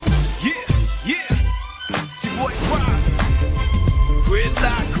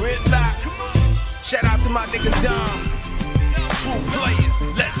my nigga Dom. True players,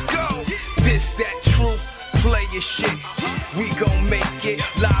 let's go. This that true player shit. We gon' make it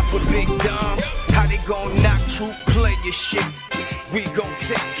live with Big Dom. How they gon' knock true player shit? We gon'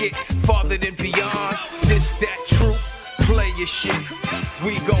 take it farther than beyond. This that true player shit.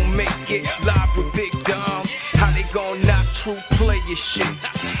 We gon' make it live with Big Dom. How they gon' knock true player shit?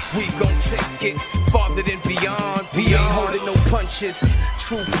 We gon' take it farther than beyond. We ain't holding no punches.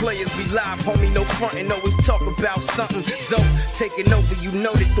 True players, we live, homie, no frontin'. Always talk about something. So taking over, you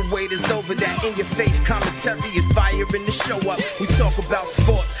know that the wait is over. That in your face commentary is fire in the show up. We talk about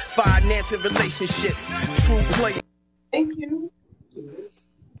sports, finance, and relationships. True players. Thank you.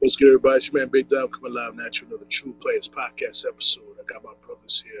 What's good, everybody? It's your man Big Dom coming live now to another True Players podcast episode. I got my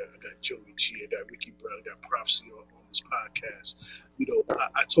brothers here. I got Joey G. I got Ricky Brown. I got Prophecy on this podcast. You know,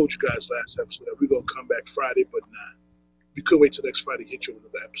 I told you guys last episode that we're going to come back Friday, but nah. We couldn't wait till next Friday to hit you with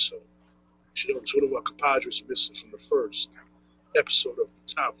another episode. You know, it's one of our compadres missing from the first episode of the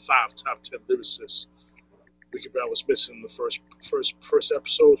top 10 lyricists. Ricky Brown was missing in the first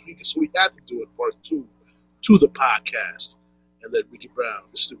episode, so we had to do it part 2 to the podcast. And let Ricky Brown,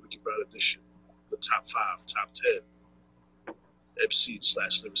 this is the Ricky Brown edition, the top 10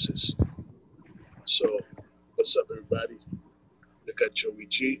 MC/lyricist. So, what's up, everybody? We got Joey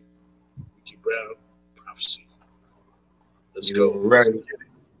G, Ricky Brown, Prophecy. Let's go. Right.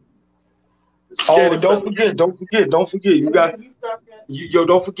 Don't forget. You got,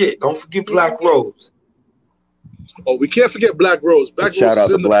 don't forget Black Rose. Oh, we can't forget Black Rose. Black Shout Rose out is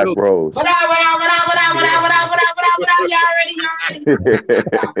to in the Black building. Rose. What up? Y'all ready?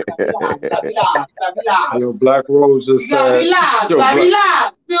 Yo, Black Rose is We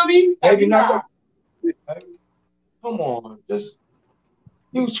live. Feel me? Maybe not. Come on, just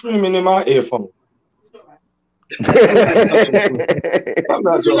you screaming in my earphone. I'm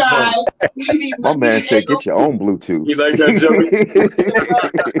not your friend. My man said, "Get your own Bluetooth." You like that, Joey?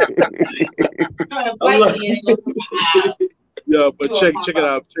 Yeah, but check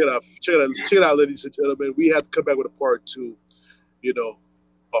it out, ladies and gentlemen. We have to come back with a part 2. You know,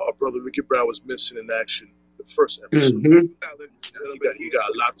 our brother Ricky Brown was missing in action the first episode. Mm-hmm. He got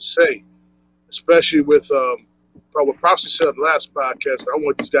a lot to say, especially with what Prophecy said on the last podcast. I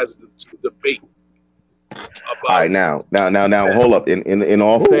want these guys to debate. All right, now, hold up. In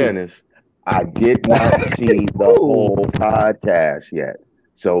all fairness, I did not see the whole podcast yet,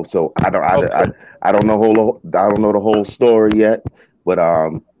 so I don't know the whole story yet. But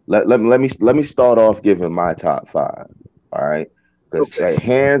let me start off giving my top 5. All right, because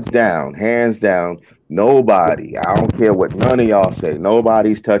hands down, nobody. I don't care what none of y'all say.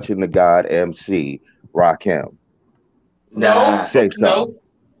 Nobody's touching the God MC Rakim. No, say something. No.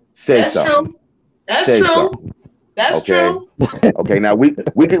 Say That's something. True. That's Say true. something. That's true. Okay. Now we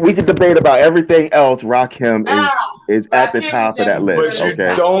can debate about everything else. Rakim is at the top of that list. But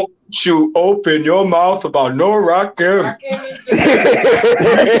Okay. Don't you open your mouth about no Rakim.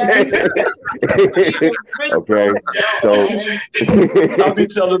 Okay. So I'll be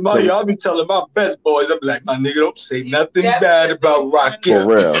telling my best boys, I'm like, my nigga, don't say nothing bad about Rakim.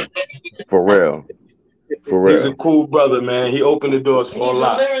 For real. He's a cool brother, man. He opened the doors for a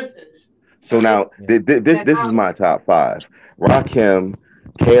lot. So now this is my top 5: Rakim,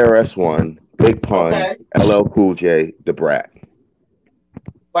 KRS-One, Big Pun, LL Cool J, Da Brat.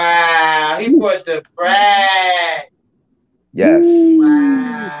 Wow, he put Da Brat. Yes.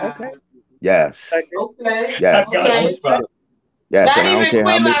 Wow. Okay. Yes. Okay. Yes. Okay. Yes. Not And I don't even care how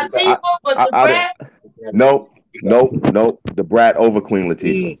Queen many. Latifah, but Da Brat. Nope. Da Brat over Queen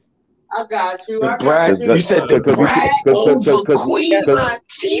Latifah. I got you. Da Brat. You said Da Brat over Queen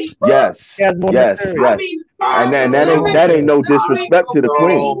Latifah. Yes. And then that ain't no disrespect to the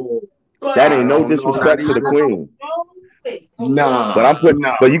Queen. That ain't no disrespect to the Queen. Nah.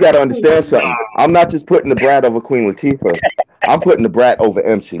 But you got to understand something. I'm not just putting Da Brat over Queen Latifah. I'm putting Da Brat over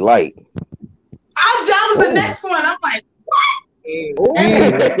MC Lyte. I was the next one. I'm like,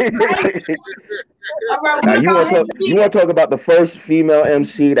 Now you want to talk about the first female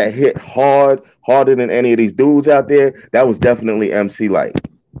MC that hit harder than any of these dudes out there? That was definitely MC Lyte.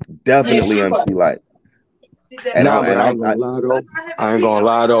 Definitely MC Lyte. And I ain't gonna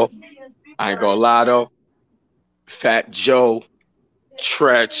lie though. Fat Joe,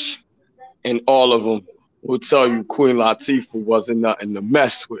 Tretch, and all of them will tell you Queen Latifah wasn't nothing to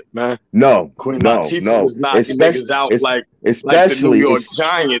mess with, man. Queen Latifah was knocking niggas out like the New York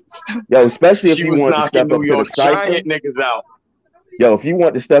Giants. Yo, especially if you want to step up to the Giant niggas out. Yo, if you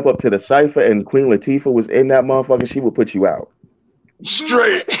want to step up to the cypher and Queen Latifah was in that motherfucker, she would put you out.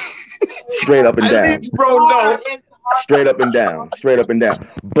 Straight up and down. Bro, no. Straight up and down.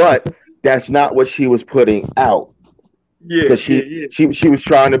 But that's not what she was putting out. Yeah, because she was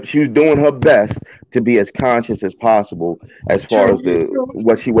doing her best to be as conscious as possible as far as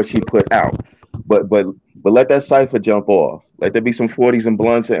what she put out. But let that cipher jump off. Let there be some 40s and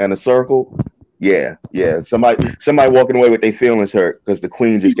blunts and a circle. Yeah. Somebody walking away with their feelings hurt because the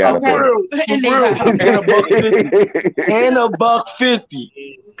queen just got up there. And a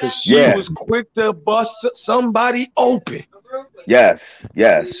 $1.50. Because she was quick to bust somebody open. Yes.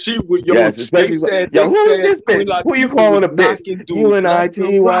 She would. Who is this bitch? Who you calling a bitch?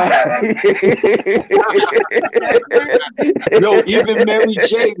 UNITY. Yo, even Mary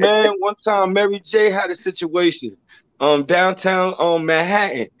J, man. One time, Mary J had a situation, downtown,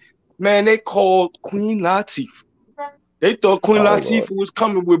 Manhattan. Man, they called Queen Latifah. They thought Queen Latifah was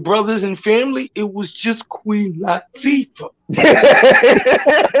coming with brothers and family. It was just Queen Latifah. Okay,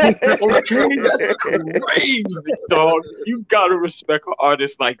 that's crazy, dog. You gotta respect an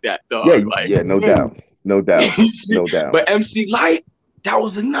artist like that, dog. Yeah, no doubt. But MC Lyte, that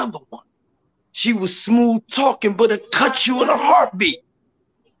was another one. She was smooth talking, but it cut you in a heartbeat.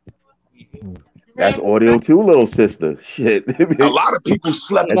 That's audio too, little sister. Shit. A lot of people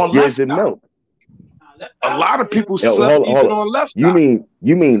slept on Left Eye. A lot of people slept even on Left Eye.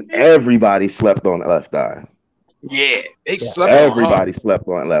 You mean everybody slept on Left Eye? Yeah, they slept. Everybody slept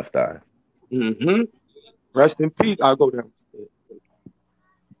on Left Eye. Mm-hmm. Rest in peace. I'll go downstairs.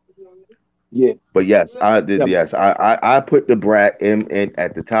 Yeah, but yes, I did. Yes, I put the Brat in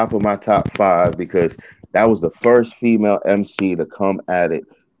at the top of my top 5 because that was the first female MC to come at it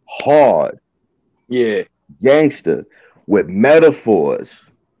hard. Yeah, gangster with metaphors.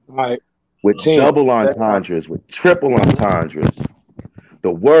 Right. With double entendres, with triple entendres.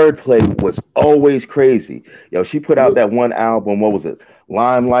 The wordplay was always crazy. Yo, she put out that one album, what was it?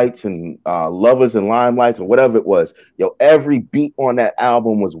 Limelights and Lovers and Limelights or whatever it was. Yo, every beat on that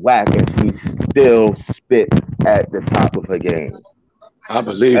album was whack and she still spit at the top of her game. I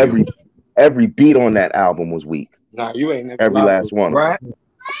believe every beat on that album was weak. Nah, you ain't never every last one.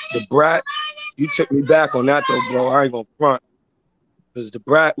 The Brat, you took me back on that though, bro. I ain't gonna front. Because the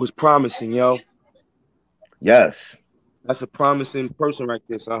Brat was promising, yo. Yes. That's a promising person right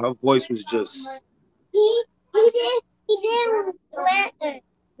there. So her voice was just.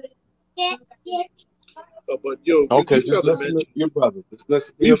 But yo, okay, just listen to your brother.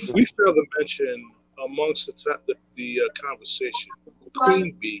 We failed to mention amongst the conversation,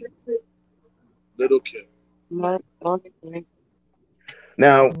 Queen Bee, Little Kim.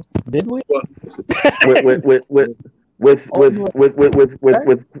 Now, did we? With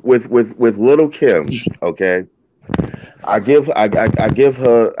Little Kim, okay. I give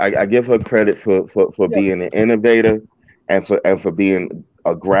her credit for being an innovator and for being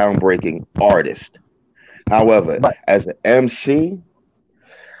a groundbreaking artist. However, as an MC,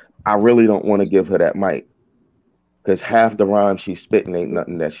 I really don't want to give her that mic because half the rhymes she's spitting ain't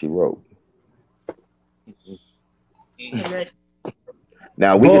nothing that she wrote.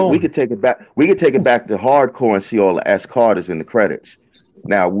 Now we could take it back. We could take it back to hardcore and see all the S Carters in the credits.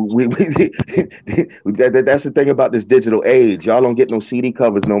 Now that's the thing about this digital age. Y'all don't get no CD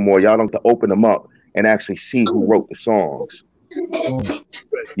covers no more. Y'all don't have to open them up and actually see who wrote the songs.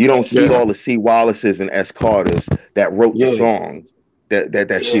 You don't see all the C. Wallaces and S. Carters that wrote the songs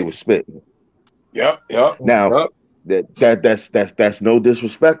that she was spitting. Yep. Now that's no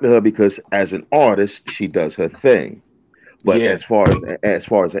disrespect to her because as an artist she does her thing. But as far as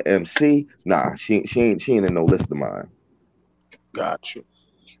an MC, nah, she ain't in no list of mine. Gotcha.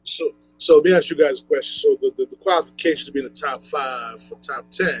 So let me ask you guys a question. So the qualifications to be in the top 5 for top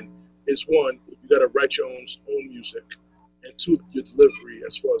 10 is 1, you got to write your own music, and 2, your delivery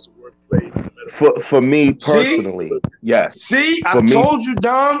as far as the wordplay and the metaphor. For me personally, yes. See, I told you,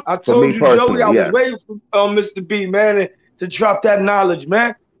 Dom. I told you, Joey. I was waiting for Mr. B, man, to drop that knowledge,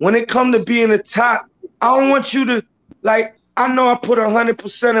 man. When it come to being the top, I don't want you to I know I put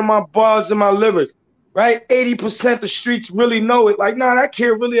 100% in my bars and my lyrics, right? 80% the streets really know it. Like, nah, I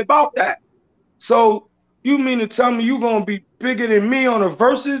care really about that. So you mean to tell me you gonna be bigger than me on the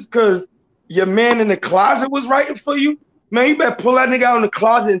verses because your man in the closet was writing for you? Man, you better pull that nigga out in the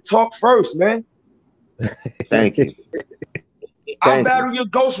closet and talk first, man. Thank you. I'll battle your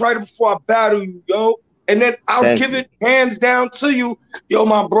ghostwriter before I battle you, yo. And then I'll give it hands down to you. Yo,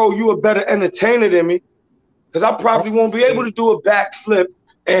 my bro, you a better entertainer than me. Because I probably won't be able to do a backflip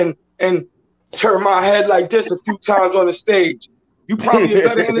and turn my head like this a few times on the stage. You probably a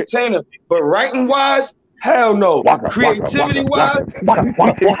better entertainer. But writing-wise, hell no. Creativity-wise,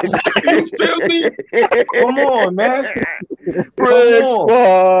 you feel me? Come on, man. Come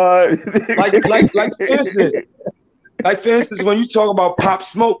on. Like for instance, when you talk about Pop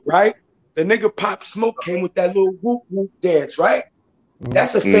Smoke, right? the nigga Pop Smoke came with that little whoop whoop dance, right?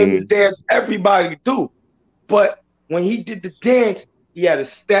 That's a famous dance everybody do. But when he did the dance, he had a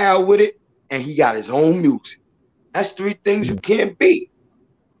style with it, and he got his own music. That's three things you can't beat.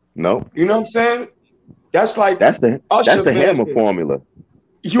 No. You know what I'm saying? That's like that's the Hammer formula.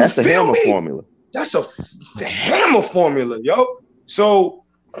 That's the Hammer formula. That's the Hammer formula, yo. So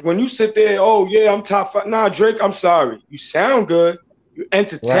when you sit there, oh yeah, I'm top 5. Nah, Drake, I'm sorry. You sound good. You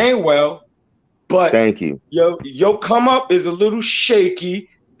entertain well. But thank you. Your come up is a little shaky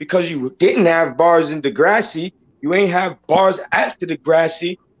because you didn't have bars in Degrassi. You ain't have bars after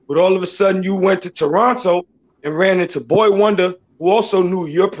Degrassi, but all of a sudden you went to Toronto and ran into Boy Wonder, who also knew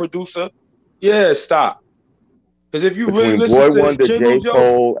your producer. Yeah, stop. Because if you really listen Boy to Wonder, J.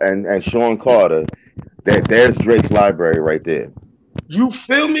 Cole, and Sean Carter, there's Drake's library right there. You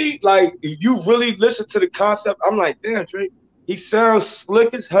feel me? Like, you really listen to the concept. I'm like, damn, Drake, he sounds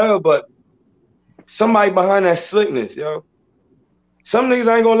slick as hell, but somebody behind that slickness, yo. Some niggas,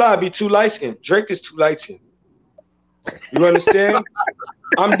 I ain't gonna lie, be too light-skinned. Drake is too light-skinned. You understand?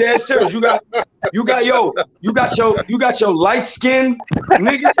 I'm dead serious. You got your light-skinned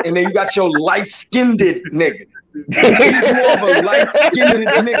niggas, and then you got your light-skinned nigga. He's more of a light-skinned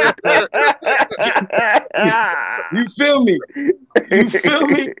nigga. You feel me? You feel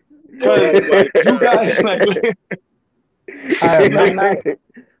me? Because you guys like.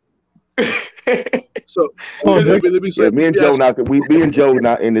 So let me say, me and Joe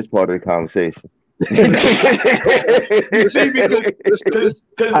not in this part of the conversation. You see,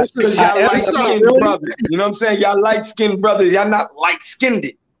 because y'all light-skinned brothers. You know what I'm saying? Y'all light-skinned brothers. Y'all not light-skinned.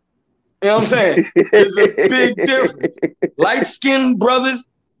 You know what I'm saying? There's a big difference. Light-skinned brothers,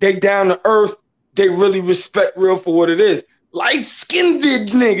 they down to earth. They really respect real for what it is. Light-skinned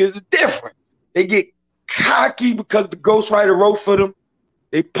niggas are different. They get cocky because the ghostwriter wrote for them.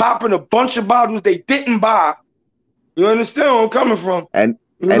 They popping a bunch of bottles they didn't buy. You understand where I'm coming from? And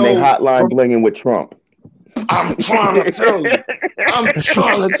they hotline blinging with Trump. I'm trying to tell you.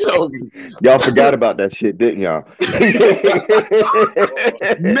 Y'all forgot about that shit, didn't y'all?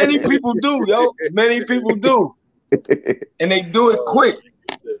 Many people do, yo. Many people do. And they do it quick.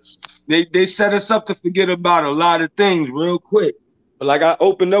 They set us up to forget about a lot of things real quick. But like I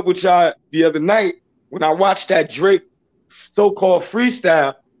opened up with y'all the other night when I watched that Drake so-called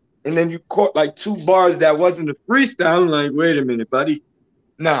freestyle, and then you caught like 2 bars that wasn't a freestyle. I'm like, wait a minute, buddy.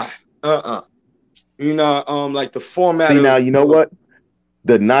 Nah, You know, like the format. See, now, you know what?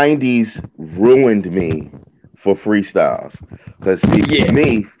 The 90s ruined me for freestyles. Because, for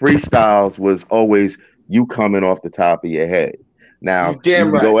me, freestyles was always you coming off the top of your head. Now, you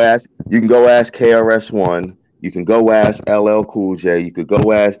can go ask KRS-One. You can go ask LL Cool J. You could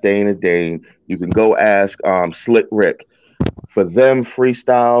go ask Dana Dane. You can go ask Slick Rick. For them,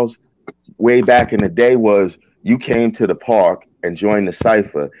 freestyles way back in the day was you came to the park and joined the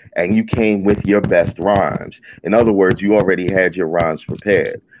cypher, and you came with your best rhymes. In other words, you already had your rhymes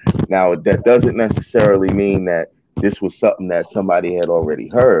prepared. Now, that doesn't necessarily mean that this was something that somebody had already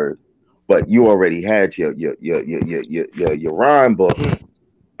heard, but you already had your rhyme book,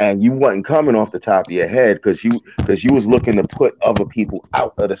 and you wasn't coming off the top of your head because you was looking to put other people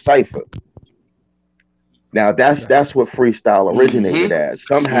out of the cypher. Now that's what freestyle originated as.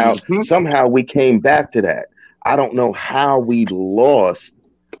 Somehow we came back to that. I don't know how we lost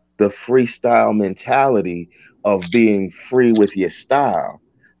the freestyle mentality of being free with your style,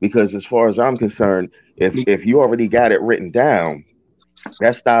 because as far as I'm concerned, if you already got it written down,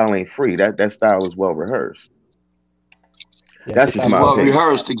 that style ain't free. That style is well rehearsed. Yeah, that's just my well opinion.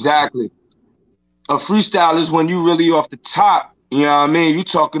 Rehearsed, exactly. A freestyle is when you really off the top. You know what I mean? You're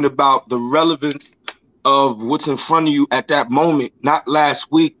talking about the relevance of what's in front of you at that moment, not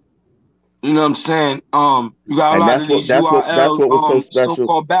last week. You know what I'm saying? You got a lot of these URLs, that's what was so special.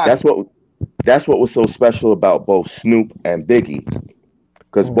 So-called battles. That's what was so special about both Snoop and Biggie.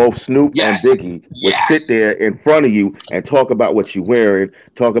 Because both Snoop and Biggie would sit there in front of you and talk about what you're wearing,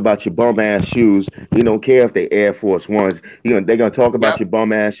 talk about your bum ass shoes. You don't care if they Air Force Ones. They're gonna talk about your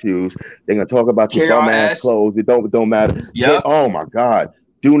bum ass shoes. They're gonna talk about your bum ass clothes. It don't matter. Yep. Oh my God!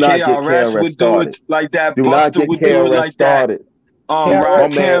 Do not get KRS would started. Do it like that. Do Buster not get would KRS do it like started. that.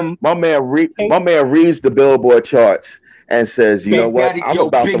 My man reads the Billboard charts and says, "You know what? I'm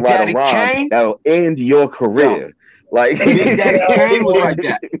about to write a rhyme that'll end your career." Like Big Daddy Kane was like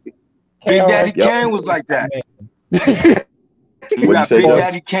that. Big Daddy Kane was like that. You got Big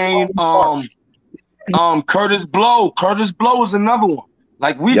Daddy Kane, Curtis Blow. Curtis Blow is another one.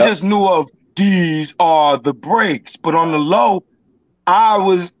 Like we just knew of these are the breaks, but on the low, I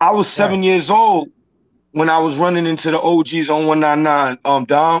was 7 years old when I was running into the OGs on 199,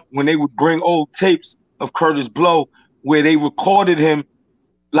 Dom, when they would bring old tapes of Kurtis Blow where they recorded him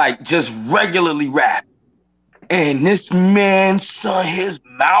like just regularly rap. And this man, son, his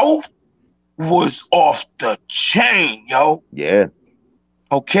mouth was off the chain, yo. Yeah.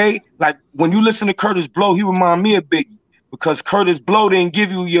 Okay? Like when you listen to Kurtis Blow, he remind me of Biggie because Kurtis Blow didn't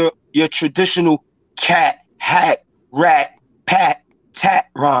give you your traditional cat, hat, rat, pat, tat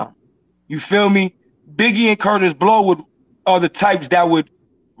rhyme. You feel me? Biggie and Kurtis Blow are the types that would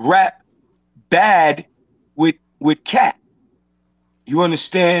rap bad with cat. You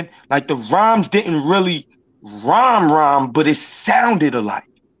understand? Like the rhymes didn't really rhyme, but it sounded alike.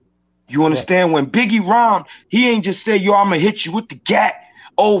 You understand? Yeah. When Biggie rhymed, he ain't just say, yo, I'm gonna hit you with the gat,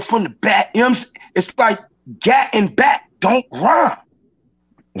 from the back. You know what I'm saying? It's like gat and bat don't rhyme.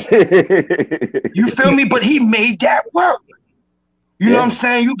 You feel me? But he made that work. You know what I'm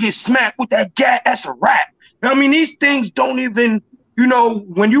saying? You get smacked with that gat, that's a rap. I mean, these things don't even,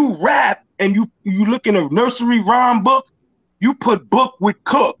 when you rap and you look in a nursery rhyme book, you put book with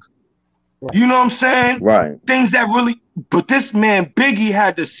cook. Right. You know what I'm saying? Right. Things that really, but this man, Biggie,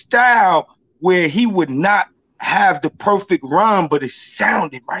 had the style where he would not have the perfect rhyme, but it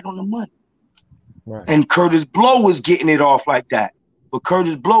sounded right on the money. Right. And Kurtis Blow was getting it off like that. But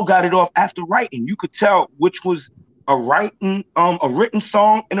Kurtis Blow got it off after writing. You could tell which was a written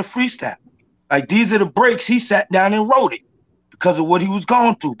song and a freestyle. Like these are the breaks. He sat down and wrote it because of what he was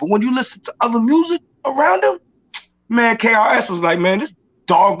going through. But when you listen to other music around him, man, KRS was like, man, this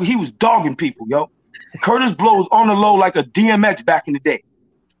dog, he was dogging people, yo. Kurtis Blow was on the low like a DMX back in the day.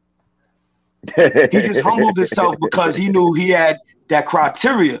 He just humbled himself because he knew he had that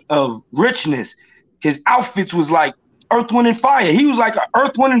criteria of richness. His outfits was like Earth, Wind, and Fire. He was like an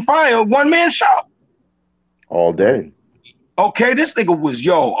Earth, Wind, and Fire one-man show. All day. Okay, this nigga was,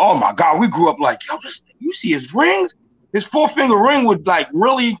 oh my God, we grew up like, you see his rings? His 4-finger ring would like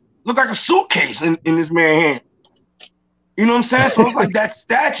really look like a suitcase in this man's hand. You know what I'm saying? So it's like that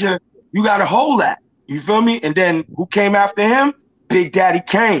stature, you got to hold that. You feel me? And then who came after him? Big Daddy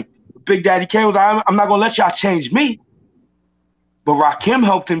Kane. Big Daddy Kane was like, I'm not going to let y'all change me. But Rakim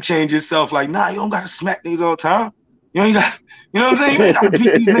helped him change himself. Like, nah, you don't got to smack niggas all the time. You know what I'm saying? You ain't got to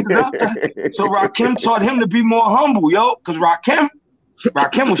beat these niggas up. So Rakim taught him to be more humble, yo. Because Rakim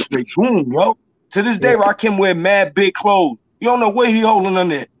was straight boom, yo. To this day, Rakim wear mad big clothes. You don't know what he holding on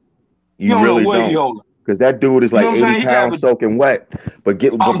there. You don't really know what he holding. Because that dude is like 80 pounds soaking wet. But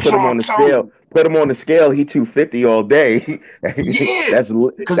put him on the scale. Put him on the scale, he 250 all day. Yeah. that's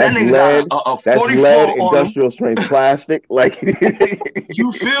lead. That's lead, industrial strength plastic. Like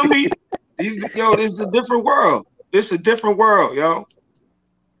you feel me? This is a different world. It's a different world, yo.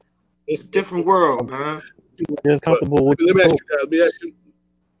 It's a different world, man. Just comfortable with let me ask you.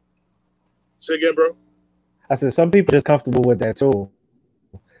 Say again, bro. I said some people just comfortable with that too.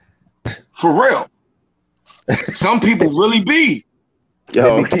 For real. Some people really be.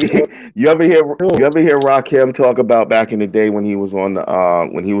 Yo, you ever hear Rakim talk about back in the day when he was on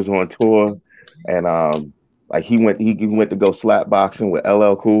tour, and like he went to go slap boxing with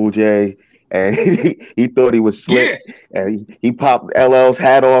LL Cool J, and he thought he was slick, and he popped LL's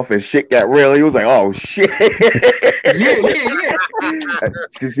hat off and shit got real. He was like, "Oh shit!" Yeah.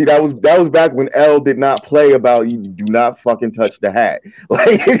 See, that was back when L did not play about you do not fucking touch the hat.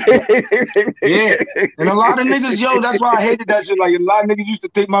 Like, yeah, and a lot of niggas, that's why I hated that shit. Like a lot of niggas used to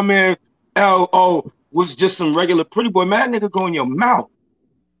think my man L was just some regular pretty boy. Man, that nigga go in your mouth.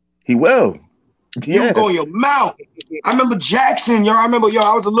 He will. Yeah. You go in your mouth. I remember Jackson, I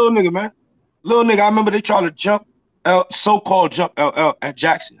was a little nigga, man. Little nigga, I remember they tried to jump so-called jump LL at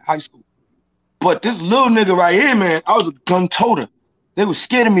Jackson High School. But this little nigga right here, man, I was a gun toter. They were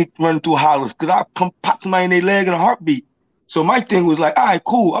scared of me running through hollers because I come pop somebody in their leg in a heartbeat. So my thing was like, all right,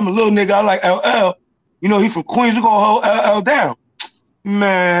 cool. I'm a little nigga. I like LL. He from Queens. We're going to hold LL down.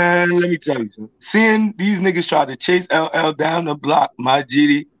 Man, let me tell you something. Seeing these niggas try to chase LL down the block, my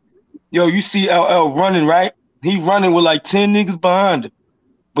GD. You see LL running, right? He running with like 10 niggas behind him.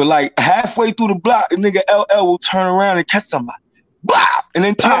 But like halfway through the block, the nigga LL will turn around and catch somebody. Blah! And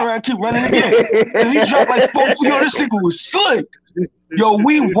then turn around and keep running again. So he dropped like 4. This nigga was slick.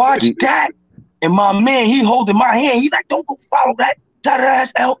 We watched that. And my man, he holding my hand. He like, don't go follow that.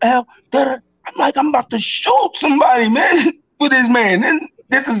 That's LL. I'm like, I'm about to shoot somebody, man. For this man. And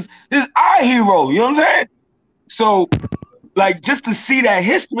this is our hero. You know what I'm saying? So, like, just to see that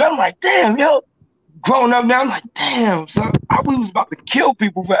history, I'm like, damn, growing up now, I'm like, damn, son, we was about to kill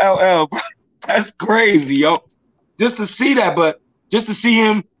people for LL, bro. That's crazy, yo. Just to see that, but just to see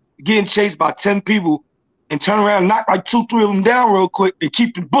him getting chased by 10 people and turn around, knock like 2-3 of them down real quick and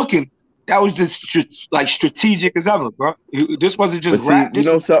keep the booking. that was just like strategic as ever, bro. This wasn't just rap. You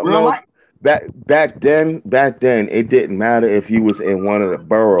know something else? Life. Back then, it didn't matter if you was in one of the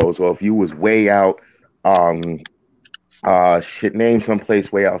boroughs or if you was way out. Name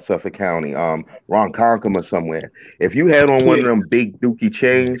someplace way out Suffolk County, Ronkonkoma or somewhere. If you had on one of them big dookie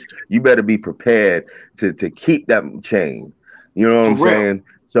chains, you better be prepared to keep that chain. You know what I'm saying?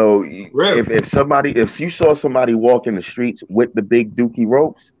 So if you saw somebody walk in the streets with the big dookie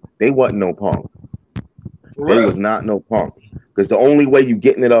ropes, they wasn't no punk. They was not no punk. Because the only way you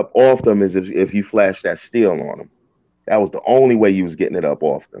getting it up off them is if you flash that steel on them. That was the only way you was getting it up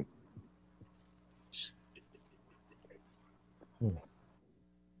off them.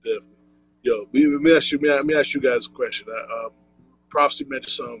 Definitely. Yo, let me ask you guys a question. Prophecy mentioned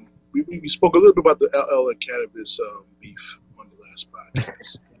some. We spoke a little bit about the LL and Cannabis beef on the last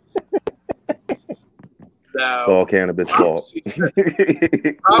podcast. Now, it's all Cannabis fault.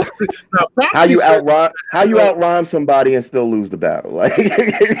 How you outrhyme somebody and still lose the battle? Like,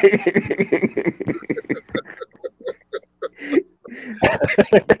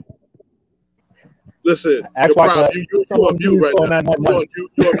 listen, you're on mute right now.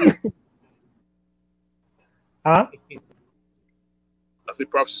 You're on mute. Huh? I think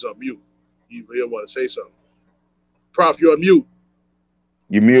Prophecy's on mute. You really want to say something. Prof, you're on mute.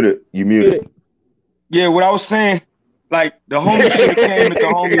 You muted. Yeah, what I was saying, like the homie should have came at the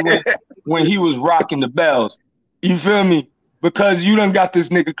homie when he was rocking the bells. You feel me? Because you done got this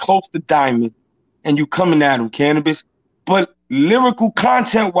nigga close to Diamond and you coming at him, Cannabis. But lyrical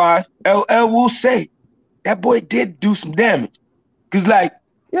content wise, LL will say that boy did do some damage. Cause like,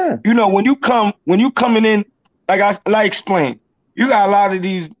 you know, when you coming in, like I explained, you got a lot of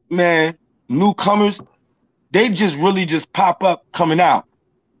these newcomers, they just really just pop up coming out.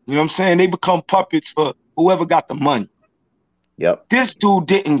 You know what I'm saying? They become puppets for whoever got the money. Yep. This dude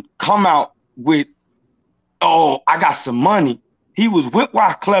didn't come out with, oh, I got some money. He was with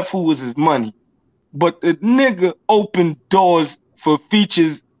Wyclef, who was his money. But the nigga opened doors for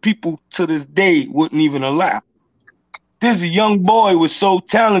features people to this day wouldn't even allow. This young boy was so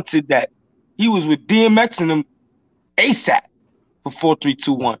talented that he was with DMX and them ASAP for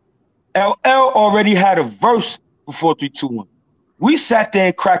 4321. LL already had a verse for 4321. We sat there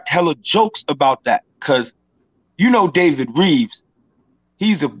and cracked hella jokes about that because you know David Reeves,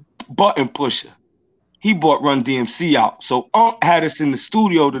 he's a button pusher. He bought Run DMC out. So had us in the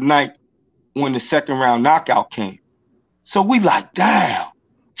studio tonight when the second round knockout came. So we like, damn,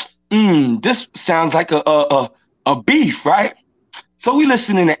 this sounds like a beef, right? So we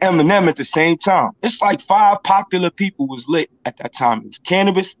listening to Eminem at the same time. It's like 5 popular people was lit at that time. It was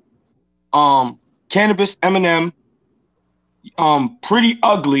Cannabis, Eminem, Pretty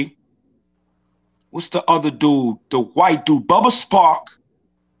Ugly. What's the other dude? The white dude, Bubba Spark,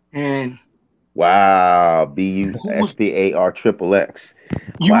 and wow, BUSPARXXX.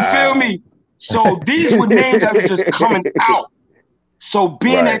 You feel me? So these were names that was just coming out. So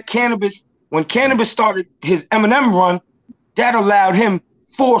being at Cannabis, when Cannabis started his Eminem run, that allowed him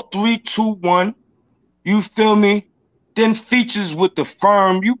 4321. You feel me? Then features with the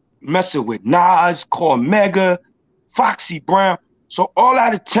Firm. You messing with Nas, Cormega, Foxy Brown. So all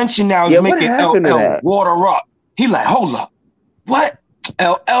that attention now is making LL water up. He like, hold up. What?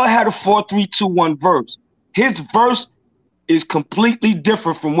 LL had a 4321 verse. His verse is completely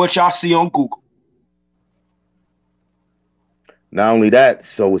different from what y'all see on Google. Not only that,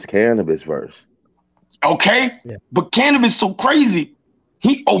 so is Cannabis verse. Okay? Yeah. But Cannabis so crazy.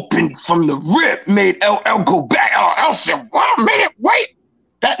 He opened from the rip, made LL go back. LL said, 1 minute, wait.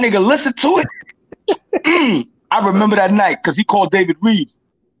 That nigga listened to it. I remember that night because he called David Reeves.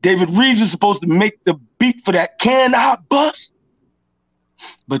 David Reeves is supposed to make the beat for that Can I Bust?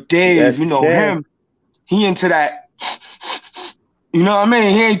 But Dave, you know him, he into that, you know what I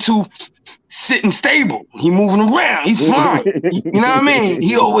mean? He ain't too sitting stable. He moving around. He flying. You know what I mean?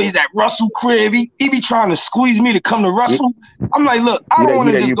 He always at Russell crib. He be trying to squeeze me to come to Russell. I'm like, look, I don't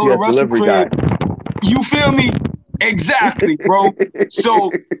want to just go to Russell crib. You feel me? Exactly, bro.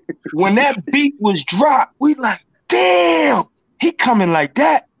 So when that beat was dropped, we like, damn, he coming like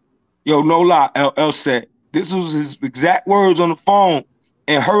that. Yo, no lie, LL said, this was his exact words on the phone.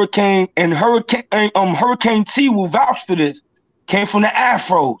 And Hurricane T will vouch for this. Came from the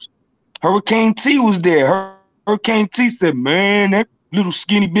Afros. Hurricane T was there. Hurricane T said, man, that little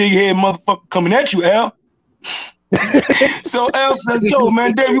skinny big head motherfucker coming at you, L. So L says, yo,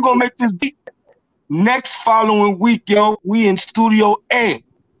 man, Dave, you gonna make this beat. Next following week, yo, we in Studio A.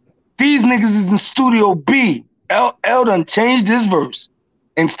 These niggas is in Studio B. L done changed his verse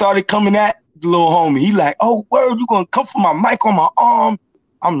and started coming at the little homie. He like, oh, word, you gonna come for my mic on my arm?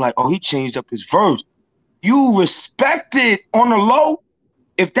 I'm like, oh, he changed up his verse. You respect it on the low.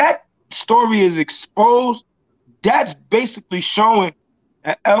 If that story is exposed, that's basically showing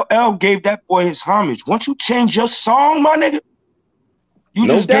that LL gave that boy his homage. Once you change your song, my nigga, you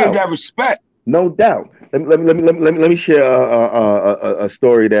just gave that respect. No doubt. Let me share a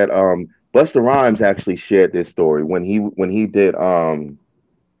story that Busta Rhymes actually shared this story when he did Calm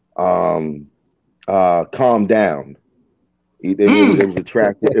Down. It was a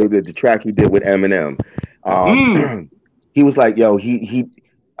track. It was the track he did with Eminem. He was like, yo, he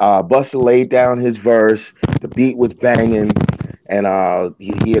Busta laid down his verse. The beat was banging, and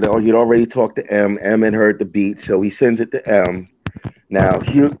he'd already talked to M. M had heard the beat, so he sends it to M. Now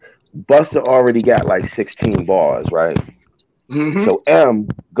Busta already got like 16 bars, right? Mm-hmm. So M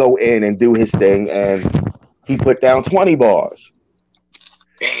go in and do his thing, and he put down 20 bars,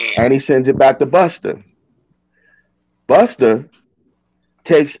 and he sends it back to Busta. Busta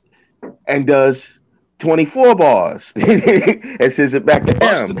takes and does 24 bars and sends it back to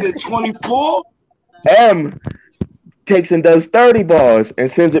Busta M. did 24? M takes and does 30 bars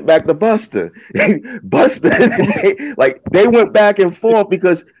and sends it back to Busta. Busta, like they went back and forth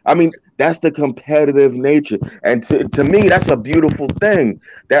because I mean that's the competitive nature, and to me that's a beautiful thing.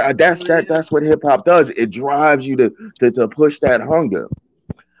 That's what hip hop does. It drives you to push that hunger.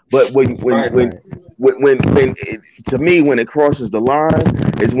 But when to me, when it crosses the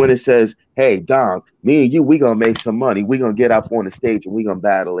line is when it says, hey, Dom, me and you, we gonna make some money. We gonna get up on the stage and we gonna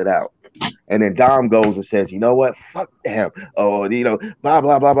battle it out. And then Dom goes and says, you know what? Fuck them. Oh, you know, blah,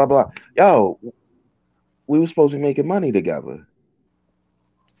 blah, blah, blah, blah. Yo, we were supposed to be making money together.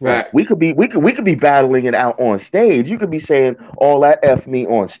 Right. We could be battling it out on stage. You could be saying all that F me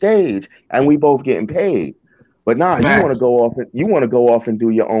on stage and we both getting paid. But nah, you want to go off and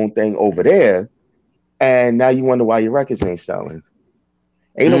do your own thing over there, and now you wonder why your records ain't selling.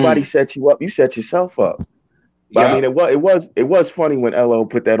 Ain't nobody set you up. You set yourself up. But I mean, it was funny when LL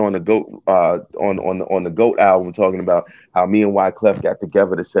put that on the GOAT on the GOAT album, talking about how me and Wyclef got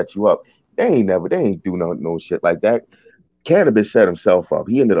together to set you up. They ain't do no shit like that. Cannabis set himself up.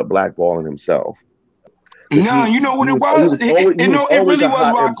 He ended up blackballing himself. No, you know what it was? It really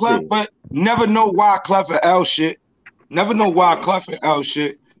was Wyclef, but never know Wyclef or L shit. Never know Wyclef or L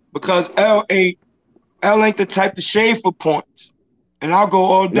shit because L ain't the type to shave for points. And I'll go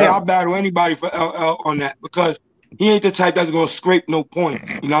all day. I'll battle anybody for LL on that because he ain't the type that's gonna scrape no points.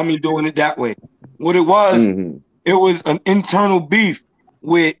 You know what I mean? Doing it that way. What it was, it was an internal beef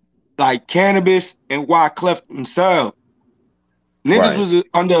with like Cannabis and Wyclef themselves. Niggas was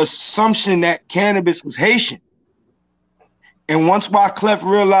under assumption that Cannabis was Haitian. And once Wyclef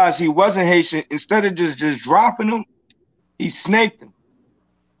realized he wasn't Haitian, instead of just dropping him, he snaked him.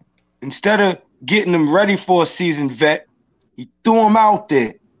 Instead of getting him ready for a seasoned vet, he threw him out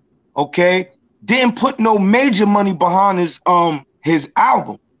there. Okay? Didn't put no major money behind his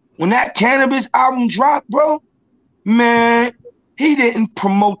album. When that Cannabis album dropped, bro, man, he didn't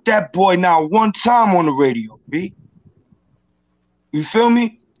promote that boy not one time on the radio, B. You feel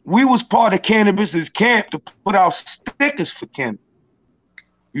me? We was part of Cannabis's camp to put out stickers for Cannabis.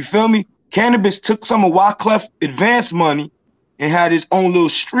 You feel me? Cannabis took some of Wyclef advance money and had his own little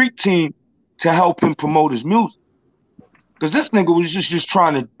street team to help him promote his music. Because this nigga was just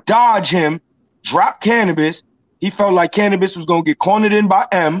trying to dodge him, drop Cannabis. He felt like Cannabis was going to get cornered in by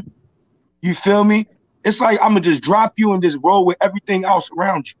M. You feel me? It's like, I'm going to just drop you and just roll with everything else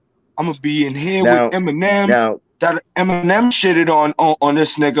around you. I'm going to be in here with Eminem. That Eminem shitted on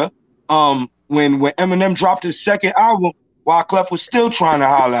this nigga. When Eminem dropped his second album, Wyclef was still trying to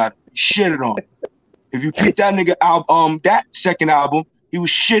holler at him. He shitted on him. If you keep that nigga album, that second album, he was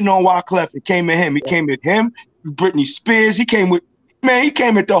shitting on Wyclef. It came at him. He came at him, Britney Spears. He came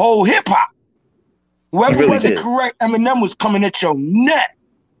at the whole hip hop. Whoever really wasn't correct, Eminem was coming at your neck.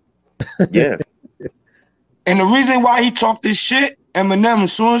 Yeah. And the reason why he talked this shit, Eminem,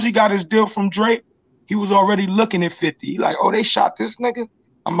 as soon as he got his deal from Drake, he was already looking at 50. He like, oh, they shot this nigga?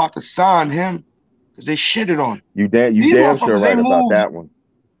 I'm about to sign him because they shitted on him. You damn sure right about that one.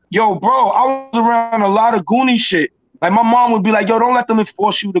 Yo, bro, I was around a lot of Goonie shit. Like, my mom would be like, yo, don't let them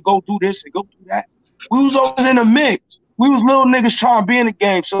enforce you to go do this and go do that. We was always in the mix. We was little niggas trying to be in the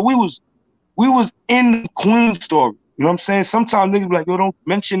game. So we was in the Queen story. You know what I'm saying? Sometimes niggas be like, yo, don't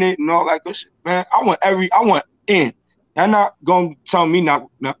mention it and all that good shit. Man, I want in. You're not going to tell me not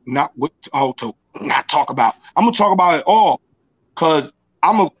what to not talk about. I'm gonna talk about it all, cause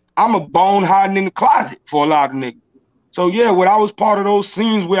I'm a bone hiding in the closet for a lot of niggas. So yeah, when I was part of those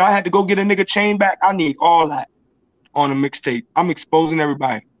scenes where I had to go get a nigga chain back, I need all that on a mixtape. I'm exposing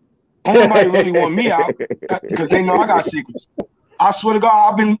everybody. Nobody really want me out because they know I got secrets. I swear to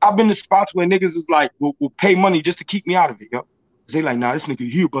God, I've been to spots where niggas is like will pay money just to keep me out of it, yo. They like, nah, this nigga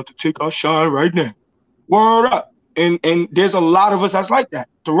here about to take our shine right now. Word up. And there's a lot of us that's like that.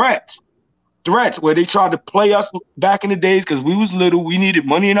 Threats, where they tried to play us back in the days because we was little, we needed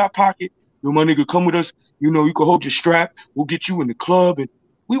money in our pocket. Yo, my nigga, come with us. You know, you can hold your strap. We'll get you in the club. And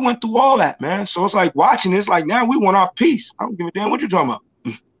we went through all that, man. So it's like watching this, like now we want our piece. I don't give a damn what you talking about.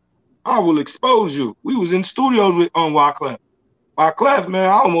 I will expose you. We was in studios with Wyclef. Wyclef, man,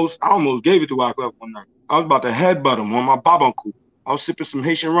 I almost gave it to Wyclef one night. I was about to headbutt him on my babunku. I was sipping some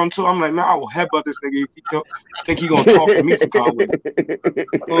Haitian rum too. I'm like, man, I will headbutt this nigga if he think he gonna talk to me some kind of way.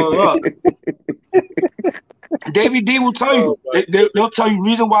 Davey D will tell you. They'll tell you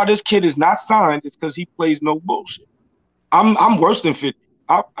reason why this kid is not signed is because he plays no bullshit. I'm worse than 50.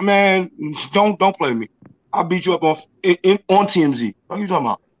 Man, don't play me. I'll beat you up on TMZ. What are you talking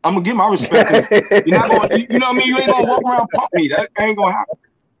about? I'm gonna get my respect. You're not gonna, you know what I mean? You ain't gonna walk around and pump me. That ain't gonna happen.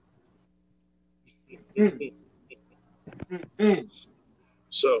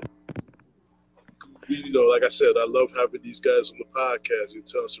 So, you know, like I said, I love having these guys on the podcast. You're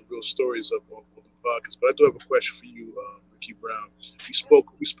telling some real stories up on the podcast. But I do have a question for you, Ricky Brown. We spoke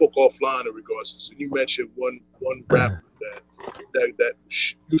offline in regards to this, and you mentioned one rapper that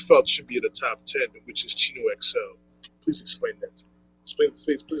you felt should be in the top 10, which is Chino XL. Please explain that to me. Please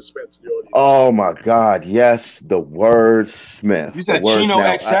explain to the audience. Oh my God, yes, the Wordsmith. You said Chino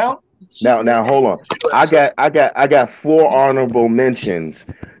XL? Now hold on. I got 4 honorable mentions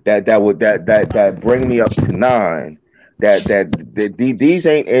that bring me up to 9. That these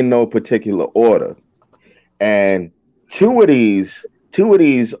ain't in no particular order, and two of these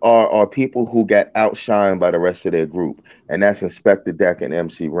are people who got outshined by the rest of their group, and that's Inspector Deck and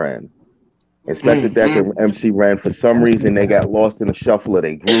MC Ren. Inspector Deck and MC Ren, for some reason, they got lost in the shuffle of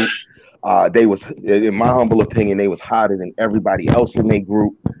their group. They was, in my humble opinion, they was hotter than everybody else in their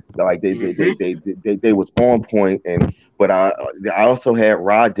group. Like they was on point. But I also had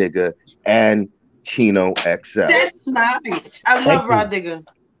Rod Digger and Chino XL. That's nice. I love Rod Digger.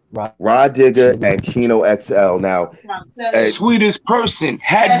 Rod Digger and Chino XL. Now, sweetest person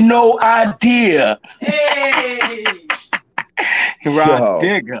had no idea. Hey, Rod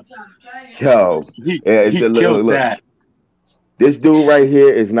Digger. Yo, he killed that. This dude right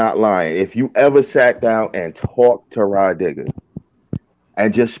here is not lying. If you ever sat down and talked to Rod Digger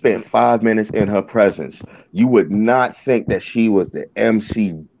and just spent 5 minutes in her presence, you would not think that she was the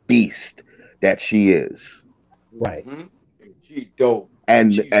MC beast that she is. Right. She dope.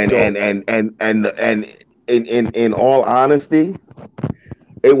 And in all honesty,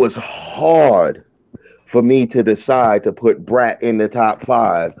 it was hard for me to decide to put Brat in the top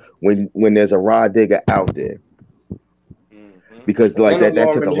 5 when there's a Rod Digger out there. Because like that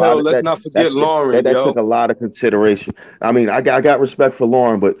took a lot. Let's not forget Lauren. That took a lot of consideration. I mean, I got respect for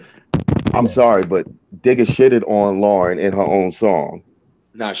Lauren, but I'm sorry, but Digger shitted on Lauren in her own song.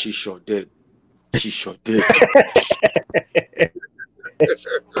 Nah, she sure did. She sure did.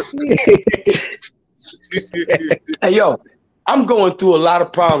 Hey yo, I'm going through a lot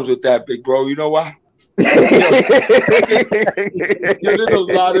of problems with that, big bro. You know why? There's a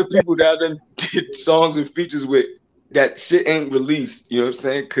lot of people that did songs and features with that shit ain't released. You know what I'm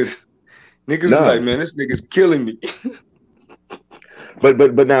saying? Because niggas is like, man, this nigga's killing me. But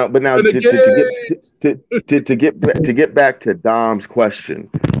now to get back to Dom's question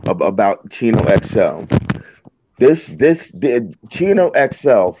about Chino XL. This Chino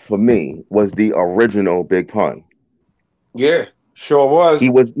XL for me was the original Big Pun. Yeah, sure was. He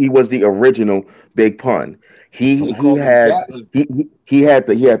was the original Big Pun. He had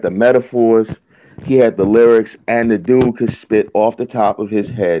the metaphors, he had the lyrics, and the dude could spit off the top of his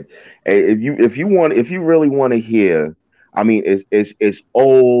head. If you really want to hear, I mean, it's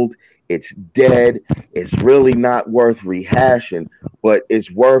old, it's dead, it's really not worth rehashing, but it's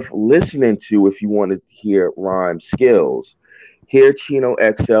worth listening to if you want to hear rhyme skills. Hear Chino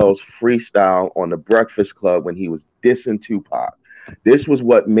XL's freestyle on the Breakfast Club when he was dissing Tupac. This was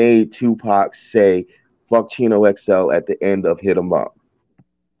what made Tupac say, fuck Chino XL at the end of Hit 'Em Up.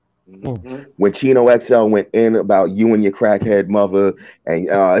 Mm-hmm. When Chino XL went in about you and your crackhead mother, and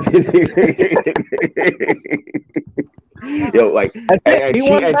yo, like, and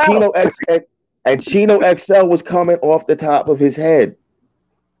Chino XL was coming off the top of his head.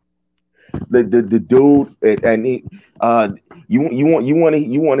 The dude, and he, you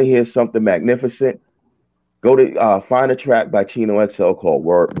want to hear something magnificent? Go to find a track by Chino XL called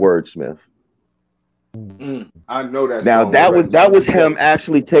Wordsmith. I know that. Now that was him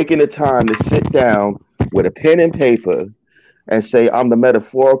actually taking the time to sit down with a pen and paper and say, I'm the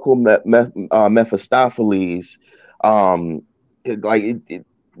metaphorical Mephistopheles dude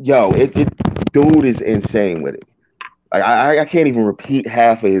is insane with it. Like I can't even repeat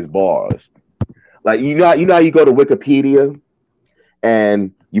half of his bars. Like you know how you go to Wikipedia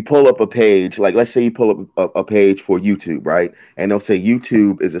and you pull up a page, like let's say you pull up a page for YouTube, right? And they'll say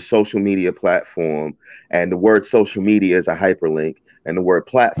YouTube is a social media platform, and the word social media is a hyperlink, and the word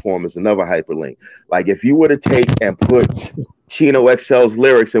platform is another hyperlink. Like if you were to take and put Chino XL's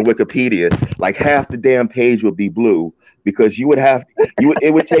lyrics in Wikipedia, like half the damn page would be blue, because it would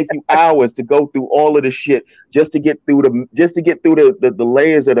take you hours to go through all of the shit just to get through the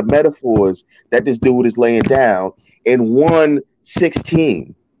layers of the metaphors that this dude is laying down in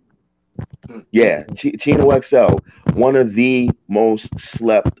 1/16. Yeah, Chino XL, one of the most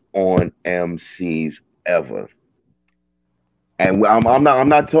slept on MCs ever. And I'm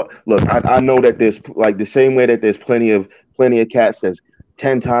not look, I know that there's like the same way that there's plenty of cats that's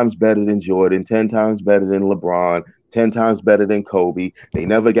 10 times better than Jordan, 10 times better than LeBron, 10 times better than Kobe. They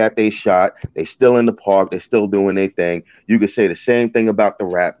never got their shot. They still in the park. They still doing their thing. You could say the same thing about the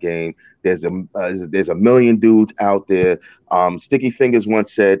rap game. There's a million dudes out there. Sticky Fingers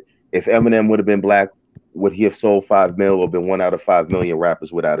once said, if Eminem would have been black, would he have sold 5 mil or been 1 out of 5 million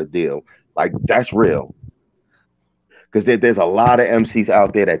rappers without a deal? Like, that's real. Because there's a lot of MCs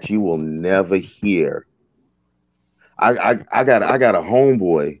out there that you will never hear. I got a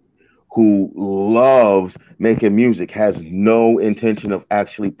homeboy who loves making music, has no intention of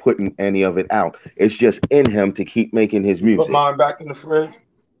actually putting any of it out. It's just in him to keep making his music. Put mine back in the fridge.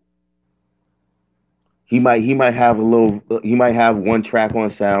 He might have one track on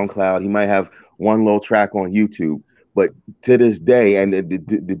SoundCloud. He might have one little track on YouTube. But to this day, and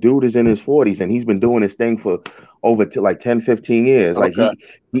the dude is in his 40s, and he's been doing this thing for over to like 10, 15 years. Okay. Like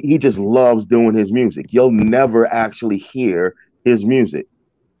he just loves doing his music. You'll never actually hear his music.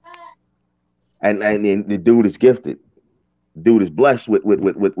 And the dude is gifted. The dude is blessed with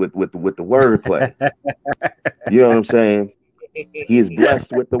the wordplay. You know what I'm saying? He is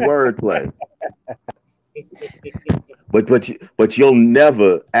blessed with the wordplay. But you'll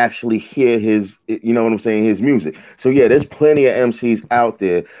never actually hear his, you know what I'm saying, his music. So yeah, there's plenty of MCs out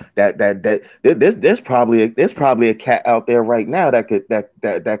there that there's probably a cat out there right now that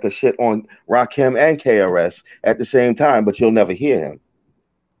could shit on Rakim and KRS at the same time, but you'll never hear him.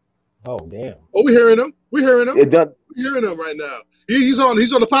 Oh damn! Oh, we're hearing him. We're hearing him. We're hearing him right now. He's on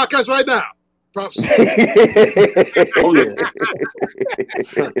the podcast right now. Prophecy. Oh yeah.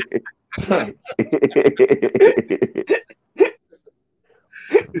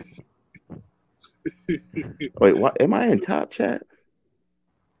 Wait, what? Am I in Top Chat?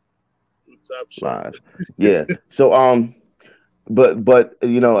 Top Chat. Live. Yeah. So but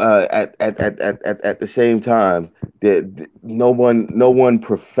you know, at the same time, no one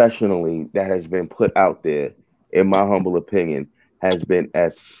professionally that has been put out there, in my humble opinion, has been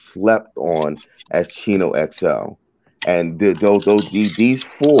as slept on as Chino XL. And these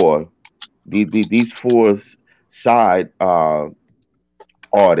four side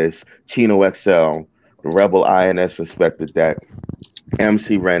artists, Chino XL, the Rebel INS Inspector Deck,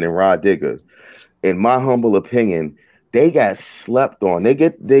 MC Ren, and Rod Digger, in my humble opinion, they got slept on. They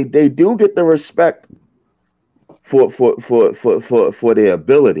do get the respect for their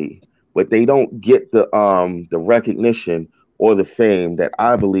ability, but they don't get the recognition or the fame that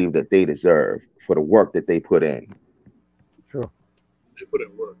I believe that they deserve for the work that they put in. Sure. They put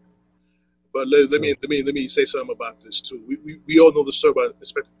in work. But let me say something about this too. We all know the story about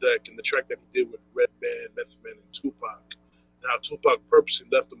Inspector Deck and the track that he did with Redman, Method Man, and Tupac, and how Tupac purposely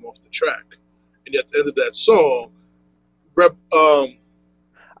left him off the track. And at the end of that song,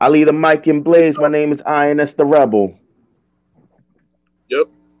 I lead the mic and blaze. My name is INS the Rebel. Yep.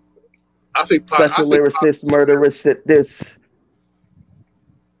 I think special lyricist, murderous at this.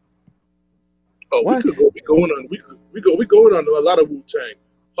 Oh, what? we going on a lot of Wu-Tang.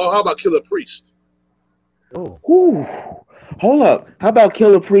 How about Killer Priest? Oh, ooh. Hold up. How about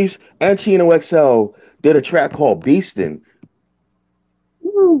Killer Priest and Chino XL did a track called Beastin'?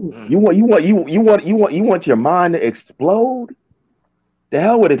 You want your mind to explode? The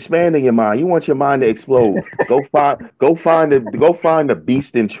hell with expanding your mind. You want your mind to explode. Go find the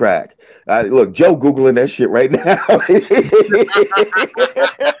Beastin' track. Look, Joe Googling that shit right now.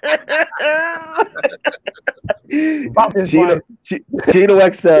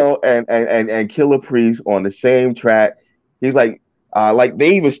 Chino XL and Killer Priest on the same track. He's like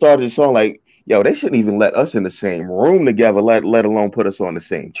they even started the song like, yo, they shouldn't even let us in the same room together, let alone put us on the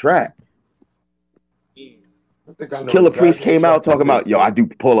same track. Killer Priest came out talking about, yo, I do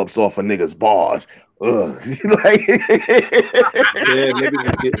pull-ups off of niggas' bars. Ugh. Yeah, niggas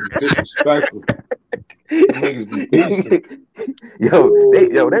is getting disrespectful. Niggas be beasting.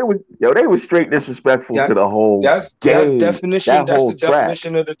 They was straight disrespectful to the whole game. That's definition. That's the track.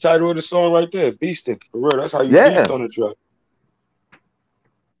 Definition of the title of the song right there. Beasting. For real. That's how you beast on the track.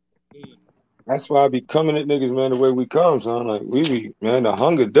 That's why I be coming at niggas, man, the way we come, son. Like we be, man, the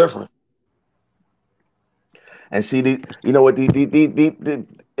hunger different. And see, the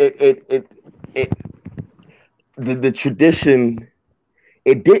tradition,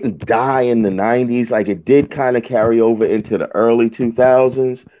 it didn't die in the 90s. Like it did kind of carry over into the early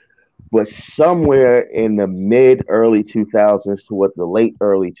 2000s, but somewhere in the mid-early 2000s to what the late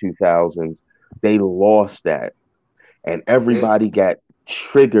early 2000s, they lost that. And everybody got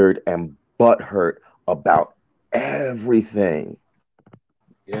triggered and butthurt about everything.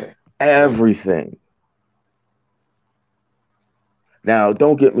 Yeah. Everything. Now,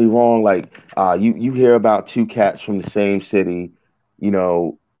 don't get me wrong. Like, you hear about two cats from the same city,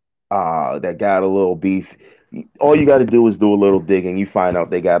 that got a little beef. All you got to do is do a little digging. You find out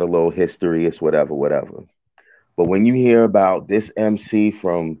they got a little history. It's whatever. But when you hear about this MC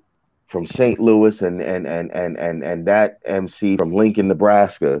from St. Louis and that MC from Lincoln,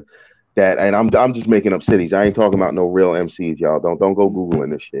 Nebraska, and I'm just making up cities. I ain't talking about no real MCs, y'all. Don't go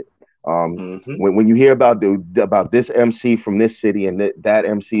Googling this shit. When you hear about this MC from this city and that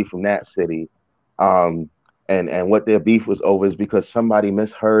MC from that city, and what their beef was over is because somebody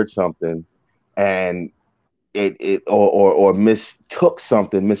misheard something, and or mistook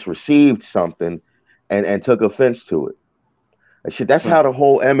something, misreceived something, and took offense to it. That's how the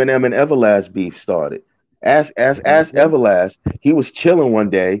whole Eminem and Everlast beef started. Ask Everlast. He was chilling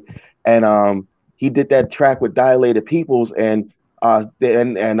one day, and he did that track with Dilated Peoples, and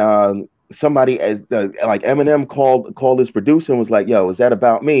somebody like Eminem called his producer and was like, "Yo, is that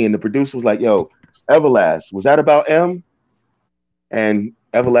about me?" And the producer was like, "Yo, Everlast, was that about M?" And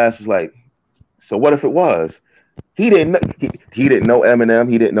Everlast is like, "So what if it was?" He didn't know Eminem.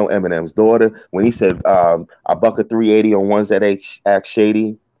 He didn't know Eminem's daughter. When he said, "I buck a 380 on ones that act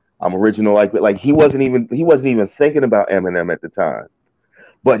shady, I'm original," like he wasn't even thinking about Eminem at the time.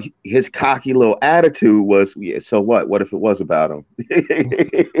 But his cocky little attitude was, "Yeah, so what? What if it was about him?" It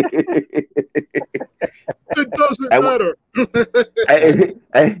doesn't matter.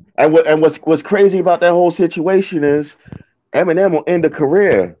 and what's crazy about that whole situation is Eminem will end a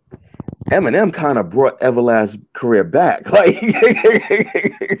career. Eminem kind of brought Everlast's career back,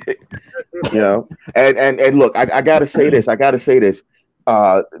 And look, I gotta say this.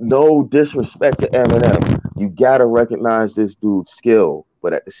 No disrespect to Eminem, you gotta recognize this dude's skill,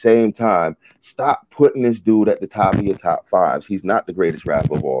 but at the same time, stop putting this dude at the top of your top fives. He's not the greatest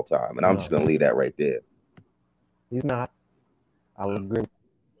rapper of all time, and I'm just gonna leave that right there. He's not. I'll agree.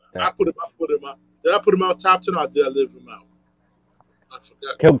 I put him out. Did I put him out top 10 or did I leave him out? I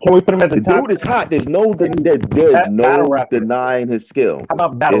forgot. Can we put him at the top? Dude is hot. There's no denying his skill. How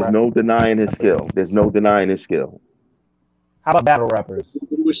about battle rappers? No denying his skill. There's no denying his skill. How about battle rappers?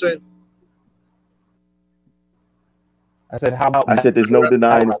 What were we saying? I said, how about? I said, there's no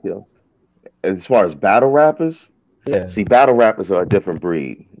denying his skill. As far as battle rappers, yeah. See, battle rappers are a different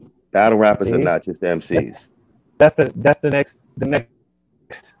breed. Battle rappers are not just MCs. That's the next.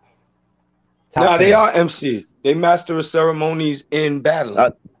 No, they are MCs. They master of ceremonies in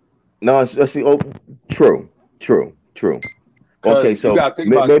battle. True. Okay, so you gotta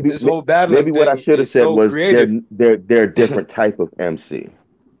think about this whole battle. Maybe what I should have said was they're a different type of MC.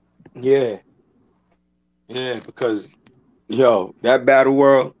 Yeah, because that battle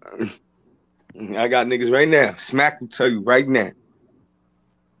world, I got niggas right now. Smack will tell you right now.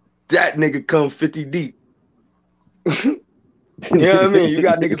 That nigga come 50 deep. You know what I mean? You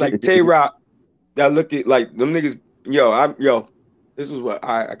got niggas like Tay-Rock that look at like them niggas. This is what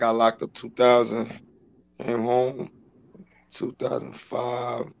I got locked up 2000, came home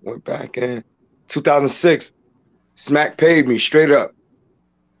 2005, went back in 2006. Smack paid me straight up.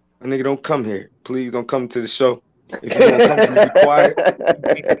 A nigga, don't come here. Please don't come to the show. If you don't come, can you be quiet?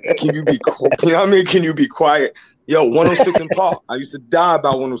 Can you be quiet? You know what I mean? Can you be quiet? 106 in Park. I used to die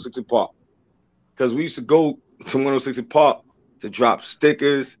about 106 in Park. Because we used to go to 106 in Park to drop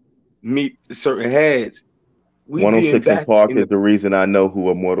stickers, meet certain heads. 106 in Park is the reason I know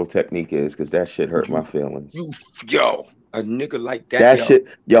who Immortal Technique is, because that shit hurt my feelings. A nigga like that. That shit,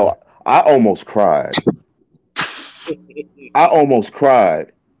 I almost cried.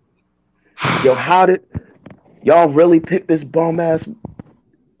 How did y'all really pick this bum ass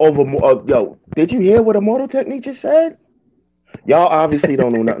over? Did you hear what Immortal Technique just said? Y'all obviously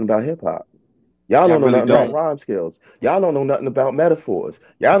don't know nothing about hip hop. Y'all don't know nothing about rhyme skills. Y'all don't know nothing about metaphors.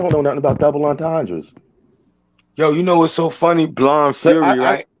 Y'all don't know nothing about double entendres. You know what's so funny? Blonde Fury,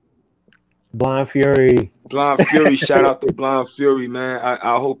 right? Blind Fury. Blind Fury, shout out to Blind Fury, man.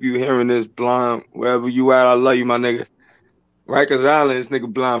 I hope you hearing this, Blind. Wherever you at, I love you, my nigga. Rikers Island, this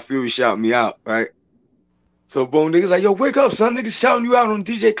nigga Blind Fury shout me out, right? So boom, niggas like, yo, wake up, son. Niggas shouting you out on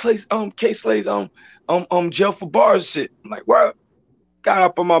DJ Clay's, K Slay's jail for bars shit. I'm like, what? Got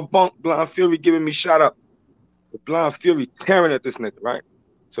up on my bunk, Blind Fury giving me shout out. Blind Fury tearing at this nigga, right?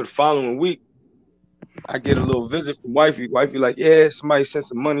 So the following week, I get a little visit from wifey. Wifey like, yeah, somebody sent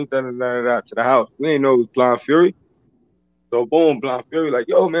some money to the house. We ain't know it was Blind Fury. So boom, Blind Fury like,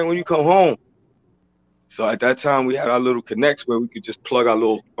 yo, man, when you come home. So at that time, we had our little connects where we could just plug our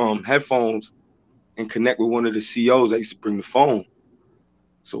little headphones and connect with one of the CEOs that used to bring the phone.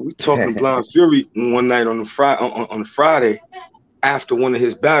 So we talking Blind Fury one night on the Friday after one of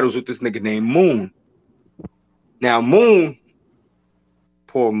his battles with this nigga named Moon. Now Moon,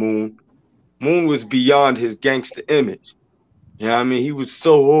 poor Moon was beyond his gangster image. You know what I mean? He was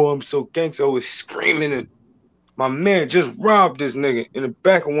so, I'm so gangster, always screaming, and my man just robbed this nigga in the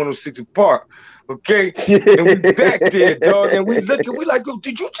back of 106 Park. Okay? And we back there, dog, and we looking, we like, yo,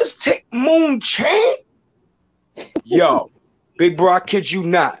 did you just take Moon chain? Yo, big bro, I kid you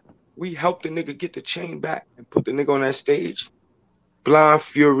not. We helped the nigga get the chain back and put the nigga on that stage. Blind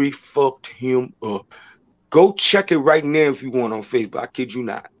Fury fucked him up. Go check it right now if you want on Facebook. I kid you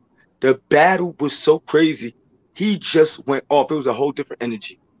not. The battle was so crazy. He just went off. It was a whole different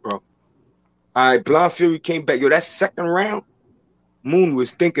energy, bro. All right, Blind Fury came back. Yo, that second round, Moon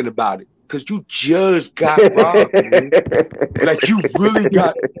was thinking about it. Because you just got robbed, man. Like, you really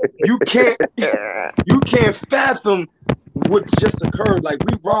got, you can't fathom what just occurred. Like,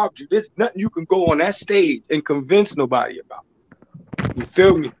 we robbed you. There's nothing you can go on that stage and convince nobody about. You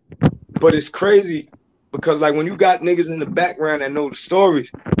feel me? But it's crazy because, like, when you got niggas in the background that know the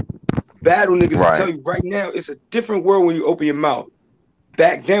stories, battle niggas will tell you right now, it's a different world when you open your mouth.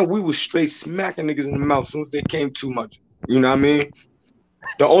 Back then, we was straight smacking niggas in the mouth as soon as they came too much. You know what I mean?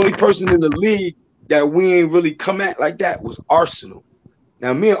 The only person in the league that we ain't really come at like that was Arsenal.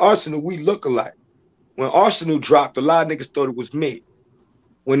 Now, me and Arsenal, we look alike. When Arsenal dropped, a lot of niggas thought it was me.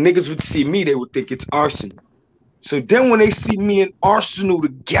 When niggas would see me, they would think it's Arsenal. So then when they see me and Arsenal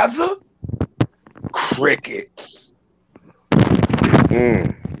together, crickets.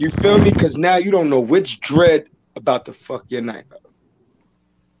 You feel me? Because now you don't know which dread about to fuck your night up.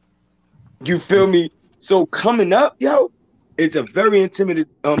 You feel me? So coming up, yo, it's a very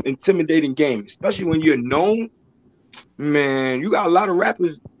intimidating game, especially when you're known. Man, you got a lot of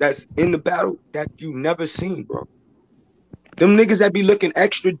rappers that's in the battle that you never seen, bro. Them niggas that be looking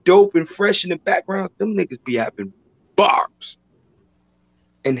extra dope and fresh in the background, them niggas be having bars.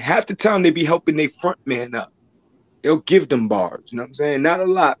 And half the time they be helping their front man up. They'll give them bars, you know what I'm saying? Not a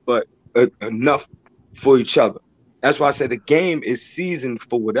lot, but enough for each other. That's why I said the game is seasoned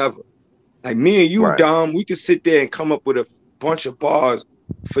for whatever. Like me and you, Dom, we could sit there and come up with a bunch of bars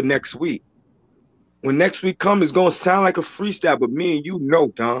for next week. When next week comes, it's going to sound like a freestyle, but me and you know,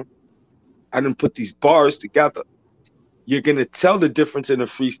 Dom, I done put these bars together. You're going to tell the difference in a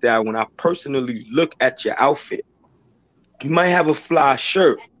freestyle when I personally look at your outfit. You might have a fly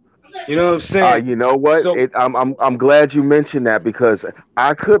shirt. You know what I'm saying? You know what? So, I'm glad you mentioned that because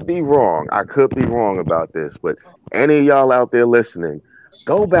I could be wrong. I could be wrong about this, but any of y'all out there listening,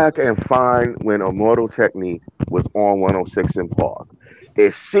 go back and find when Immortal Technique was on 106 in Park.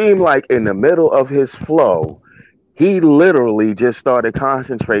 It seemed like in the middle of his flow, he literally just started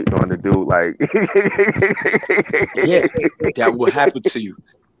concentrating on the dude. Like, yeah, that will happen to you.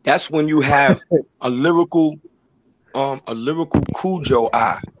 That's when you have a lyrical Cujo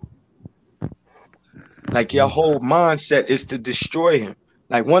eye. Like your whole mindset is to destroy him.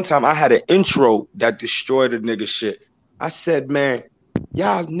 Like one time I had an intro that destroyed a nigga shit. I said, man,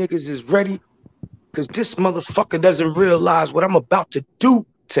 y'all niggas is ready because this motherfucker doesn't realize what I'm about to do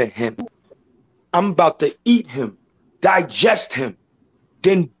to him. I'm about to eat him, digest him,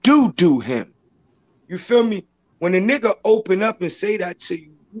 then do him. You feel me? When a nigga open up and say that to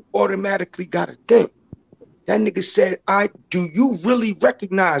you, you automatically gotta think. That nigga said, do you really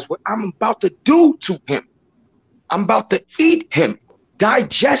recognize what I'm about to do to him? I'm about to eat him,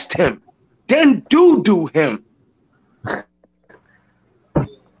 digest him, then do him.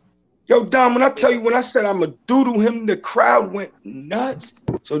 Yo, Dom, when I tell you, when I said I'm going to doodle him, the crowd went nuts.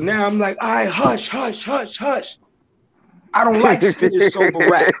 So now I'm like, all right, hush. I don't like spitting sober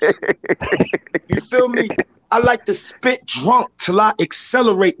raps. You feel me? I like to spit drunk till I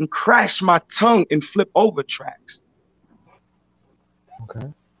accelerate and crash my tongue and flip over tracks.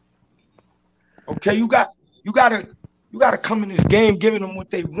 Okay, you gotta come in this game giving them what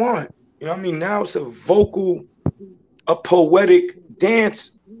they want. You know what I mean? Now it's a vocal, a poetic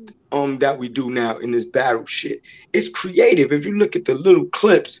dance that we do now in this battle shit. It's creative. If you look at the little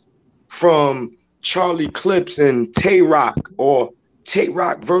clips from Charlie Clips and Tay Rock or Tay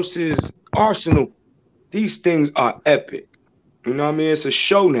Rock versus Arsenal, these things are epic. You know what I mean? It's a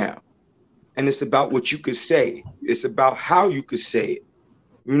show now. And it's about what you could say. It's about how you could say it.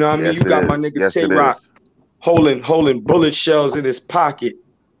 You know what I mean? You got my nigga Tay Rock holding bullet shells in his pocket.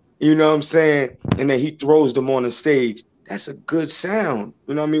 You know what I'm saying? And then he throws them on the stage. That's a good sound.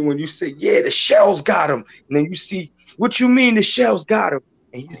 You know what I mean? When you say, yeah, the shells got him. And then you see, what you mean the shells got him?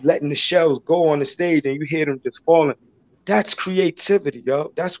 And he's letting the shells go on the stage and you hear them just falling. That's creativity,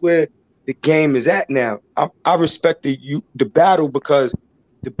 yo. That's where the game is at now. I respect the battle because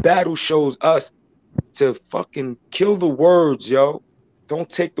the battle shows us to fucking kill the words, yo. Don't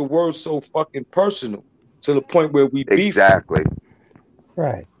take the words so fucking personal to the point where we beef. Exactly.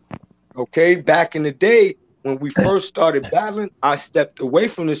 Right. Okay, back in the day when we first started battling, I stepped away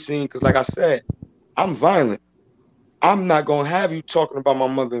from the scene because, like I said, I'm violent. I'm not gonna have you talking about my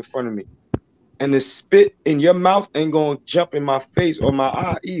mother in front of me, and the spit in your mouth ain't gonna jump in my face or my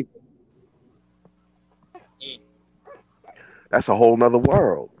eye either. That's a whole nother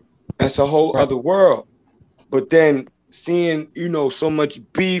world. That's a whole other world. But then seeing, you know, so much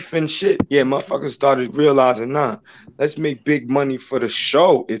beef and shit, yeah, motherfuckers started realizing, nah, let's make big money for the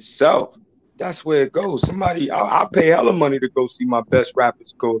show itself. That's where it goes. I'll pay hella money to go see my best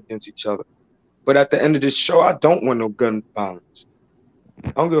rappers go against each other. But at the end of this show, I don't want no gun violence.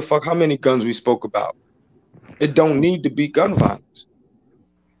 I don't give a fuck how many guns we spoke about. It don't need to be gun violence.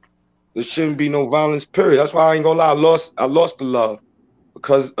 There shouldn't be no violence, period. That's why I ain't gonna lie, I lost the love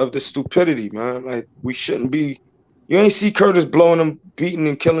because of the stupidity, man. Like, we shouldn't be. You ain't see Curtis blowing them, beating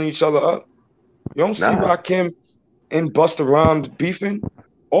and killing each other up. You don't see Rakim and Busta Rhymes beefing.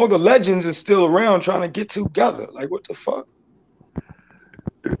 All the legends is still around trying to get together. Like, what the fuck?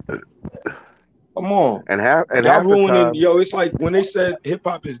 Come on. And y'all ruining, yo, it's like when they said hip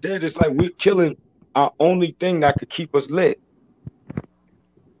hop is dead, it's like we're killing our only thing that could keep us lit.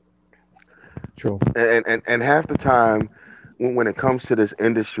 True. And half the time when it comes to this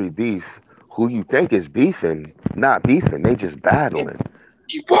industry beef, who you think is beefing, not beefing, they just battling.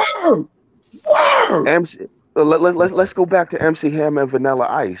 Word. Let's go back to MC Hammer and Vanilla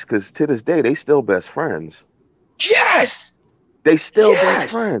Ice, because to this day they still best friends. Yes. They still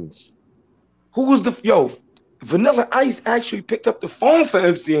best friends. Who was Vanilla Ice actually picked up the phone for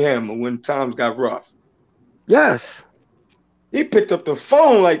MC Hammer when times got rough. Yes. He picked up the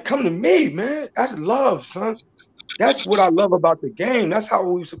phone like, come to me, man. That's love, son. That's what I love about the game. That's how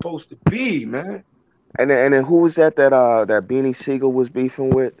we're supposed to be, man. And then who was that Beanie Siegel was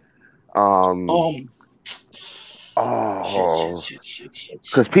beefing with?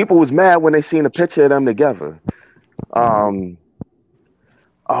 Because people was mad when they seen a picture of them together. I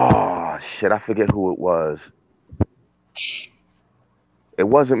forget who it was. It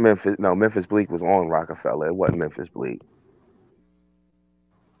wasn't Memphis. No, Memphis Bleak was on Rockefeller. It wasn't Memphis Bleak.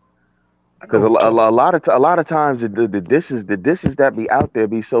 Because a lot of times the disses that be out there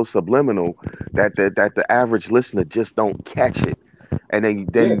be so subliminal that the average listener just don't catch it, and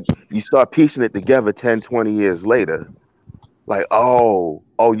then you start piecing it together 10, 20 years later, like oh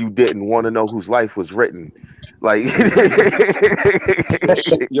you didn't want to know whose life was written, like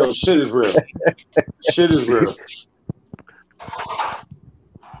yo, shit is real. Shit is real.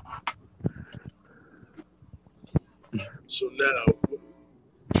 So now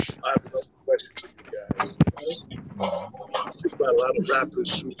I have another question for you guys. There's about a lot of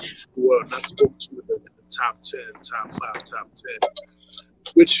rappers who are not spoken to in the top 10, top 5, top 10.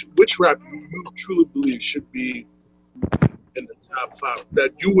 Which rapper you truly believe should be in the top 5,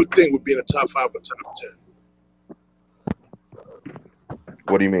 that you would think would be in the top 5 or top 10?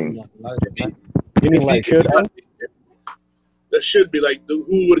 What do you mean? You mean like should I? That should be like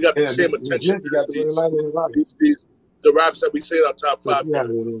who would have got the same attention. The raps that we say in our top 5.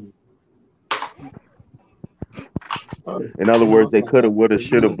 In other words, they could have, would have,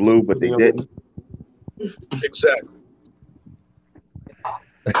 should have, blew, but they didn't. Exactly.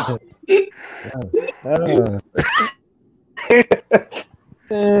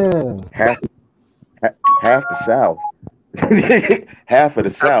 Half the South. Half of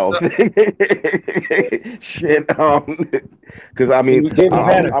the South. Shit. Because I mean,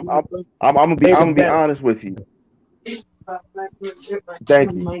 I'm gonna be honest with you.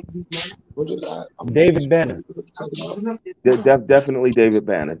 Thank you. David Banner. Definitely David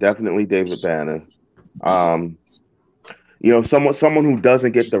Banner. Definitely David Banner. You know, someone who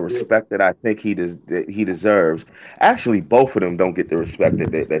doesn't get the respect that I think he deserves. Actually, both of them don't get the respect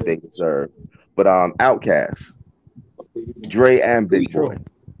that they deserve. But Outkast, Dre and Big Boy.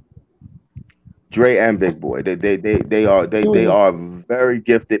 Dre and Big Boy. They are very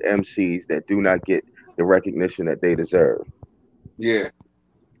gifted MCs that do not get the recognition that they deserve. Yeah.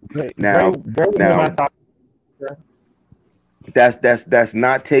 Now, that's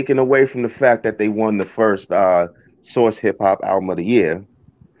not taken away from the fact that they won the first Source Hip Hop Album of the Year,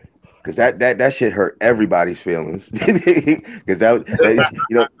 because that shit hurt everybody's feelings. Because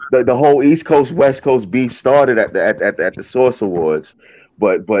the whole East Coast West Coast beef started at the Source Awards,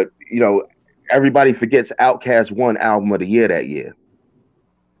 but everybody forgets Outkast won Album of the Year that year.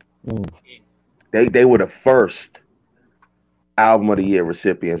 They were the first Album of the Year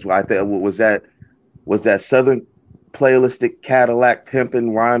recipients. I think was that Southern Playlistic Cadillac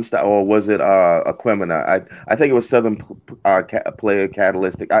Pimpin' Rhyme Style, or was it Aquemini? I think it was Southern Player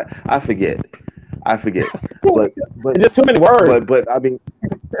Catalytic. I forget. But just too many words. But I mean,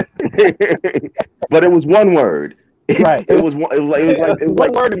 but it was one word. Right. It was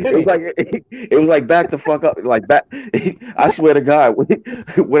like back the fuck up. Like back. I swear to God,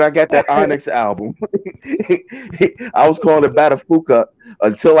 when I got that Onyx album, I was calling it Batafuka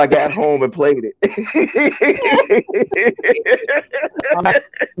until I got home and played it. I'm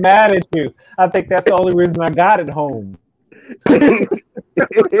mad at you. I think that's the only reason I got it home.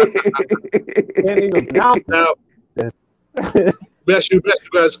 Now, ask you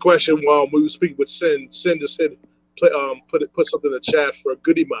guys a question while we were speaking with Sin. Sin just said, put something in the chat for a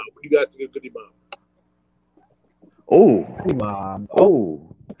Goodie Mob. What do you guys think of Goodie Mob? Goodie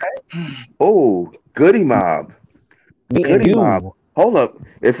Mob. Goodie Mob. Hold up.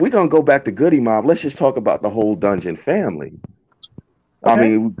 If we're gonna go back to Goodie Mob, let's just talk about the whole Dungeon family. Okay. I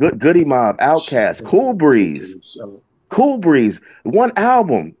mean, Goodie Mob, Outkast, Cool Breeze, one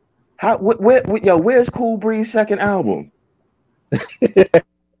album. Where's Cool Breeze's second album? Where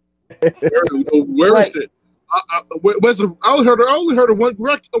is it? I only heard of one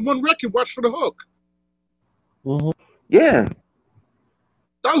record. Watch for the Hook. Mm-hmm. Yeah,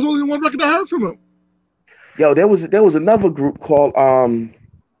 that was only one record I heard from him. Yo, there was another group called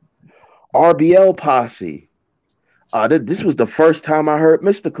RBL Posse. This was the first time I heard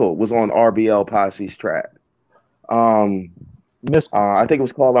Mystical was on RBL Posse's track. I think it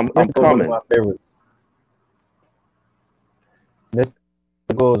was called I'm Coming. One of my favorites.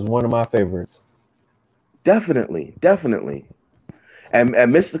 Mystical is one of my favorites. Definitely.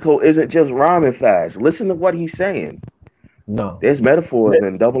 And Mystical isn't just rhyming fast. Listen to what he's saying. No, there's metaphors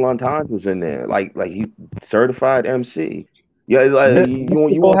and double entendres in there. Like he certified MC. Yeah, like you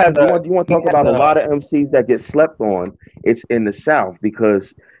want to talk about a lot of MCs that get slept on. It's in the South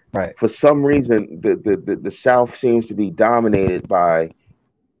because for some reason the South seems to be dominated by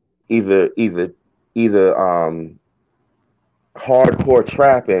either hardcore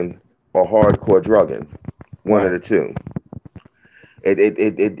trapping or hardcore drugging. One of the two.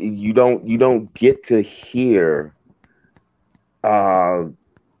 You don't get to hear the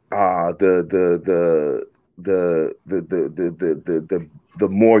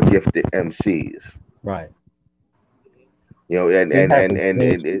more gifted MCs, right? And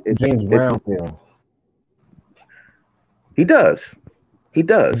James Brown film. He does.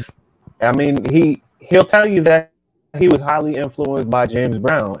 I mean, he'll tell you that he was highly influenced by James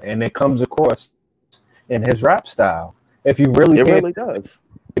Brown, and it comes across in his rap style. If you really does.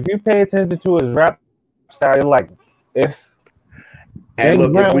 If you pay attention to his rap style, you're like, if we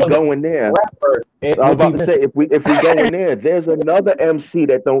go in there, I was about to say, if we go in there, there's another MC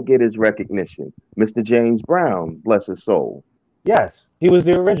that don't get his recognition, Mr. James Brown, bless his soul. Yes, he was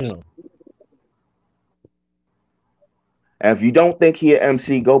the original. And if you don't think he an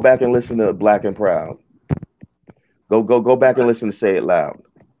MC, go back and listen to Black and Proud. Go back and listen to Say It Loud.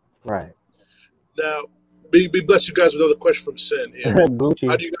 Right. Now, be blessed, you guys, with another question from Sin here. Gucci.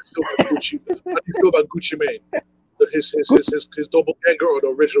 How do you guys feel about Gucci? How do you feel about Gucci Mane? His doppelganger or the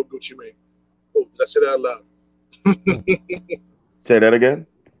original Gucci Mane? Oh, did I say that out loud? Say that again.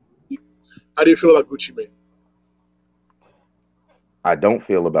 How do you feel about Gucci Mane? I don't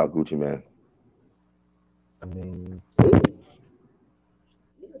feel about Gucci Mane. I mean,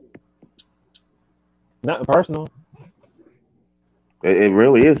 nothing personal. It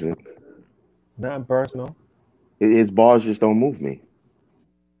really isn't. Nothing personal. His bars just don't move me.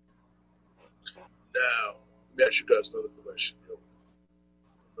 Now, let me ask you guys another question.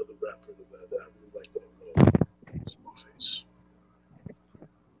 Another rapper that I really like that I know, Scarface.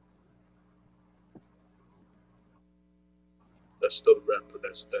 That's another rapper.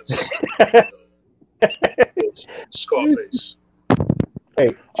 That's Scarface. Hey.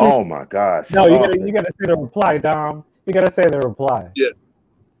 Oh my gosh. No, you gotta say the reply, Dom. You gotta say the reply. Yeah.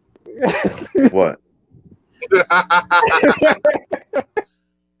 What?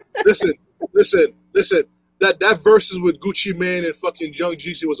 Listen, listen. That versus with Gucci Mane and fucking Young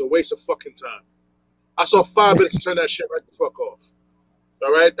Jeezy was a waste of fucking time. I saw 5 minutes to turn that shit right the fuck off.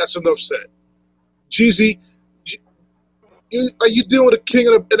 All right, that's enough said. Jeezy, are you dealing with a king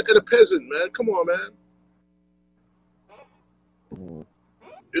and a peasant, man? Come on, man. You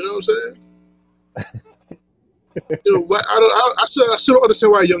know what I'm saying? You know, I still don't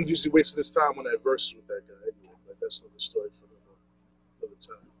understand why Young Jeezy wasted his time on that verse with that guy. Anyway, like, that's another story for another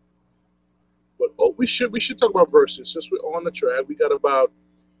time. But we should talk about verses since we're on the track. We got about.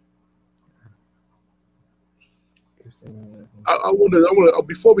 I want to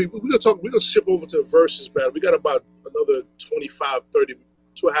before we're gonna ship over to the verses battle. We got about another 25, 30,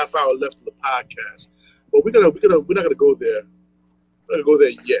 2.5 hours left of the podcast, but we're not gonna go there. We're not gonna go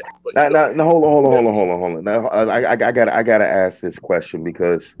there yet. But now, hold on. Now, I gotta ask this question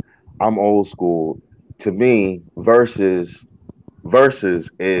because I'm old school. To me, verses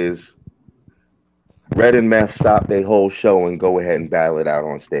is Red and Meth stop their whole show and go ahead and battle it out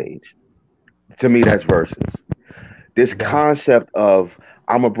on stage. To me, that's verses. This concept of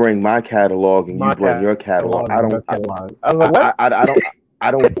I'm gonna bring my catalog and you bring your catalog. I don't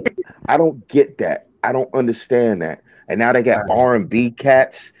get that. I don't understand that. And now they got R&B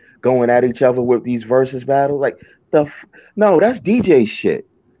cats going at each other with these versus battles. Like no, that's DJ shit.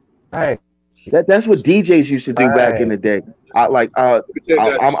 Right. That's what DJs used to do back in the day. I'm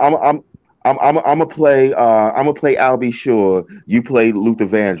gonna play I'll Be Sure, you play Luther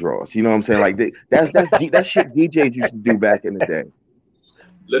Vandross. You know what I'm saying? Like that's shit DJs used to do back in the day.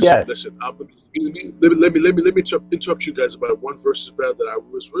 Listen. Let me interrupt you guys about one versus battle that I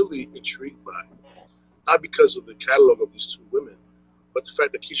was really intrigued by. Not because of the catalog of these two women, but the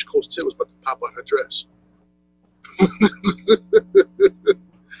fact that Keisha Cole's tit was about to pop out her dress.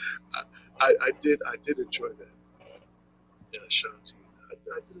 I did enjoy that. And Ashanti.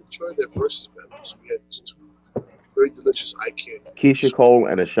 I did enjoy that versus battles. We had two very delicious eye candy. Keisha Cole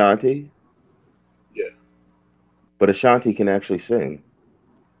and Ashanti? Yeah. But Ashanti can actually sing.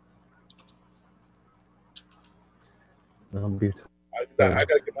 I'm beautiful. I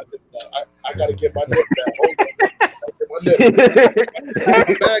gotta get my nip now. I gotta get my nip back. Hold on.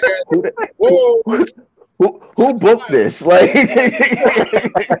 Get my nip. Whoa. Who booked this? Like my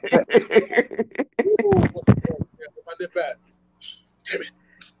nip back. Damn it.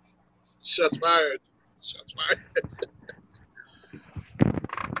 Shots fired.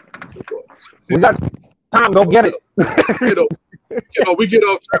 We got time. Go get it. We get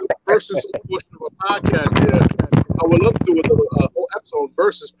off track with the versus portion of our podcast here. I would love to do a whole episode on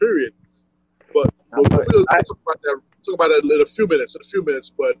versus period, but we'll talk about that in a few minutes.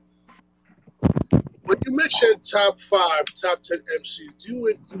 But when you mention top 5, top 10 MCs, do you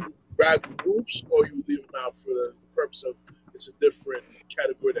include rap groups or you leave them out for the purpose of it's a different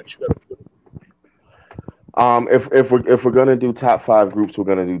category that you got to put in? If we're gonna do top 5 groups, we're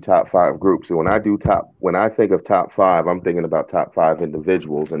gonna do top 5 groups. And when I think of top 5, I'm thinking about top 5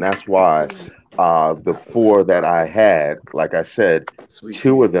 individuals, and that's why the 4 that I had, like I said,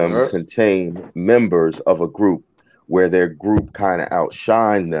 2 of them contain members of a group where their group kind of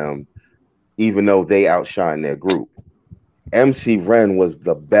outshined them, even though they outshined their group. MC Ren was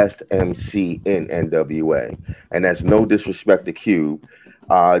the best MC in NWA, and that's no disrespect to Cube.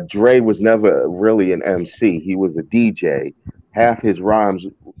 Dre was never really an MC. He was a DJ. Half his rhymes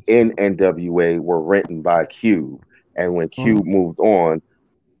in NWA were written by Cube. And when Cube moved on,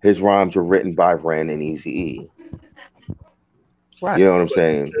 his rhymes were written by Ren and Eazy-E. Right. You know what I'm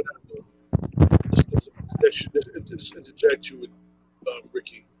saying? Just interject you with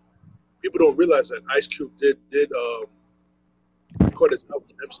Ricky. People don't realize that Ice Cube did record his album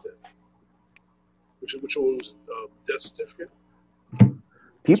in Hempstead. Which one was Death Certificate?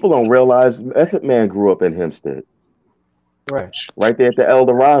 People don't realize Method Man grew up in Hempstead. Right there at the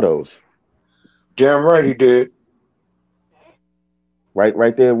Eldorados. Damn right he did.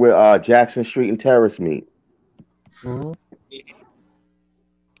 Right there where Jackson Street and Terrace meet. Mm-hmm.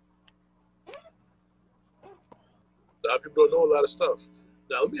 A lot of people don't know a lot of stuff.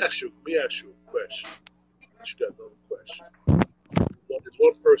 Now let me ask you a question. You got another question. There's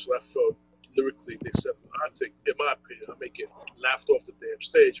one person I felt lyrically they said, I think, in my opinion, I may get laughed off the damn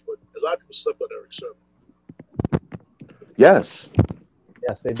stage, but a lot of people slept on Eric Sermon. Yes.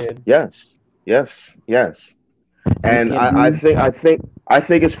 Yes, they did. Yes. And I think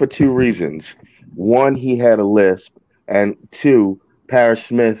it's for 2 reasons. 1, he had a lisp, and 2, Parrish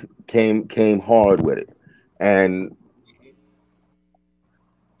Smith came hard with it. And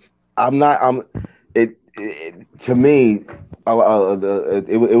to me,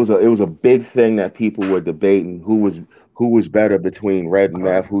 it was a big thing that people were debating who who was better between Red and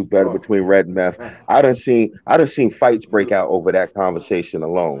Meth, who's better between Red and Meth. I done seen fights break out over that conversation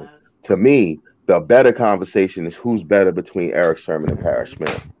alone. To me, the better conversation is who's better between Eric Sermon and Parrish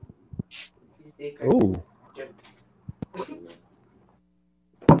Smith. Ooh.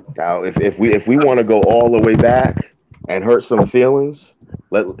 Now, if we want to go all the way back and hurt some feelings,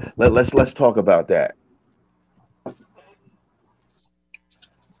 let's talk about that.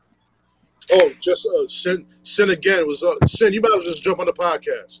 Oh, just Sin again was Sin. You might as well just jump on the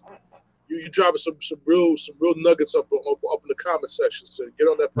podcast. You dropping some real nuggets up in the comment section. So get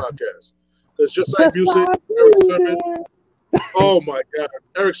on that podcast. Because just like music, Eric Sermon. Oh my God,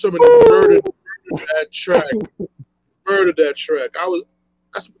 Eric Sermon murdered that track. Murdered that track.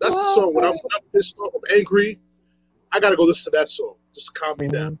 That's the song when I'm pissed off, I'm angry. I gotta go listen to that song just to calm me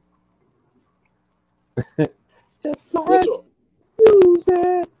down. Just Real like talk.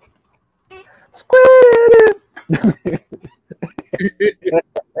 music. Squid it.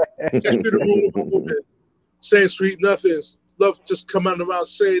 Catch me in the room with a woman saying sweet nothings. Love just come out around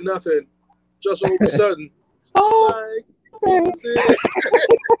saying nothing. Just all of a sudden, just like music.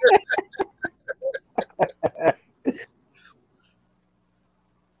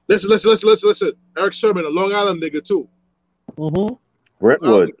 Listen. Eric Sermon, a Long Island nigga too. Mm-hmm.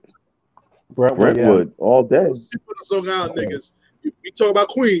 Brentwood, Yeah. all day. Long Island niggas. We talk about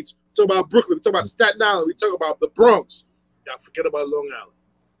Queens. We talk about Brooklyn. We talk about Staten Island. We talk about the Bronx. Y'all forget about Long Island.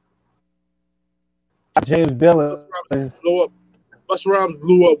 James Billings. Busta Rhymes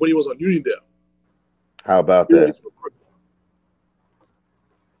blew up when he was on Uniondale. How about that?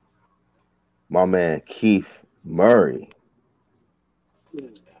 My man Keith Murray. The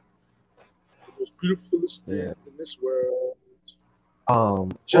most beautifulest thing in this world.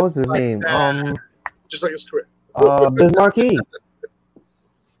 What was his name? Just like his career. Bismarcky.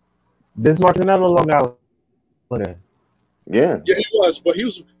 Bismarck's another Long Islander. Yeah, he was, but he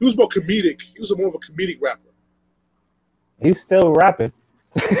was more comedic. He was more of a comedic rapper. He's still rapping.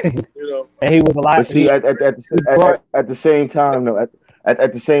 You know, and he was alive. But see, at the same time, though,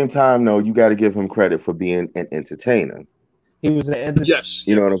 at the same time, though, you got to give him credit for being an entertainer. He was an entertainer. Yes,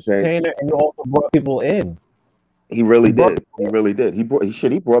 you know what I'm saying. And he also brought people in. He really did. He really did. He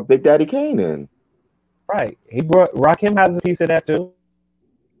brought Big Daddy Kane in. Right. He brought Rakim has a piece of that too.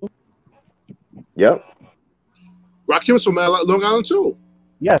 Yep. Rakim was from Long Island too.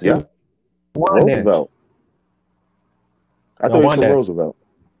 Yes. Yeah. Roosevelt. I thought he was from Roosevelt.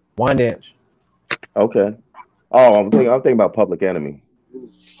 Wyandanch. Okay. Oh, I'm thinking about Public Enemy.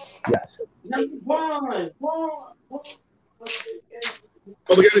 Yes. Number one.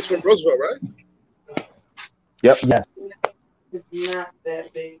 Public Enemy's from Roosevelt, right? Yep. Yes. It's not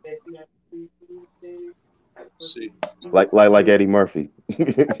that big that you have to see. Like Eddie Murphy.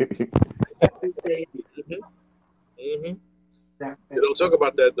 Mm-hmm. They don't talk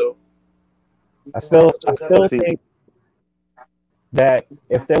about that though. I still think that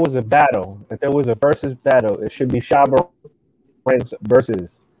if there was a versus battle, it should be Shabba Ranks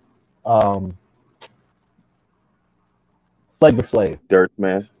versus Flavor Flav. Dirt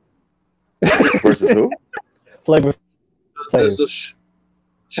Man. Versus who? Flavor Flav.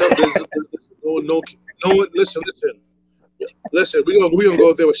 Listen. We gonna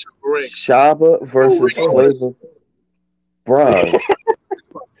go there with Shabba Ranks. Shabba versus Flavor. Bruh.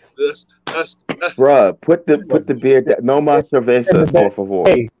 That's Bruh, put the beard down. No más cerveza, por favor.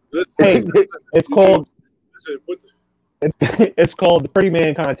 Hey, it's called it's called the Pretty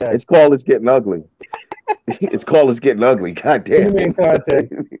Man Contest. It's called It's Getting Ugly. It's called It's Getting Ugly. God damn. Pretty Man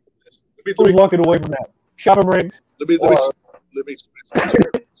Contest. Who's walking away from that? Shabba Ranks. Let me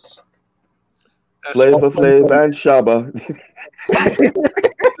Flavor Flav and Shabba.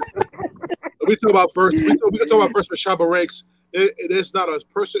 We can talk about first with Shabba Ranks. There's not a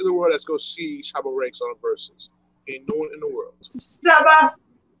person in the world that's gonna see Shabba Ranks on verses. Ain't no one in the world. Shabba.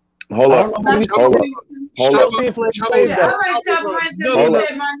 Hold up. I like Shabba Ranks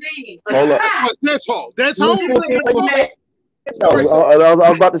my name. Hold up. Dance hall. Dance hall. I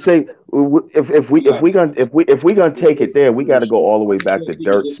was about to say, if we gonna take it there, we got to go all the way back to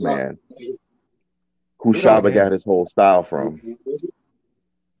Dirks Man, who Shabba got his whole style from.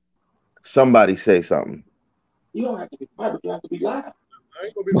 Somebody say something. You don't have to be quiet, but you have to be loud. I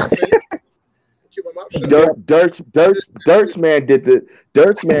ain't gonna be able to say it. Keep my mouth shut. Dirks Man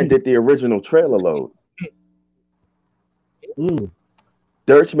did the original Trailer Load.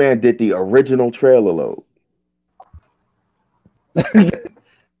 Dirks Man did the original Trailer Load.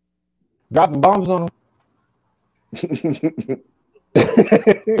 Dropping bombs on him. And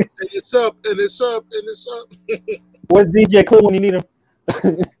it's up. Where's DJ Clue when you need him?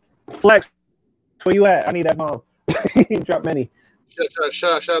 Flex, where you at? I need that bomb. Hey, He dropped many.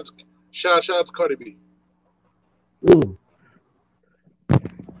 Shout out to Cardi B. Ooh.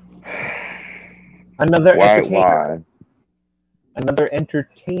 Another entertainer. Another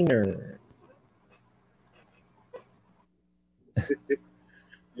entertainer.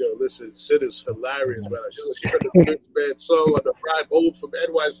 Yo, listen, Sid is hilarious, man. She heard the Good Bad song on the ride home from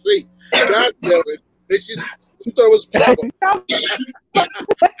NYC. God damn it. She thought it was trouble.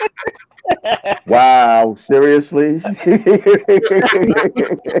 Wow, seriously?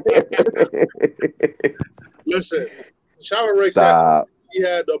 Listen, Chava Ray said he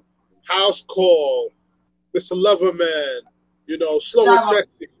had the house call, Mr. Loverman, slow and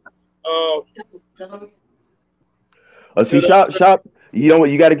sexy. See, Shop. You know what?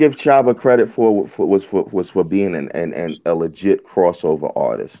 You got to give Chava credit for being a legit crossover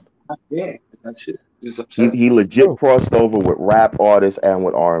artist. Yeah, that's it. He legit crossed over with rap artists and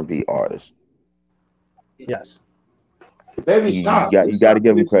with R&B artists. Yes. Baby, stop. You got to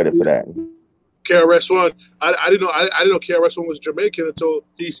give him credit for that. KRS-One, I didn't know KRS-One was Jamaican until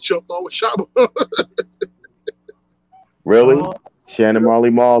he jumped on with Chava. Really? Shannon Marley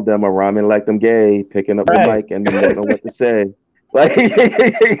Marl, them are rhyming like them gay, picking up the mic and they don't know what to say. Like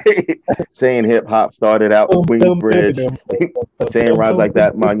saying hip hop started out in Queensbridge, saying rhymes like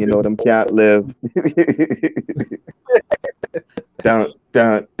that, man, them can't live. Dun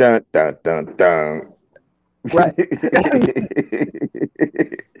dun dun dun dun dun. Right.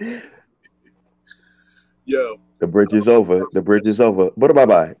 Yo. The bridge is over. The bridge is over. But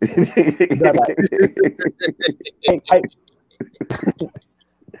bye-bye.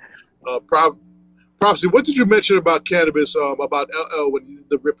 Prophecy, what did you mention about cannabis, about LL when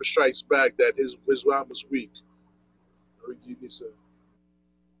the Ripper strikes back, that his rhyme was weak?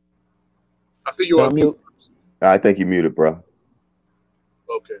 I think you're on mute. I think you muted, bro.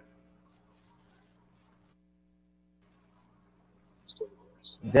 Okay.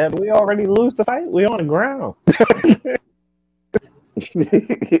 Did we already lose the fight? We on the ground.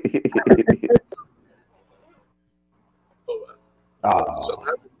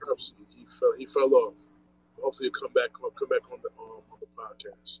 He fell off. Hopefully he'll come back on the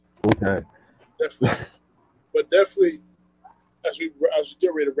podcast. Okay. Definitely. But definitely, as we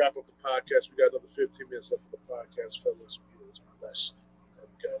get ready to wrap up the podcast, we got another 15 minutes left of the podcast, fellas. We was blessed to have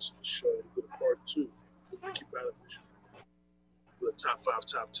you guys on the show. We did a part 2 with Ricky Brown edition. The top 5,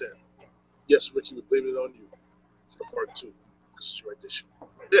 top 10. Yes, Ricky, we're blaming it on you for part 2. This is your edition.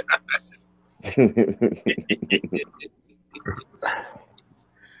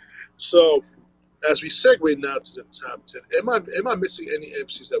 So, as we segue now to the top 10, am I missing any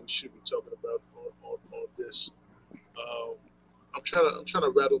MCs that we should be talking about on this? I'm trying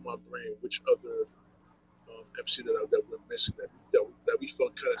to rattle my brain which other MC that we're missing that we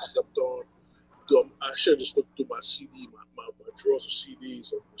felt kind of stepped on. I should have just looked through my CD, my drawers of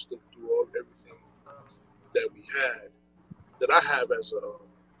CDs, and just looked through everything that we had. That I have as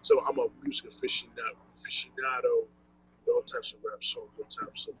so I'm a music aficionado, all types of rap songs, all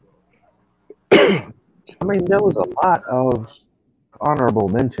types of. I mean, there was a lot of honorable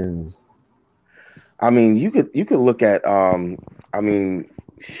mentions. I mean, you could look at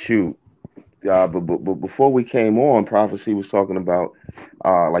shoot. But before we came on, Prophecy was talking about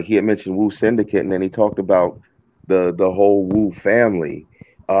like he had mentioned Wu Syndicate, and then he talked about the whole Wu family.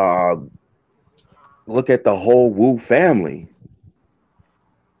 Look at the whole Wu family.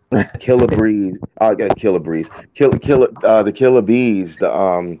 Killer Breeze, the Killer Bees,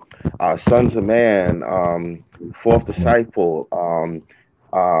 the Sons of Man, Fourth Disciple,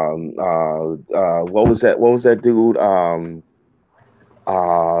 what was that dude?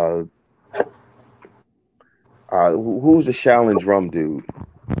 Who's the Shaolin drum dude?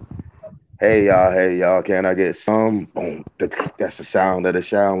 Hey y'all, can I get some? Boom. That's the sound of the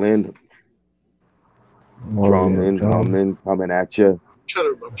Shaolin drumming, coming at you. I'm trying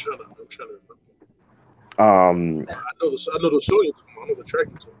to remember. I know the song. I know the track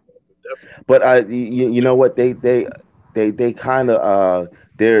you're talking about, but you know what, they kind of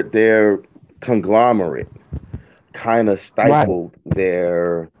their conglomerate kind of stifled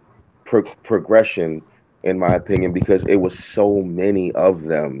their progression, in my opinion, because it was so many of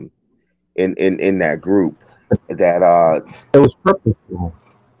them in that group that it was purposeful.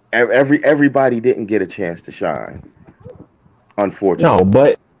 Everybody didn't get a chance to shine, unfortunately. No,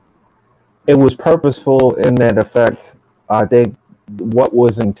 but it was purposeful in that effect. I think what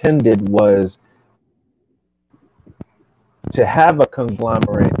was intended was to have a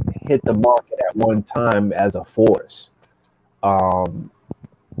conglomerate hit the market at one time as a force, with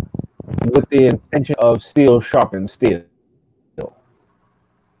the intention of steel sharpens steel.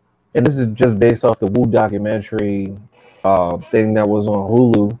 And this is just based off the Wu documentary thing that was on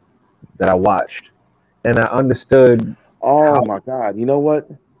Hulu that I watched, and I understood. Oh my God! You know what?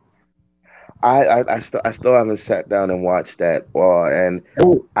 I still haven't sat down and watched that. And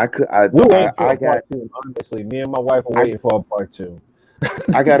I got honestly, me and my wife are waiting for a part 2.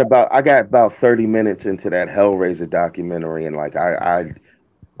 I got about 30 minutes into that Hellraiser documentary, and like I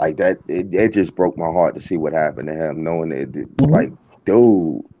like that it just broke my heart to see what happened to him, knowing it like,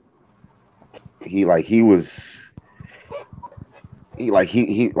 dude, he was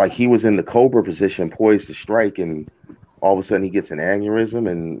in the Cobra position, poised to strike, and all of a sudden he gets an aneurysm,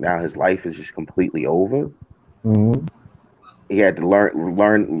 and now his life is just completely over. Mm-hmm. He had to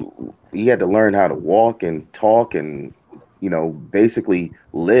learn how to walk and talk and, basically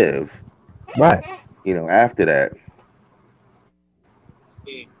live. Right. After that.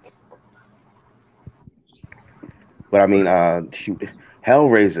 But I mean,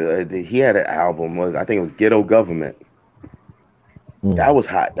 Hellraiser, he had an album, I think it was Ghetto Government. That was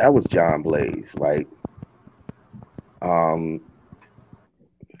hot. That was John Blaze. Like,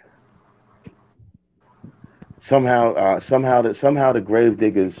 somehow the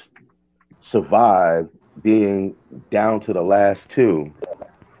Gravediggers survived being down to the last 2,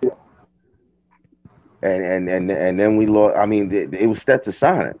 and then we lost. I mean, it was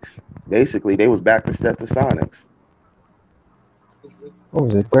Stetsasonics. Basically, they was back to Stetsasonics. What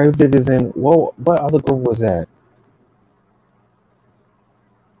was it? Gravediggers and what other group was that?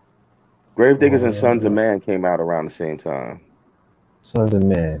 Gravediggers and Sons of Man came out around the same time. Sons of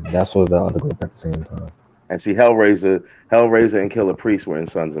Man. That's what the other group at the same time. And see, Hellraiser and Killer Priest were in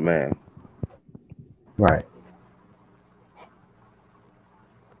Sons of Man. Right.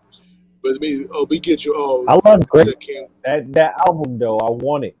 But we get you all. I love that album though. I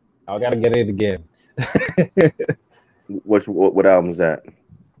want it. I gotta get it again. What album is that?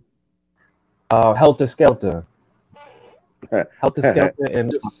 Helter Skelter. Helter Skelter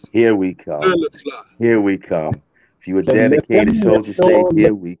and Here we come. Here we come. If you a dedicated soldier, say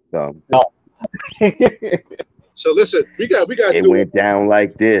here we come. No. So listen, we got. It went down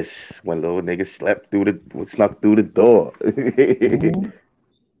like this when little nigga snuck through the door. Mm-hmm.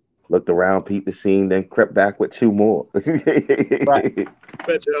 Looked around, peeped the scene, then crept back with 2 more. Right. You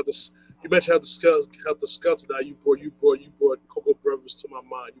mentioned Helter Skelter. Now you brought Cocoa Brothers to my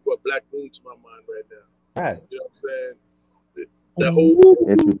mind. You brought Black Moon to my mind right now. Right. You know what I'm saying? That whole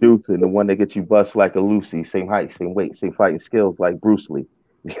introducing the one that gets you bust like a Lucy, same height, same weight, same fighting skills like Bruce Lee.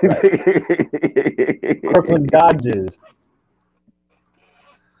 Right. Kirkland Dodgers.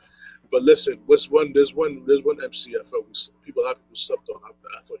 But listen, there's one MC I felt a lot of people slept on. I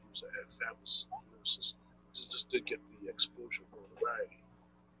thought he was a fabulous lyricist. Just didn't get the exposure or notoriety.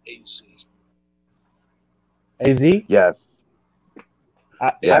 AZ. AZ? Yes.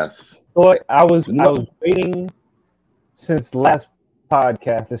 Yes. I was waiting since last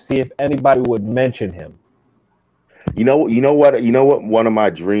podcast to see if anybody would mention him. You know what one of my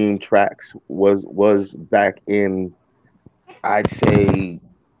dream tracks was back in, I'd say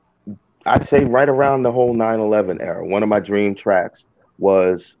right around the whole 9/11 era. One of my dream tracks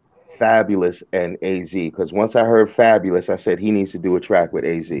was Fabulous and AZ, because once I heard Fabulous, I said he needs to do a track with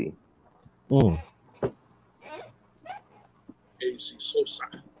AZ. AZ so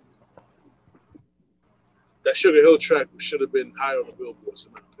sad. That Sugar Hill track should have been higher on the billboards,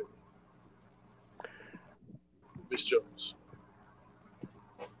 in my opinion. Miss Jones.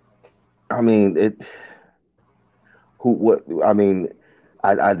 I mean,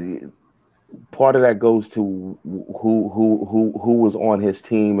 part of that goes to who was on his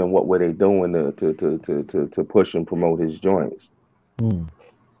team and what were they doing to push and promote his joints. But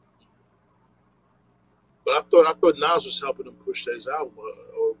I thought Nas was helping him push his album,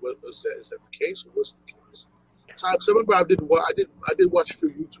 or what is that the case, or what's the case? So I remember I did watch a few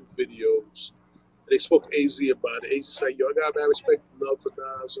YouTube videos. They spoke to AZ about it. AZ said, "Yo, I got mad respect, love for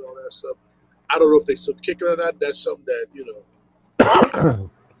Nas and all that stuff." I don't know if they still kicking or not. That's something that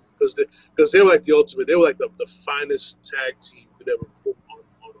because they were like the ultimate. They were like the finest tag team you could ever put on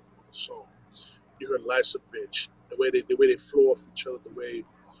a song. You heard "Life's a Bitch," the way they flow off each other, the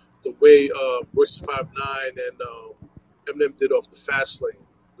way Royce the 5'9" and Eminem did off the Fast Lane,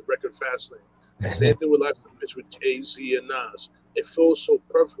 the record Fast Lane. The same thing with "Life's a Bitch" with AZ and Nas. It flows so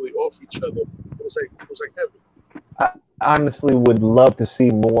perfectly off each other. It was like heaven. I honestly would love to see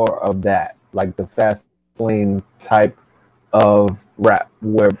more of that, like the Fast Lane type of rap.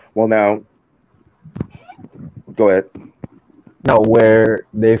 Now, go ahead. No, where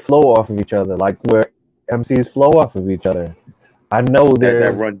they flow off of each other, like where MCs flow off of each other. I know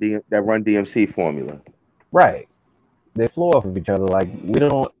there's that Run DMC formula. Right. They flow off of each other. Like we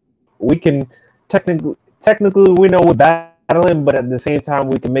don't we can technically we know we're battling, but at the same time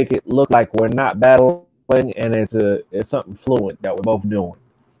we can make it look like we're not battling, and it's something fluent that we're both doing.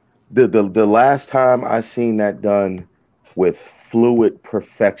 The last time I seen that done with fluid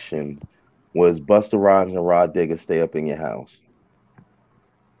perfection was Busta Rhymes and Rod Digger Stay Up in Your House.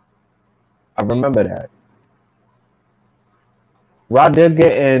 I remember that. Rod Digger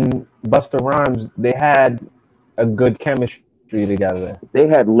and Busta Rhymes, they had a good chemistry together. They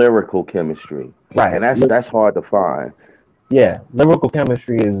had lyrical chemistry, right? And that's hard to find. Yeah, lyrical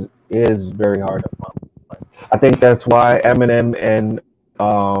chemistry is very hard to find. I think that's why Eminem and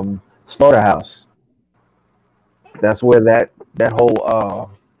Slaughterhouse. That's where that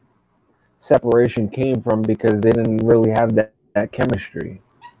whole separation came from, because they didn't really have that chemistry.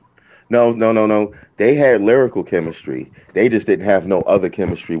 No. They had lyrical chemistry. They just didn't have no other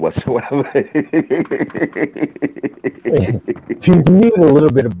chemistry whatsoever. You need a little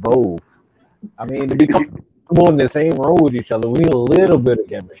bit of both. I mean, to be comfortable in the same room with each other, we need a little bit of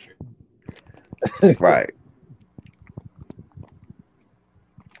chemistry. Right.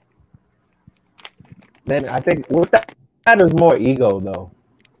 Then I think with that is more ego, though.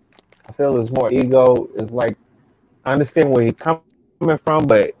 I feel there's more ego. It's like, I understand where he's coming from,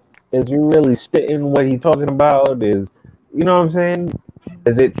 but is he really spitting what he's talking about? You know what I'm saying?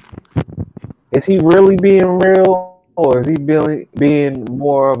 Is he really being real, or is he being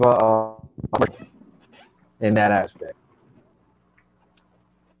more of a in that aspect?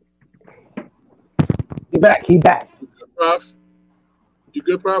 He back. Prof. You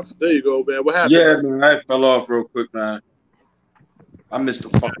good, Prof? There you go, man. What happened? Yeah, man, I fell off real quick, man. I missed a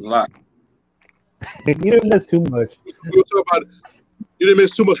fucking lot. You didn't miss too much. You didn't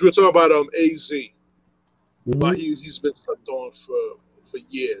miss too much. We were talking about AZ. But he's been slept on for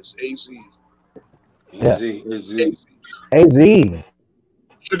years. AZ.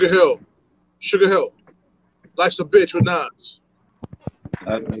 Sugar Hill. Life's a bitch with Nas.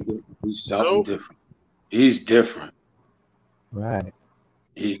 That nigga, he's something different. He's different. Right.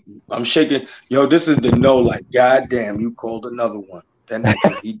 I'm shaking. Yo, this is the no. Like, goddamn, you called another one. That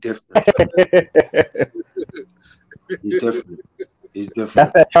nigga, he different. He's different. He's different.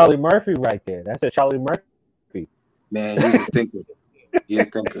 That's that Charlie Murphy right there. That's that Charlie Murphy. Man, he's a thinker. He's a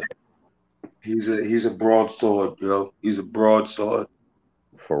thinker. He's a broadsword, yo. He's a broadsword.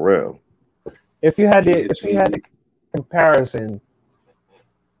 For real. If you had the comparison,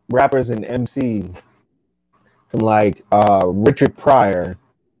 rappers and MCs from like Richard Pryor.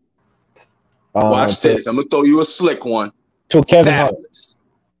 Watch this. I'm gonna throw you a slick one. To Kevin Hart.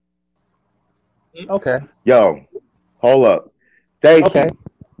 Okay. Yo, hold up. Thank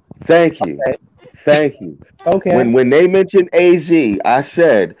you. Okay. When they mentioned AZ, I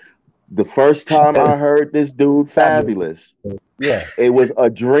said the first time I heard this dude Fabulous, yeah, it was a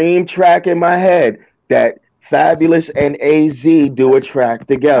dream track in my head that Fabulous and AZ do a track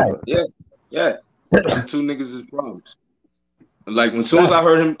together. Yeah. Two niggas is problems. Like, as soon as I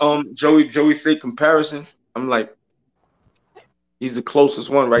heard him, Joey say comparison, I'm like, he's the closest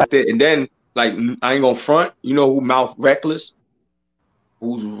one right there. And then, like, I ain't gonna front. You know who mouth reckless?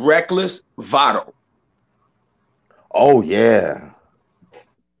 Who's reckless? Vado. Oh yeah.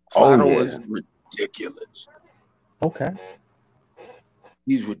 Vado is ridiculous. Okay.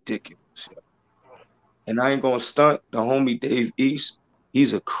 He's ridiculous. Yo. And I ain't gonna stunt. The homie Dave East,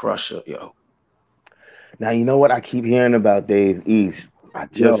 he's a crusher, yo. Now you know what I keep hearing about Dave East. I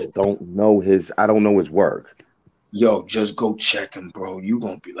just don't know his work. Yo, just go check him, bro. You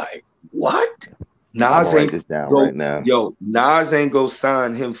gonna be like, what? Nas ain't this down right now. Yo, Nas ain't go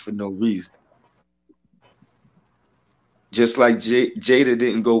sign him for no reason. Just like Jada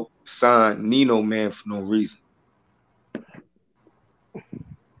didn't go sign Nino Man for no reason.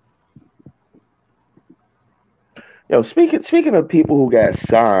 Yo, speaking of people who got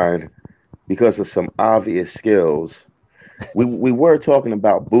signed because of some obvious skills, we were talking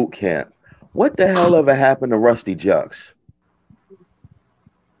about boot camp. What the hell ever happened to Rusty Jux?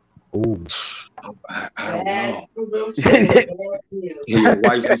 Ooh. I don't know. Yeah,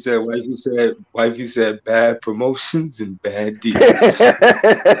 wifey said bad promotions and bad deals.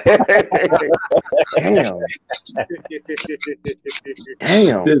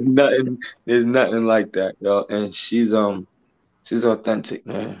 Damn. There's nothing like that, yo. And she's authentic,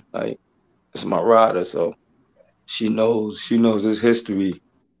 man. Like, it's my rider, so she knows his history.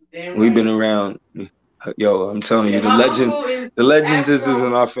 Damn, we've been around. Yo, I'm telling you, the legends is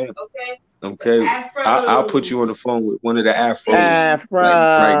in our family. Okay, I'll put you on the phone with one of the Afros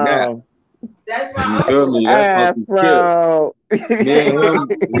right now. That's my You uncle. feel me? That's Uncle Kip. Afro. Me and him,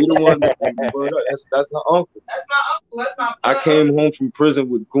 we the one that brought up. That's my uncle. That's my uncle. That's my I came home from prison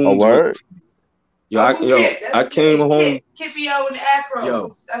with goons. A word? I came home. Kippio and the Afros.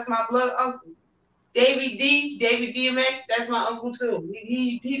 Yo. That's my blood uncle. David DMX, that's my uncle too.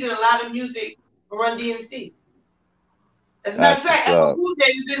 He did a lot of music for Run DMC. As a matter of fact, Uncle Cool J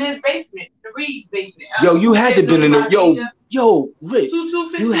was in his basement, the Reeves basement. Yo, you had to been in the Rich.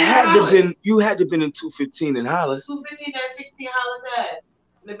 You had to been in 215 in Hollis. 215 at 16 Hollis Ave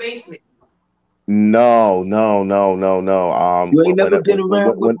in the basement. No. You ain't never been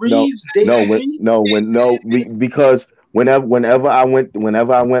around with Reeves, because whenever I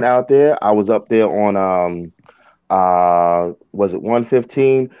went out there, I was up there on was it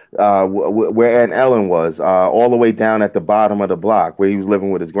 115 where Aunt Ellen was, all the way down at the bottom of the block where he was living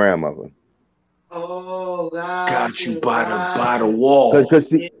with his grandmother. Oh God! Got you by the wall. Cause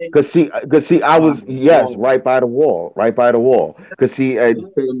see, I was right by the wall. Cause see,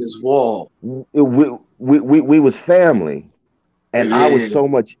 famous wall. We was family, and I was so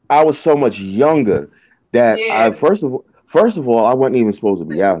much younger that I first of all I wasn't even supposed to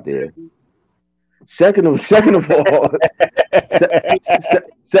be out there. Second of all,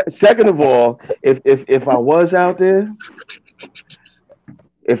 if I was out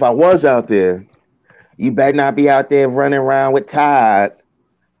there, you better not be out there running around with Todd.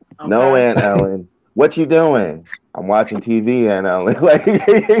 Okay. No, Aunt Ellen. What you doing? I'm watching TV, Aunt Ellen.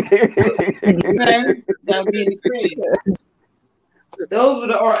 That'd be great. Those were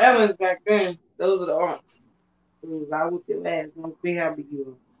the Aunt Ellens back then. Those were the aunts. I would your ass. Don't be happy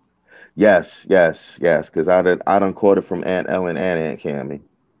you. Yes. Because I done caught it from Aunt Ellen and Aunt Cammy.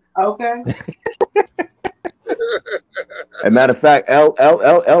 Okay. As a matter of fact,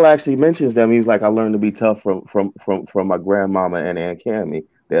 L actually mentions them. He was like, I learned to be tough from my grandmama and Aunt Cammy.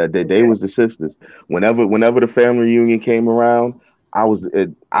 They was the sisters. Whenever the family reunion came around, I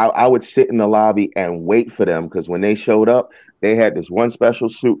would sit in the lobby and wait for them, because when they showed up, they had this one special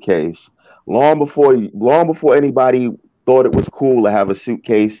suitcase. Long before anybody thought it was cool to have a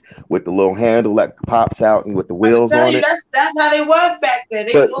suitcase with the little handle that pops out and with the wheels on it. That's how they was back then.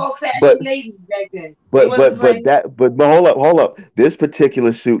 They was all fat ladies back then. But hold up. This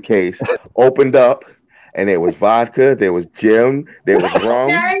particular suitcase opened up, and there was vodka, there was gin, there was rum.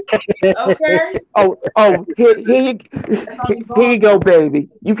 Okay. Oh, here you go, baby.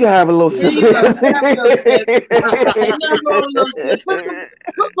 You can have a little suitcase. Rub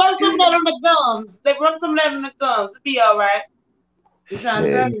some of that on the gums. They rub some of that on the gums. It'll be all right. I'm trying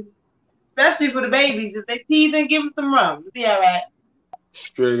to tell you. Especially for the babies. If they tease and give them some rum, it'll be all right.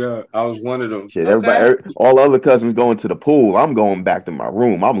 Straight up. I was one of them. Shit, all other cousins going to the pool. I'm going back to my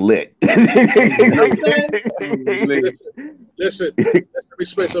room. I'm lit. Listen. We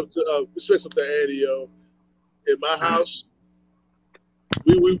space up to Andy, yo. In my house,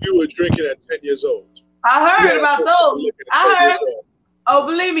 we were drinking at 10 years old. I heard about those. Oh,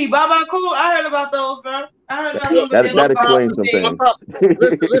 believe me, Baba Cool. I heard about those, bro. I heard about those. That explains some things.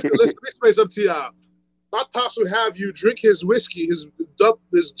 Listen. Let me explain something to y'all. My pops would have you drink his whiskey, his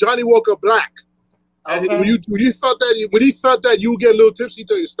Johnny Walker Black, and when he felt that you would get a little tipsy, he'd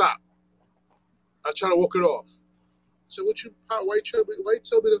tell you stop. I try to walk it off. So why you tell me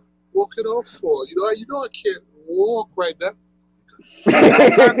to walk it off for? You know I can't walk right now.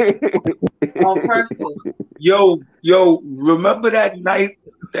 Yo, remember that night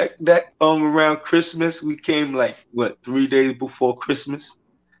that around Christmas we came 3 days before Christmas,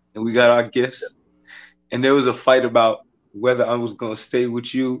 and we got our gifts, and there was a fight about whether I was gonna stay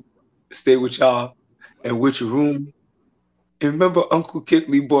with y'all, and which room. And remember, Uncle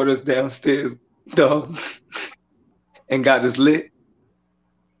Kitley brought us downstairs, dog, and got us lit.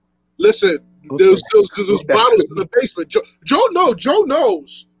 Listen, there's bottles in the basement. Joe knows.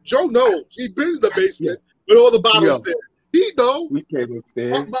 He been in the basement with all the bottles there. He knows. We came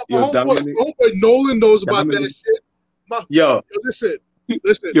upstairs. My homeboy Nolan knows about that shit.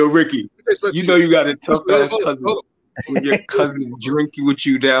 Listen. Yo, Ricky, you know you got a tough ass cousin. When your cousin drink you with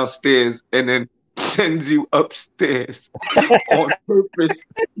you downstairs and then sends you upstairs on purpose,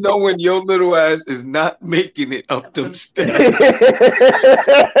 knowing your little ass is not making it up them stairs. This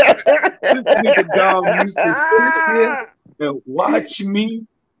nigga Dom used to sit there and watch me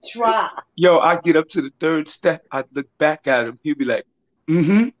try. Yo, I get up to the third step, I look back at him, he'll be like,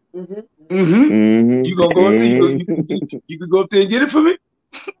 you gonna go up there? You can go up there and get it for me?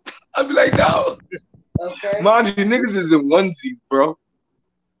 I'd be like, no. Okay. Mind you, niggas is in onesie, bro.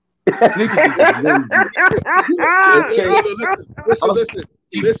 Niggas is in onesie.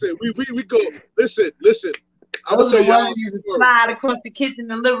 Listen. We go. Listen. Those are the ones you used to slide across the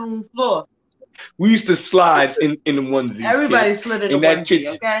kitchen and living room floor. We used to slide in the onesies. Everybody slid in that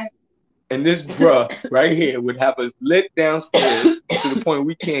kitchen. Okay. And this bruh right here would have us lit downstairs to the point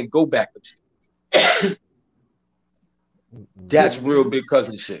we can't go back upstairs. That's real big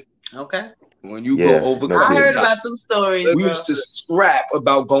cousin shit. Okay. When you go over, I heard about them stories. We used to scrap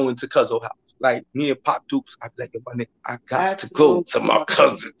about going to cousin's house. Like me and Pop Dukes, I'd be like, I got to go to my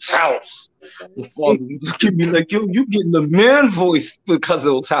cousin's house. My father would look at me like, yo, you getting the man voice to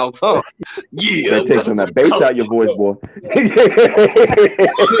cousin's house, huh? Yeah. That takes some of that bass out your voice, boy.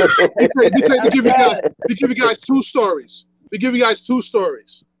 We give you guys two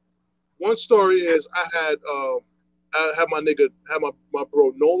stories. One story is I had my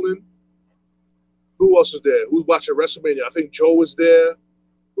bro Nolan. Who else was there? Who was watching WrestleMania? I think Joe was there.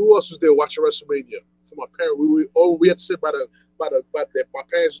 Who else was there watching WrestleMania? For my parents, we had to sit by my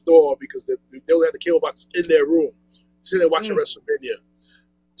parents' door because they only had the cable box in their room, sitting there watching WrestleMania.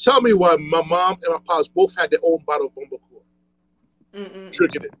 Tell me why my mom and my pops both had their own bottle of Bumbacore,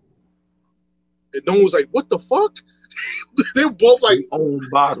 drinking it, and no one was like, "What the fuck?" They were both like, own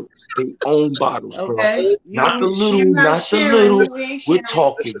bottles, bro. Okay. Not the little. We're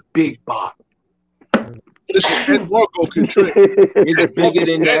talking big bottles. Listen, Ed Marco can drink. It's bigger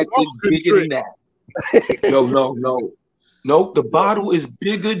than that. It's bigger than that. Yo, no. The bottle is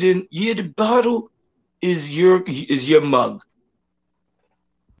bigger than. Yeah, the bottle is your mug.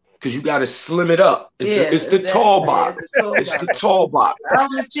 Because you got to slim it up. It's the tall bottle. It's the tall bottle.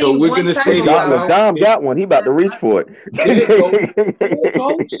 So we're gonna say Dom got one. He about to reach for it. There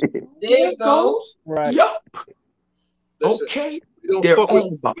it goes. Right. Yup. Okay. We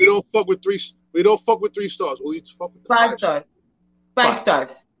don't fuck with three stars. We fuck with 5 stars. 5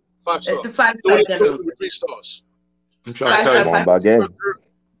 stars. 5 stars. It's the 5 stars. With 3 stars. I'm trying to tell you about game.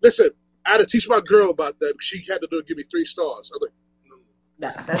 Listen, I had to teach my girl about that because she had to give me 3 stars. I was like,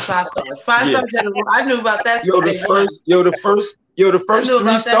 nah, that's 5 stars. 5 stars general. I knew about that. The first 3 stars.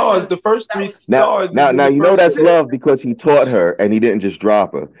 The first 3 stars. Now you know that's love because he taught her and he didn't just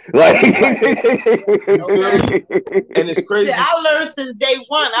drop her. Like, and it's crazy. See, I learned since day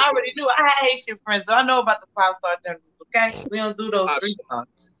one. I already knew. I had Haitian friends, so I know about the 5-star generals. Okay, we don't do those 3 stars.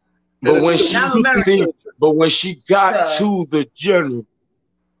 But when she got to the general,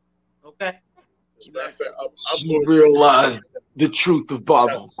 okay, she realized the truth of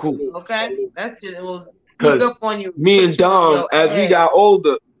Baba. Cool. Okay, that's it. It was up on you. Me and Dom, as we got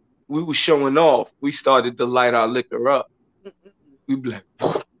older, we were showing off. We started to light our liquor up. We be like,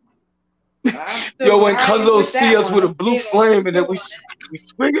 yo, when Cuzzo see us with a blue flame and then we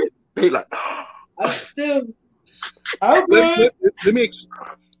swing it, they like,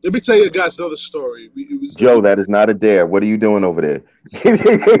 Let me tell you guys another story. Joe, that is not a dare. What are you doing over there? Okay,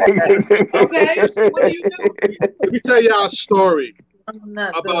 what are you doing? Let me tell y'all a story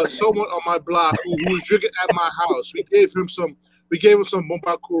about someone on my block who was drinking at my house. We gave him some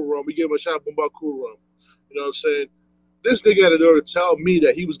Bumbaku rum. We gave him a shot of Bumbaku rum. You know what I'm saying? This nigga had the nerve to tell me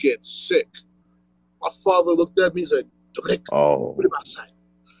that he was getting sick. My father looked at me and said, Dominic, put him outside.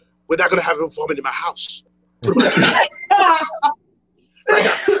 We're not going to have him vomit in my house. Put him outside.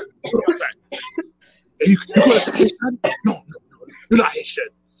 Put him outside. And you call us Haitian? No. You're not Haitian.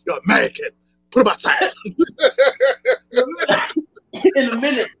 You're American. Put him outside. In a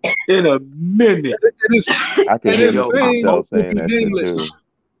minute. I can hear myself saying that too.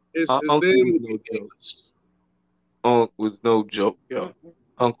 His name would be nameless. Unc was no joke, yo.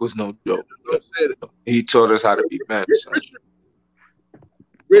 Unc was no joke. He taught us how to be men.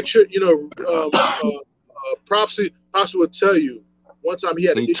 Richard, Prophecy would tell you one time he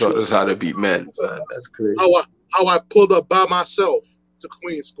had an issue. He taught us how to be men, son. That's crazy. How I pulled up by myself to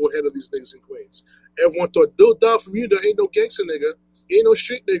Queens, go ahead of these niggas in Queens. Everyone thought, dude, down from you, there ain't no gangster nigga. He ain't no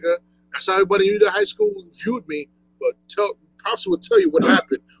street nigga. That's how everybody in the high school viewed me. But Prophecy would tell you what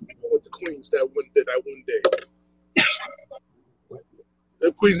happened when I went to Queens that one day.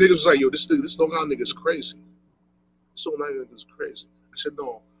 The Queens niggas was like, yo, this Long Island nigga's crazy. This Long Island nigga's crazy. I said,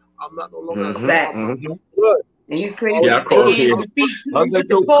 no, I'm not no Long Island. Blood. He's crazy. Yeah, I called him. I was like,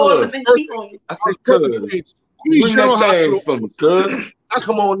 yo, cuz. I said, cuz. Queens General Hospital. From cuz.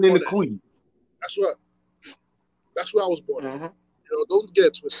 Come on in the Queens. That's where I was born. Don't get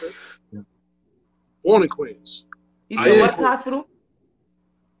it twisted. Born in Queens. You said what hospital?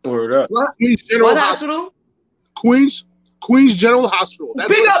 Word up. What? Queens General Hospital? Queens General Hospital.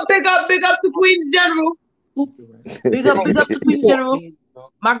 Big up to Queens General. Big up to Queens General.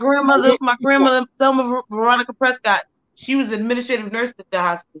 My grandmother, Thelma Veronica Prescott, she was an administrative nurse at the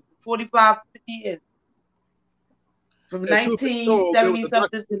hospital for 45, 50 years. From 1970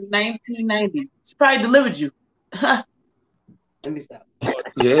 something to 1990. She probably delivered you. Let me stop.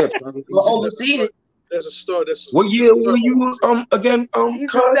 Yeah, probably. Overseas. There's a store. What year were you again?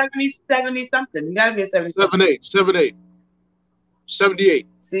 He's a 70 something. You gotta be a 70. 78. 78.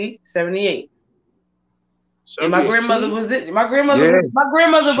 See, 78. 78. And my grandmother was it. My grandmother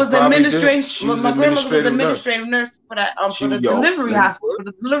was the administration. My grandmother was the administrative nurse for that for the delivery hospital, for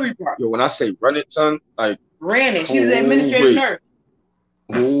the delivery part. Yo, when I say run it, son, like ran it. She was the administrative nurse.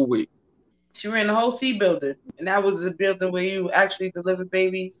 Oh wait. She ran the whole C building, and that was the building where you actually deliver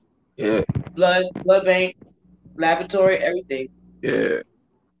babies. Yeah. Blood bank, laboratory, everything. Yeah.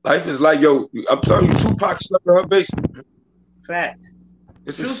 Life is like, yo, I'm telling you, Tupac slept in her basement. Facts.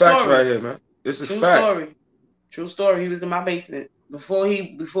 This is facts right here, man. This is facts. True story. He was in my basement before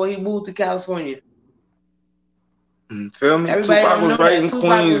he moved to California. Feel me? Tupac was right in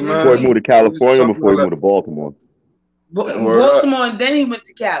Queens, man. Before he moved to California, before he moved to Baltimore. Baltimore, and then he went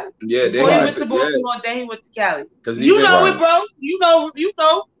to Cali. Yeah, before he went to Baltimore, then he went to Cali. You know it, bro.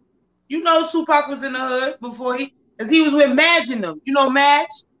 You know Tupac was in the hood before because he was with Madge and them. You know Madge?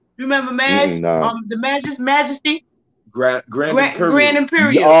 You remember Madge? No. The Majesty? Grand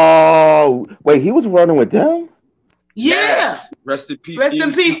Imperial. Oh, wait, he was running with them? Yeah. Yes. Rest in peace.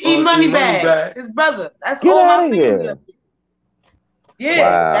 E Money Bags. His brother. That's all my thing. Yeah.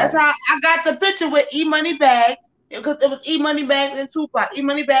 Wow. That's how I got the picture with E Money Bags. Because it was E Money Bags and Tupac. E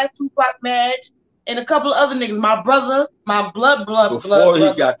Money Bags, Tupac, Madge, and a couple of other niggas. My brother, my blood. Before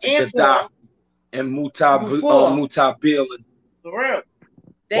he got to Gaddafi and Muta Bill. For real.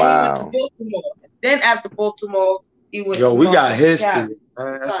 Then he went to Baltimore. Then after Baltimore, he went we got history.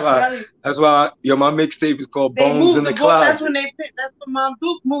 That's why my mixtape is called Bones in the Cloud. That's when Mom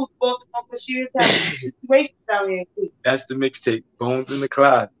Duke moved to Baltimore because she was having situations down here too. That's the mixtape, Bones in the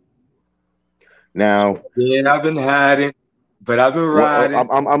Cloud. Now, yeah, I've been hiding, but I've been riding.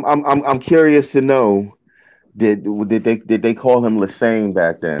 I'm curious to know, did they call him Lassane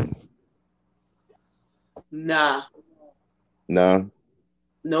back then? Nah. No.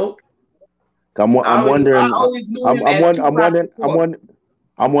 Nope. I'm wondering how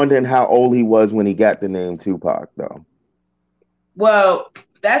old he was when he got the name Tupac, though. Well,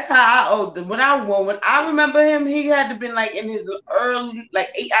 that's how when I remember him, he had to been like in his early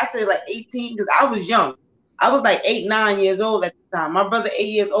 18 because I was young. I was like 8, 9 years old at the time. My brother 8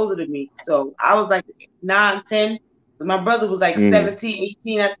 years older than me, so I was like 9, 10. My brother was like 17,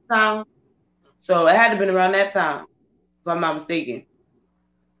 18 at the time, so it had to have been around that time, if I'm not mistaken.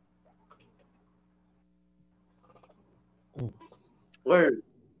 Word.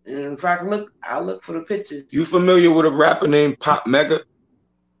 And if I can look, I'll look for the pictures. You familiar with a rapper named Pop Mega?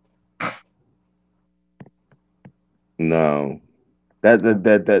 No.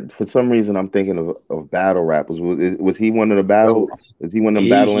 That for some reason I'm thinking of battle rappers. Was he one of the battles? Is he one of them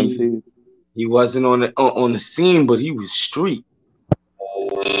battle MCs? He wasn't on the scene, but he was street.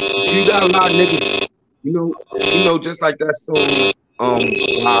 So you got a lot of niggas, you know, just like that song,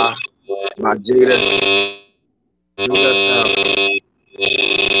 my Jada.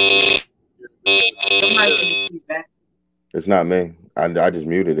 It's not me. I just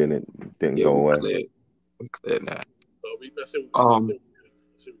muted and it didn't go away. We clear now.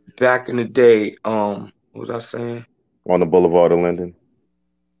 Back in the day, what was I saying? On the Boulevard of Linden.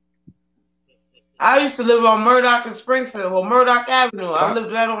 I used to live on Murdoch and Springfield, Murdoch Avenue. I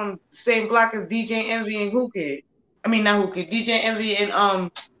lived right on the same block as DJ Envy and Who Kid. I mean, not Who Kid. DJ Envy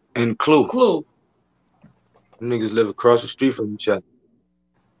and Clue. Clue. Niggas live across the street from each other.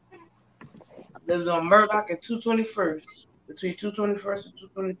 I lived on Murdoch and 221st, between 221st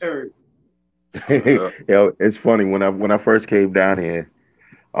and 223rd. Yo, it's funny when I first came down here,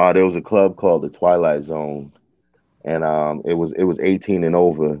 there was a club called the Twilight Zone, and it was 18 and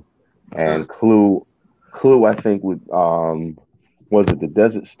over, and Clue I think was it the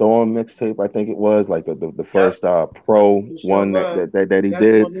Desert Storm mixtape? I think it was like the first pro one that he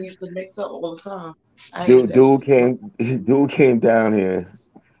did. What he used to mix up all the time. Dude came down here,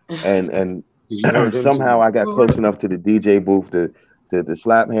 and somehow I got close enough to the DJ booth to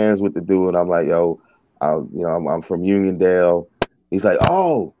slap hands with the dude, and I'm like, yo, I'm from Uniondale. He's like,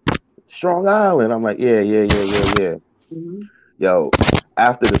 oh, Strong Island. I'm like, yeah. Mm-hmm. Yo,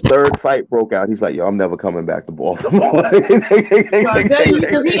 after the third fight broke out, he's like, yo, I'm never coming back to Baltimore. I tell you,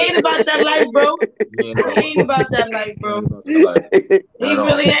 because he ain't about that life, bro. He ain't about that life, bro. He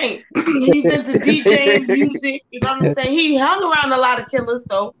really ain't. He's into DJing, music, you know what I'm saying? He hung around a lot of killers,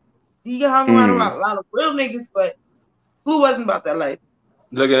 though. He hung around a lot of real niggas, but Clue wasn't about that life.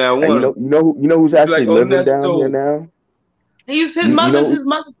 Look at that one. You know who's actually living down here now? His mother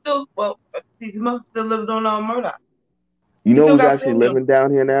still lived on Murdoch. You know who's actually living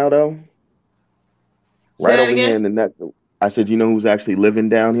down here now, though? Right over here in the next. I said, you know who's actually living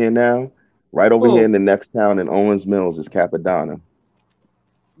down here now? Right over here in the next town in Owens Mills is Capadonna.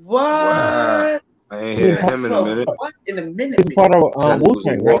 What? Wow. I ain't hear him in a minute. What in a minute? He's part of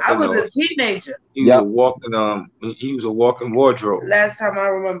Wu-Tang, right? I was a teenager. He was a walking wardrobe. Last time I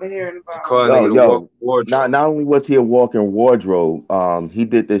remember hearing about not only was he a walking wardrobe, he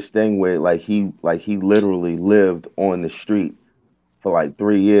did this thing where he literally lived on the street for like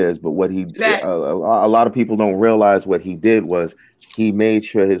 3 years. But what he did, a lot of people don't realize what he did was he made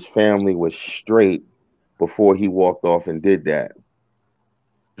sure his family was straight before he walked off and did that.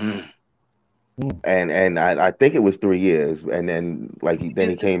 And I think it was 3 years, and then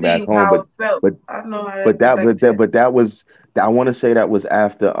he came back home. But I know how that was I want to say that was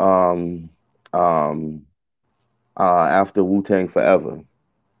after Wu-Tang Forever.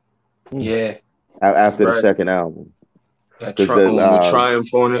 Yeah. After the second album. That with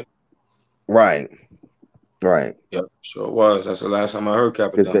Triumph on it. Right. Yep, sure it was. That's the last time I heard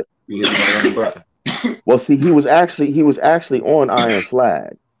Capadonna. Well, see, he was actually on Iron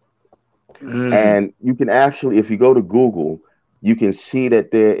Flag. And you can actually, if you go to Google, you can see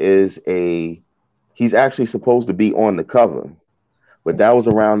that there is he's actually supposed to be on the cover, but that was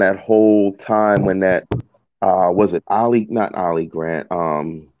around that whole time when that, was it not Ollie Grant?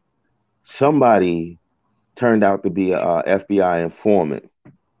 Somebody turned out to be a FBI informant,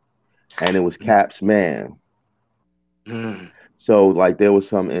 and it was Cap's man. So there was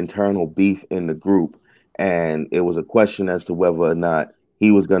some internal beef in the group, and it was a question as to whether or not he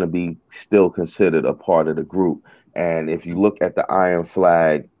was going to be still considered a part of the group. And if you look at the Iron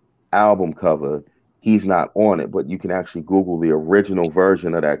Flag album cover, he's not on it, but you can actually Google the original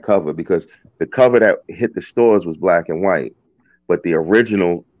version of that cover, because the cover that hit the stores was black and white, but the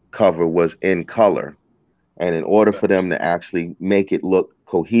original cover was in color. And in order for them to actually make it look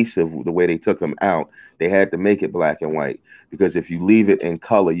cohesive, the way they took him out, they had to make it black and white, because if you leave it in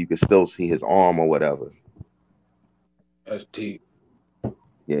color, you can still see his arm or whatever. That's deep.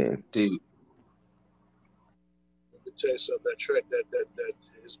 Yeah. Deep. Let me tell you something. That track, that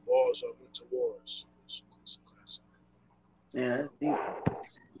his bars on Winter Wars. It's a classic. Yeah, that's deep.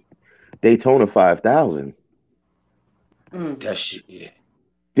 Daytona 5000. That shit, yeah.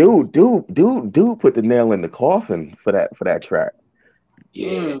 Dude put the nail in the coffin for that track.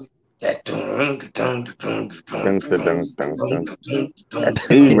 Yeah. That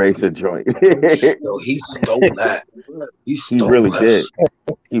Speed Racer joint. Yo, he stole that. He really did.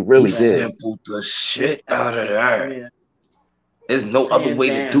 He really did. Sampled the shit out of that. Yeah. There's no other way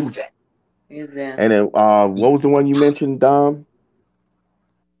to do that. And then, what was the one you mentioned, Dom?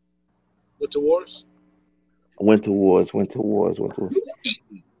 Winter Wars. Winter Wars.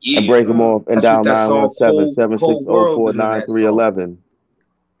 Yeah, and break them off and dial 917-760-49311.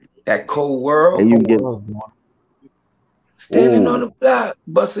 That Cold World. And you can get standing on the block,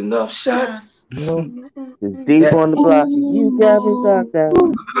 busting up shots. It's deep on the block. You got me stuck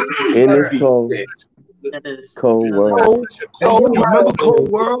down in this cold world. You remember Cold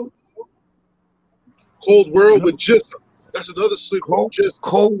World? Cold World with GZA. That's another sleep.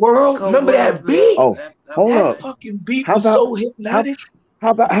 Cold World. Remember that beat? Oh, hold up. That fucking beat was so hypnotic.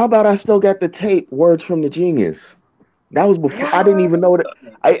 How about I still got the tape? Words from the Genius. That was before. I didn't even know that.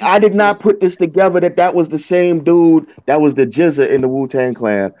 I did not put this together that was the same dude that was the GZA in the Wu-Tang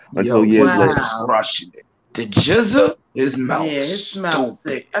Clan until years later. Crushing it. The GZA, his mouth. Yeah, his mouth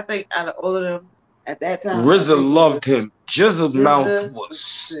sick. I think out of all of them at that time, RZA loved him. GZA's mouth was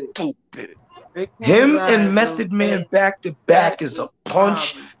stupid. Him and Method Man back to back is a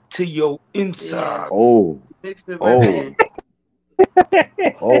punch to your inside. Oh.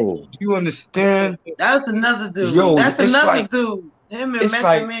 Oh, you understand? That was another dude. Yo, that's another dude. Him and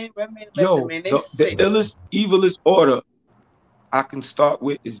Method Man. The illest, evilest order I can start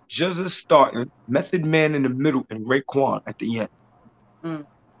with is GZA starting, Method Man in the middle, and Raekwon at the end. And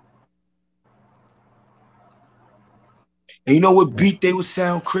you know what beat they would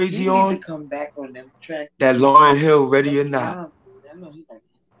sound crazy on? Come back on them track. That Lauryn Hill, Ready or Not.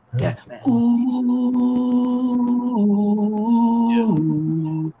 Yeah. Ooh.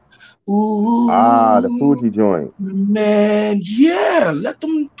 The Fuji joint. Man, yeah. Let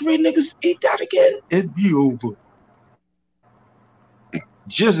them three niggas eat that again. It'd be over.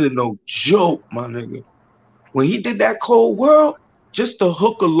 GZA no joke, my nigga. When he did that Cold World, just the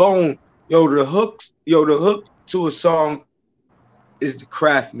hook alone, the hook to a song is the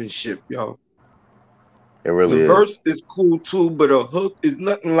craftsmanship, yo. It really the is. verse is cool too, but a hook is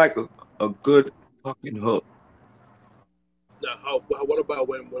nothing like a good fucking hook. Now, what about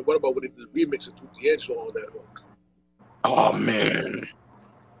when they did remix it to D'Angelo on that hook? Oh man,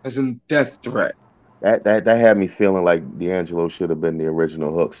 as in Death Threat. That had me feeling like D'Angelo should have been the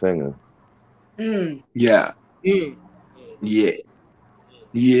original hook singer. Yeah. Yeah.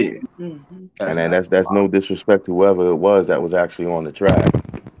 Yeah. And then that's no disrespect to whoever it was that was actually on the track.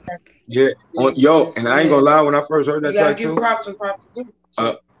 Yeah. Yo, and I ain't gonna lie, when I first heard that track too, props too.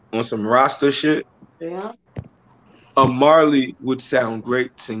 On some roster shit, Yeah. Marley would sound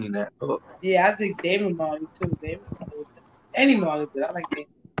great singing that hook. Yeah, I think David Marley too. Any Marley, but I like David.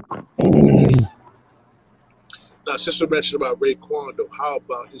 Now, sister mentioned about Raekwon, though. How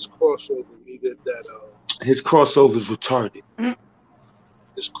about his crossover when he did that? His crossover's retarded.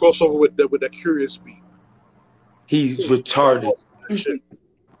 His crossover with that Curious beat. He's retarded.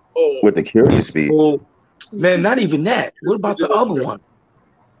 With the Curious beat. Man, not even that. What about the other one?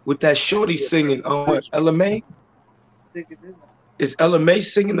 With that shorty singing on LMA? Is LMA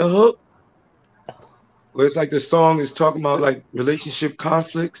singing the hook? Where it's like the song is talking about like relationship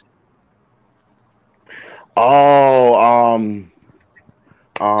conflicts. Oh,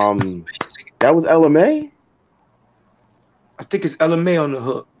 that was LMA? I think it's LMA on the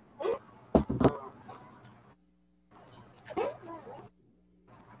hook.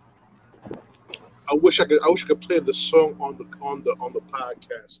 I wish I could play the song on the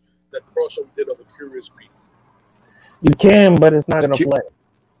podcast that crossover did on the Curious beat. You can, but it's not gonna play.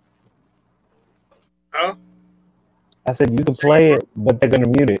 Huh? I said you can play it, but they're gonna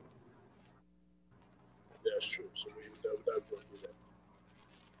mute it. That's true. So that wouldn't do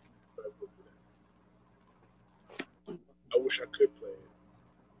that. I wish I could play it.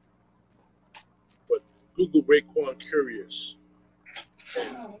 But Google Raekwon Curious.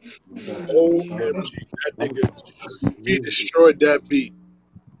 OMG, that nigga, he destroyed that beat.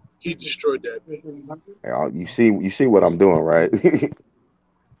 He destroyed that beat. You see what I'm doing, right?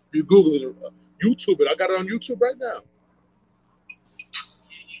 You Google it, YouTube it. I got it on YouTube right now.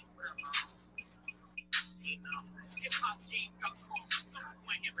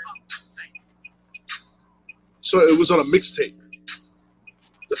 So it was on a mixtape.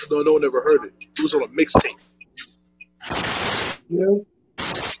 No one ever heard it. It was on a mixtape. Yeah.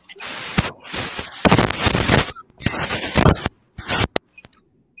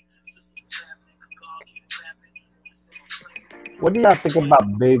 What do y'all think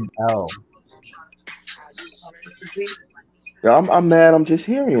about Big L? Yeah, I'm mad. I'm just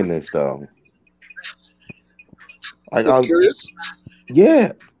hearing this though. I'm curious.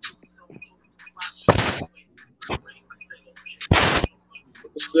 Yeah.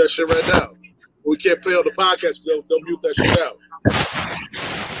 Listen to that shit right now. We can't play on the podcast because they'll mute that shit out.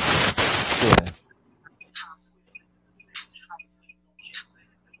 Yeah.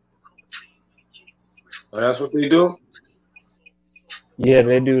 Oh, that's what they do? Yeah,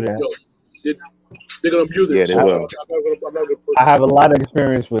 they do that. Yo, they're gonna mute it. Yeah, they will. I'm not gonna put I have a lot of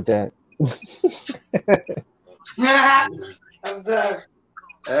experience with that. I'm sorry.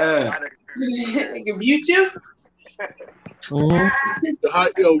 They can mute you. Mm-hmm. I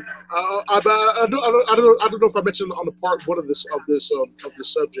don't know if I mentioned on the part one of this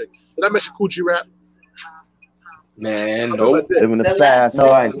subject. Did I mention Coogee Rap? Man, nope. Living the fast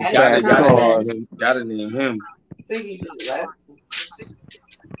life. Gotta name him. We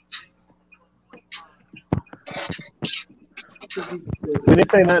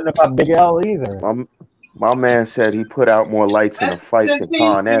didn't say nothing about Big L either. My man said he put out more lights in a fight than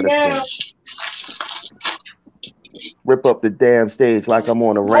Con Edison. Rip up the damn stage like I'm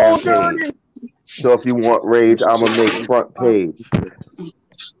on a rampage. So if you want rage, I'ma make front page.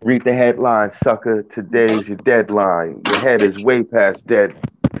 Read the headline, sucker. Today's your deadline. Your head is way past dead.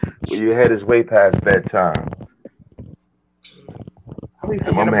 Your head is way past bedtime.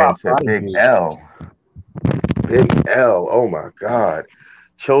 And my man said Big L. Big L. Oh my God.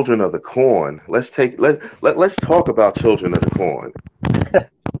 Children of the Corn. Let's talk about Children of the Corn.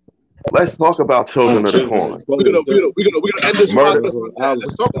 Let's talk about Children of the Corn. We're gonna end this podcast.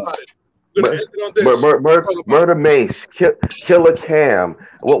 Let's talk about it. Murder Mace, Killer Cam.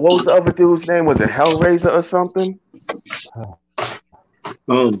 What was the other dude's name? Was it Hellraiser or something?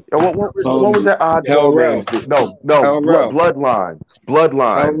 What was that odd dog name? No, Bloodline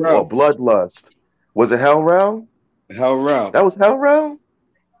or Bloodlust. Was it Hellrell? Hellrell. That was Hellrell?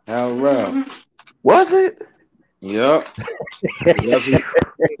 Hellrell. Was it? Yep.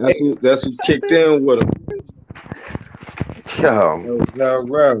 That's who kicked in with him. Yo. That was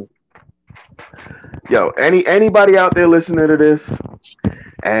Hellrell. Yo, anybody out there listening to this,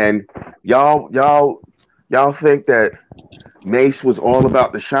 and y'all think that Mace was all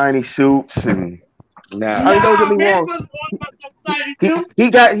about the shiny suits and nah. Don't get me wrong. He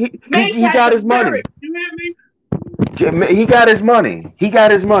got his money. You hear me? He got his money.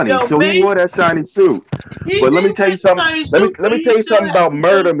 Yo, so he wore that shiny suit. But let me tell you something. Let me tell you something about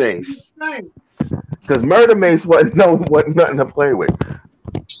Murder Mace. Because Murder Mace wasn't nothing to play with.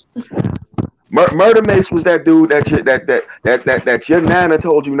 Murder Mace was that dude that your nana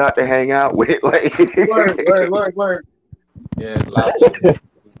told you not to hang out with. Like word. Yeah,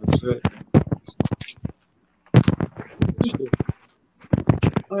 shit.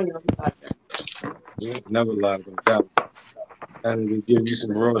 Yeah, never lied about that. And we give you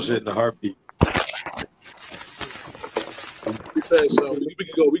some real shit in a heartbeat. Let me tell you something.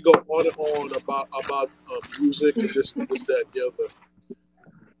 We go on and on about music and this, that, and the other.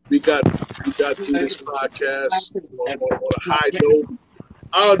 We got to do this podcast on a high note.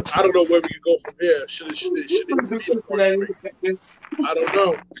 I don't know where we can go from here. Should it be a part 3? I don't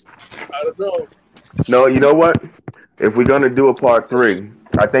know. No, you know what? If we're gonna do a part 3,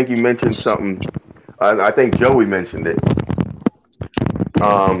 I think you mentioned something. I think Joey mentioned it.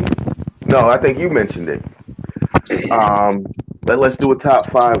 No, I think you mentioned it. Let's do a top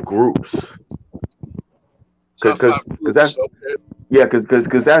 5 groups. Because that's okay. Yeah,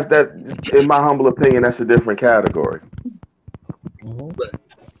 because that's in my humble opinion, that's a different category. Right.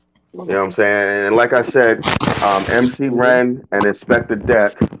 You know what I'm saying? And like I said, MC Ren and Inspector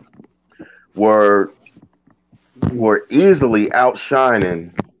Deck were easily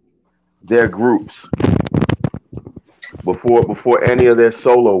outshining their groups before any of their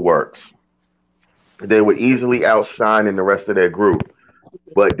solo works. They were easily outshining the rest of their group,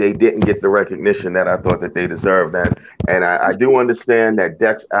 but they didn't get the recognition that I thought that they deserved. And I do understand that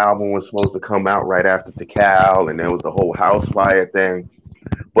Deck's album was supposed to come out right after Tikal, and there was the whole house fire thing.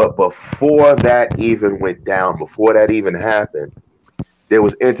 But before that even went down, before that even happened, there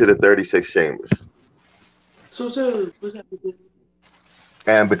was Into the 36 Chambers.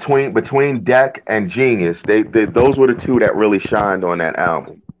 And between Deck and Genius, they those were the two that really shined on that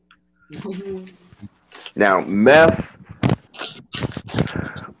album. Now, Meth,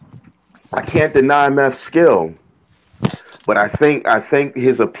 I can't deny Meth's skill, but I think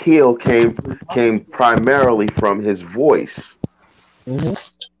his appeal came primarily from his voice.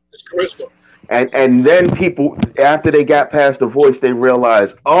 It's charisma. And then people, after they got past the voice, they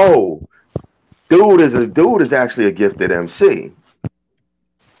realized, oh, dude is actually a gifted MC.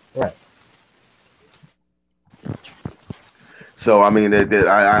 Right. So I mean,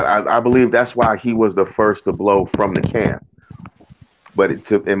 I believe that's why he was the first to blow from the camp.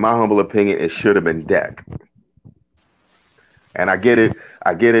 But in my humble opinion, it should have been Deck. And I get it.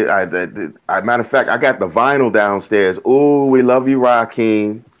 Matter of fact, I got the vinyl downstairs. Ooh, we love you,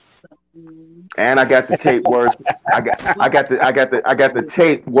 Raheem. And I got the tape words. I got the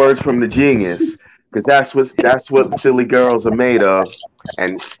tape words from the Genius, because that's what silly girls are made of.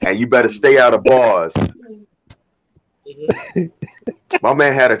 And you better stay out of bars. My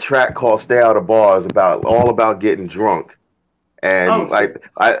man had a track called "Stay Out of Bars" all about getting drunk. And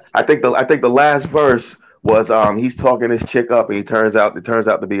I think the last verse was he's talking this chick up, and it turns out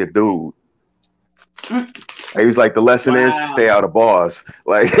to be a dude. And he was like, the lesson is stay out of bars.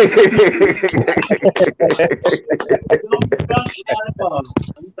 Like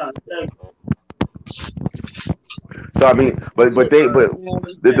so I mean, but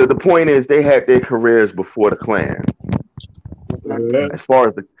the point is they had their careers before the Clan. As far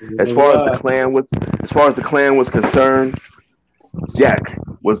as the Clan was concerned, Deck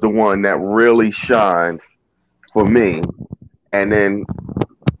was the one that really shined for me, and then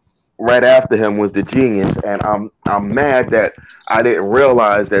right after him was the Genius. And I'm mad that I didn't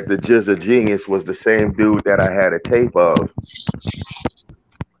realize that the Jizza Genius was the same dude that I had a tape of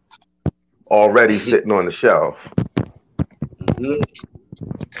already sitting on the shelf.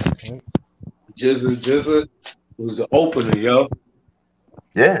 Jizza was the opener, yo.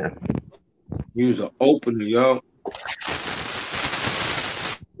 Yeah, he was the opener, yo.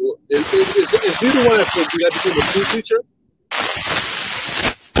 Well, is he the one that became a school teacher?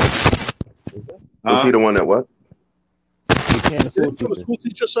 Was he the one that what? He became a school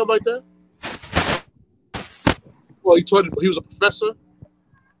teacher or something like that? Well, he was a professor.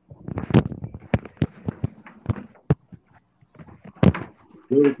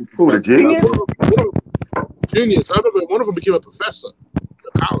 Who, the Genius? Genius. I remember one of them became a professor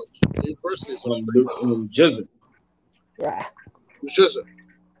at college, university. Jizza. Yeah. Jizza.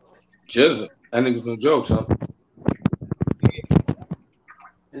 That nigga's no joke, son.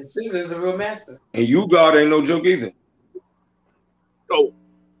 And Caesar's a real master. And you God ain't no joke either. No,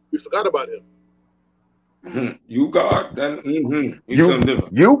 we forgot about him. You God, then he's something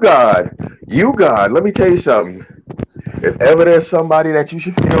different. You God. Let me tell you something. if ever there's somebody that you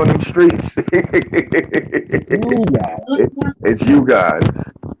should fear on them streets, it's you guys.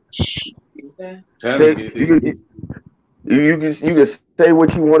 You can say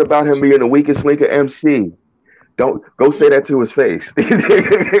what you want about him being the weakest link of MC. Don't go say that to his face.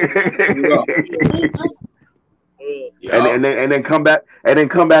 and then come back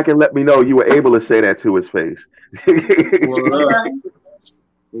and let me know you were able to say that to his face.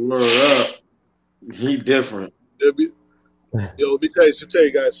 Word up. He different. Let me tell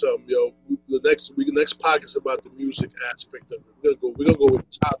you guys something, yo. The next podcast is about the music aspect of it. We're gonna go with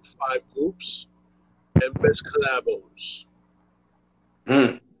top 5 groups and best collabos.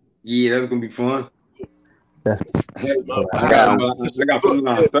 Yeah, that's gonna be fun. In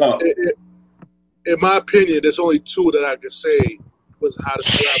my opinion, there's only 2 that I could say was the hottest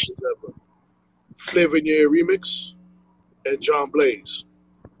collabos ever: Flavor in Your Ear Remix and John Blaze.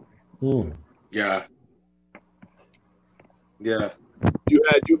 Yeah. You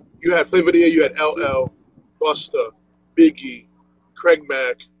had Flavor in the Year. You had LL, Busta, Biggie, Craig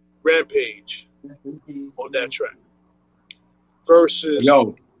Mack, Rampage on that track. Versus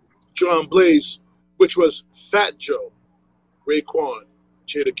John Blaze, which was Fat Joe, Raekwon,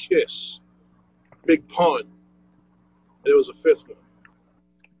 Jadakiss, Big Pun, and there was a 5th one.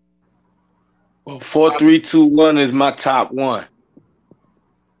 Well, 4, 3, 2, 1 is my top 1.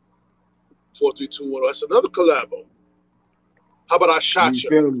 4, 3, 2, 1. That's another collabo. How about I Shot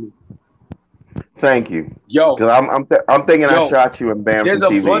You? Thank you. Yo, I'm thinking I Shot You and Bam. There's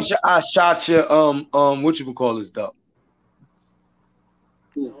a bunch of I Shot You. What you would call this stuff?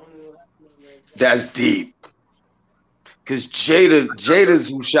 That's deep. Cause Jada's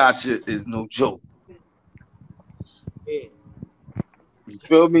Who Shot You is no joke. You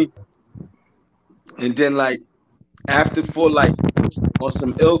feel me? And then like after for like on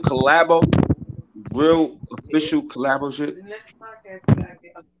some ill collabo, real official collabo shit.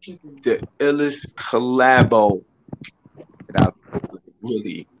 The illest collabo that I've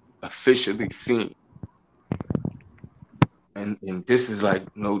really officially seen. And this is like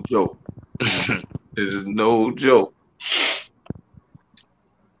no joke. This is no joke.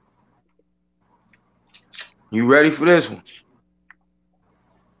 You ready for this one?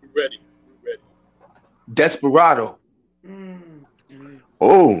 Ready. Desperado.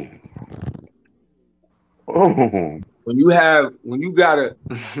 Oh. When you got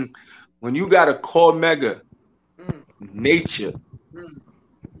a Core Mega, Nature,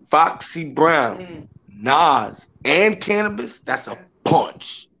 Foxy Brown, Nas, and Cannabis, that's a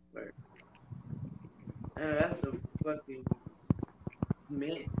punch. That's a fucking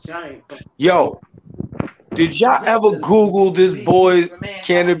giant punch. Yo, did y'all ever Google this boy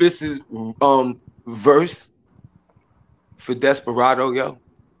Cannabis's verse for Desperado, yo?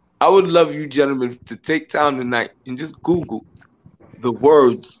 I would love you gentlemen to take time tonight and just Google the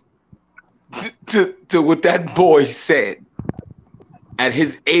words to what that boy said at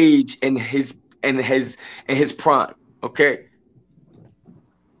his age and his prime. Okay.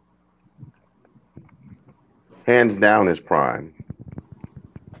 Hands down his prime.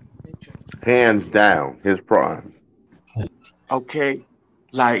 Hands down his prime. Okay.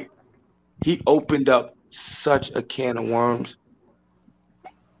 Like he opened up such a can of worms.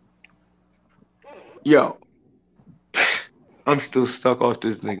 Yo, I'm still stuck off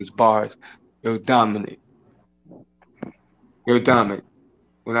this nigga's bars. Yo, Dominic.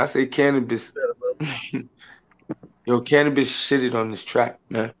 When I say Cannabis, yo, Cannabis shitted on this track,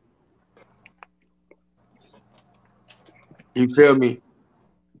 man. You feel me?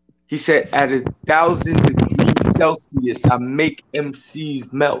 He said, at 1,000 degrees Celsius, I make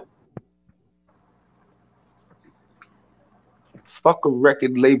MCs melt. Fuck a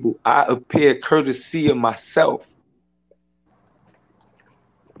record label. I appear courtesy of myself.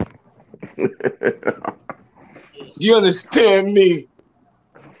 Do you understand me?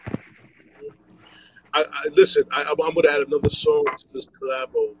 Listen. I'm gonna add another song to this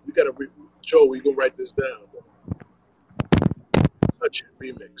collabo. We gotta, Joe. We gonna write this down. Touch It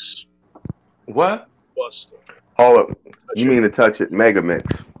remix. What? Busta. Hold up. You mean to Touch It Mega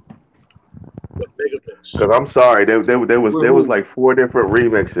Mix? Because I'm sorry, there was like 4 different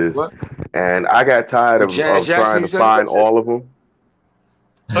remixes, and I got tired of trying to find all of them.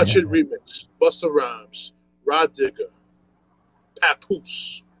 Touch It remix, Busta Rhymes, Rod Digger,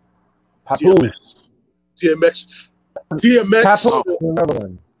 Papoose. DMX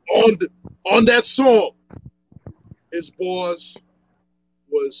on that song. His bars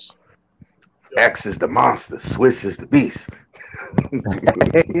was X is the monster, Swiss is the beast.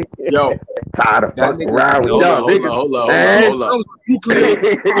 Yo, tired of fucking around with y'all. Hold on.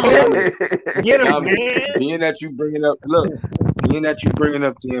 Get him, man. Being that you bringing up DMX,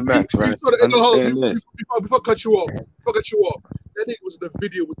 right? Before I cut you off, that nigga was in the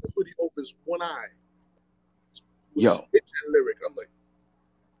video with the hoodie over his one eye. Yo, lyric. I'm like,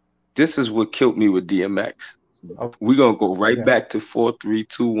 this is what killed me with DMX. We're gonna go right back to 4, 3,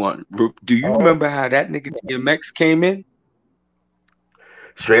 2, 1. Do you remember how that nigga DMX came in?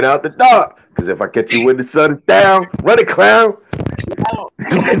 Straight out the dark. Because if I catch you when the sun is down, run it, clown.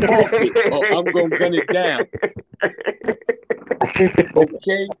 I'm gonna gun it down.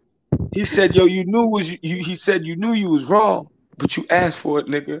 Okay. He said, "Yo, you knew He said you knew you was wrong, but you asked for it,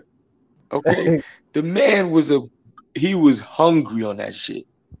 nigga." Okay. The man was he was hungry on that shit.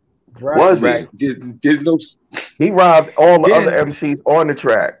 Right. Was he? Right. There's no. He robbed all the other MCs on the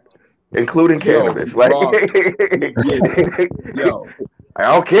track, including Cannabis. Like, yo,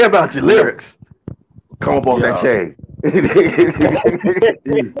 I don't care about your lyrics. Come up on that chain.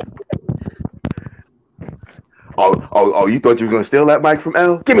 Oh, you thought you were gonna steal that mic from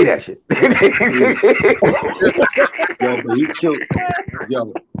L? Give me that shit. Yo, but he killed.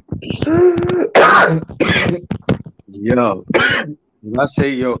 Yo. When I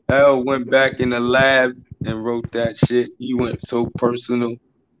say L went back in the lab and wrote that shit, he went so personal.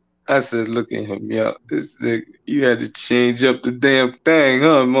 I said, look at him, this nigga, you had to change up the damn thing,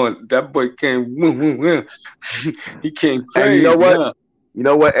 huh, man? That boy came, he came crazy. And you know what? Huh? You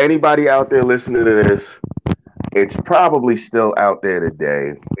know what? Anybody out there listening to this, it's probably still out there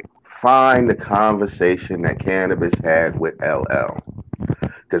today. Find the conversation that Cannabis had with LL.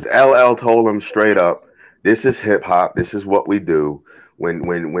 Because LL told him straight up, this is hip hop, this is what we do. When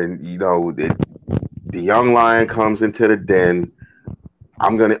you know the young lion comes into the den,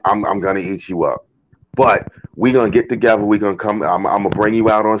 I'm gonna eat you up. But we gonna get together, we gonna come, I'm gonna bring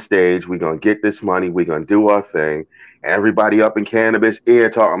you out on stage, we gonna get this money, we gonna do our thing. Everybody up in Cannabis ear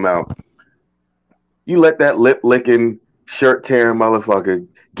talking about, you let that lip licking, shirt tearing motherfucker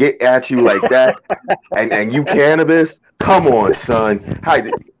get at you like that, and you Cannabis? Come on, son.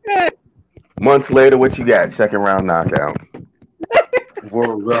 Months later, what you got? Second round knockout.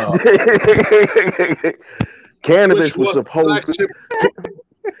 Word up. Cannabis was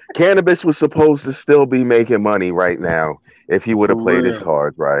supposed to still be making money right now if he would have played his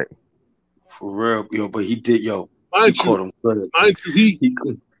cards right. For real, but he did, he caught him good. He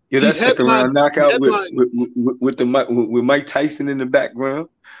could. That second round knockout with Mike Tyson in the background.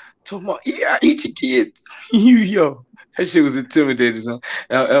 Talking about, I eat your kids. That shit was intimidating. So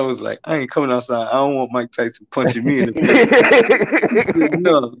I was like, I ain't coming outside. I don't want Mike Tyson punching me in the face. He said,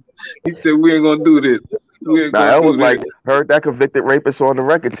 no. He said, we ain't gonna do this. I was like, heard that convicted rapist on the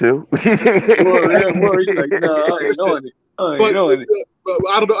record too. He's like, no, I ain't doing it. But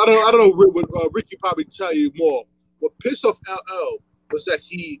I don't know. Ricky probably tell you more. What pissed off LL was that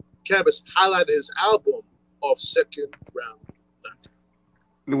Cannabis highlighted his album off second round.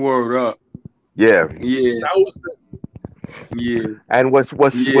 The word up. Yeah. That was And what's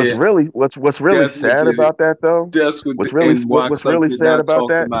really sad about that though? What's really sad about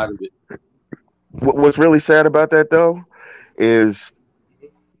that? What's really sad about that though is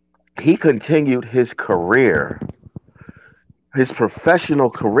he continued his career, his professional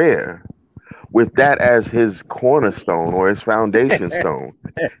career, with that as his cornerstone or his foundation stone.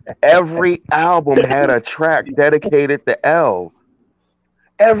 Every album had a track dedicated to L.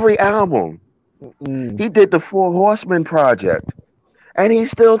 Every album. He did the Four Horsemen project, and he's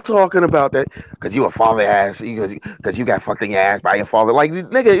still talking about that because you a father ass, because you got fucked in your ass by your father. Like,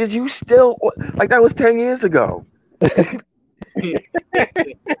 nigga, is you still like that was 10 years ago?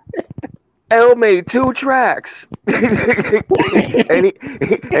 L made 2 tracks, and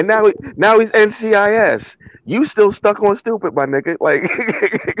now he's NCIS. You still stuck on stupid, my nigga. Like.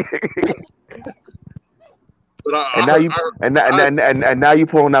 And now you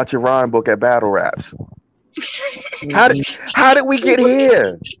pulling out your rhyme book at Battle Raps. How did we get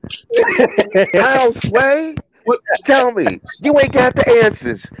here? How, Sway? Tell me. You ain't got the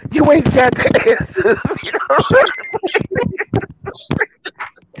answers.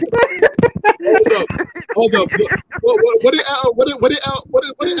 Hold up. What did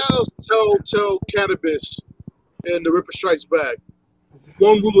L tell Cannabis in The Ripper Strikes Back?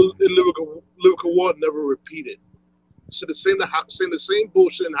 One rule in lyrical war: never repeat it. So saying the same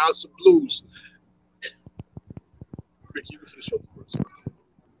bullshit in House of Blues. Ricky, you can finish off the verse.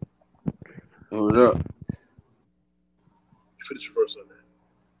 Hold up. You finish first on that.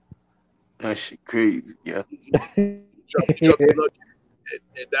 That shit crazy, yeah. He dropped the nugget,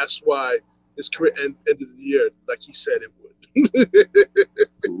 and that's why his career ended the year like he said it would. For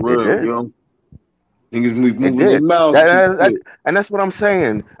real, yo. Niggas moving their mouths. And that's what I'm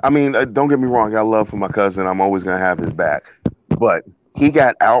saying. I mean, don't get me wrong. I got love for my cousin. I'm always going to have his back. But he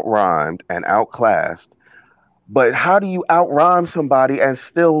got out-rhymed and outclassed. But how do you out-rhyme somebody and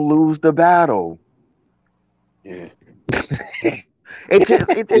still lose the battle? Yeah. It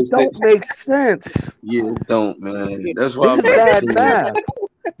don't make sense. Yeah, it don't, man. That's why this is bad math.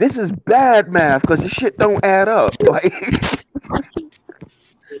 This is bad math because the shit don't add up. Like,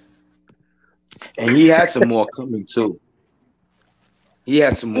 and he had some more coming too. He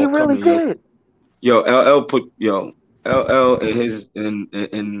had some more coming. He really did. Yo, LL put LL in his in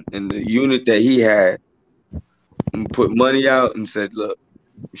the unit that he had and put money out and said, "Look,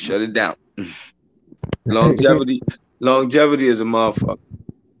 shut it down." Longevity is a motherfucker.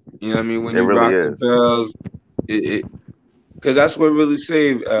 You know what I mean? When you really rock the bells, because that's what really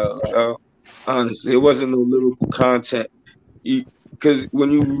saved honestly. It wasn't no lyrical content. Because when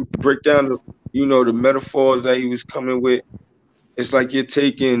you break down the metaphors that he was coming with, it's like you're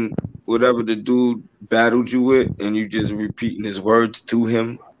taking whatever the dude battled you with and you just repeating his words to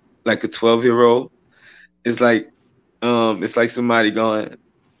him like a 12-year-old. It's like somebody going,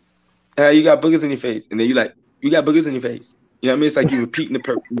 "Hey, you got boogers in your face," and then you like, "You got boogers in your face." You know what I mean? It's like you repeating the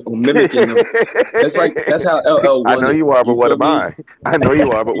person or mimicking them. That's how LL won. I know you are, but what am I? I know you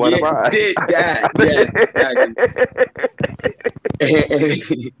are, but what am I? Did that? Yes, exactly.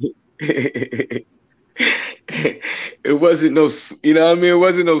 It wasn't no, you know what I mean? It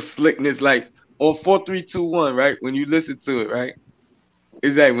wasn't no slickness like on 4, 3, 2, 1, right? When you listen to it, right?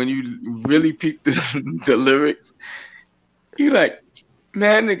 It's like when you really peep the lyrics, you like,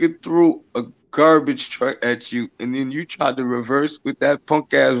 man, nigga threw a garbage truck at you, and then you tried to reverse with that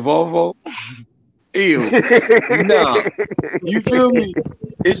punk ass Volvo. Ew, nah, you feel me?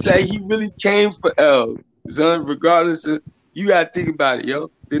 It's like he really came for L, son. Regardless of, you gotta think about it,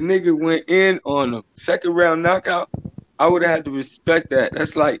 yo. The nigga went in on a second round knockout. I would have had to respect that.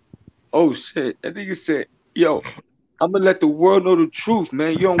 That's like, oh shit. That nigga said, "Yo, I'm gonna let the world know the truth,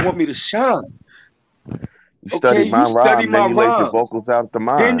 man. You don't want me to shine." You study my rhyme, then you lay your vocals after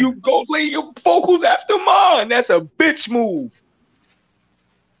mine. Then you go lay your vocals after mine. That's a bitch move.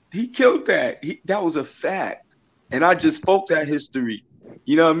 He killed that. That was a fact. And I just spoke that history.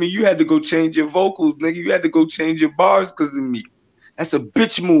 You know what I mean? You had to go change your vocals, nigga. You had to go change your bars because of me. That's a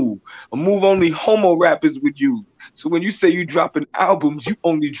bitch move. A move only homo rappers would use. So when you say you dropping albums, you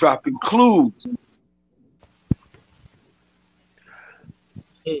only dropping clues.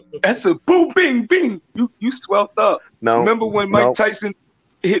 That's a boom, bing, bing. You swelled up. No. Remember when Mike Tyson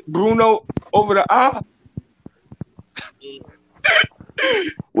hit Bruno over the eye?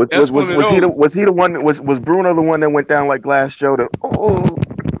 Was he the one? Was Bruno the one that went down like Glass Joe?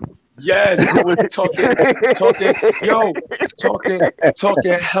 Yes,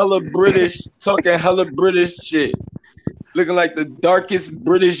 talking hella British shit. Looking like the darkest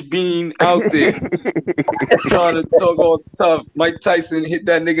British bean out there. Trying to talk all tough. Mike Tyson hit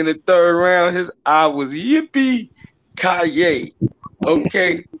that nigga in the third round. His eye was yippee-ki-yay.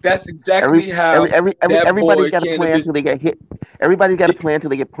 Okay, that's exactly how everybody's got a plan until they get hit. Everybody's got a plan until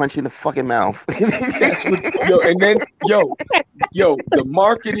they get punched in the fucking mouth. That's what, and then the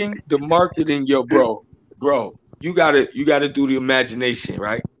marketing, bro, you gotta do the imagination,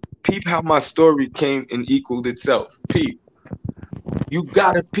 right? Peep how my story came and equaled itself. Peep. You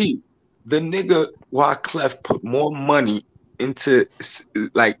gotta peep. The nigga Wyclef put more money into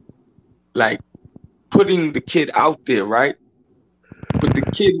like putting the kid out there, right? But the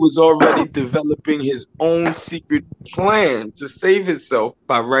kid was already developing his own secret plan to save himself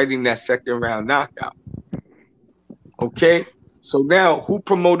by writing that second round knockout. Okay? So now who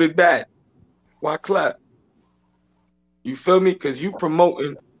promoted that? Wyclef. You feel me? Because you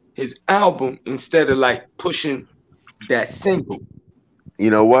promoting his album instead of like pushing that single. You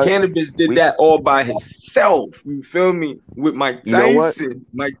know what? Cannabis did that all by himself. You feel me? With Mike Tyson.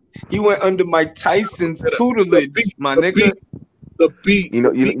 He went under Mike Tyson's tutelage, my nigga. The beat.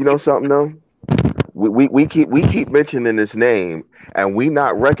 You know something though? We keep mentioning this name and we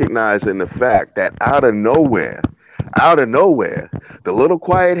not recognizing the fact that out of nowhere, the Little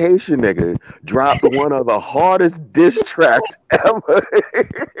Quiet Haitian nigga dropped one of the hardest diss tracks ever.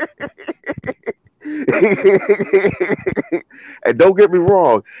 And don't get me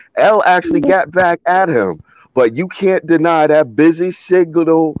wrong, L actually got back at him, but you can't deny that busy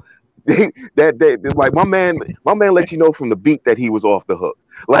signal that like my man let you know from the beat that he was off the hook.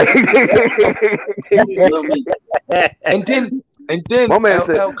 Like and then my man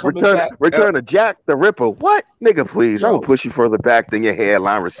said, return to Jack the Ripper. What? Nigga, please. I will push you further back than your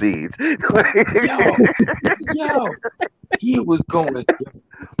hairline recedes. he was going,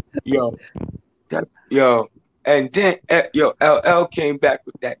 yo, and then LL came back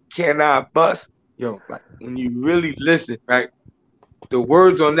with that "Can I Bust?" Yo, like when you really listen, right? The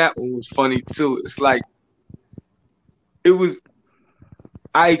words on that one was funny too. It's like it was.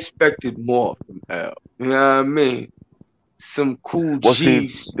 I expected more from L. You know what I mean? Some cool G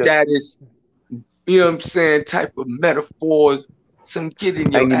status. You know what I'm saying? Type of metaphors. Some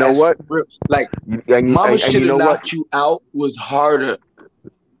getting your and you ass know what? Real. Like Mama should have knocked you out was harder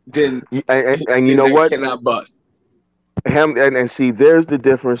than and you know what? Can I Bust? Him and see, there's the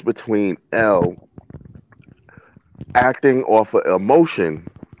difference between L acting off of emotion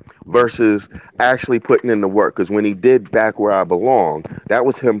versus actually putting in the work. Because when he did Back Where I Belong, that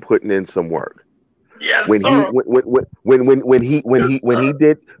was him putting in some work. Yes, when sir. When he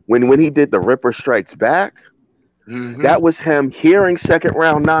did the Ripper Strikes Back, that was him hearing Second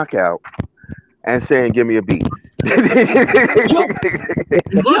Round Knockout and saying, "Give me a beat." Like,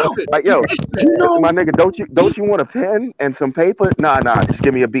 yo, my nigga, don't you want a pen and some paper? Nah, just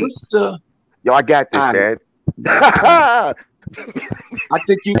give me a beat. Yo, I got this, Dad. I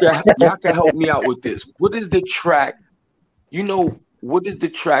think y'all can help me out with this. What is the track? You know, what is the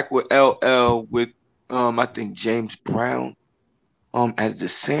track with LL with I think James Brown as the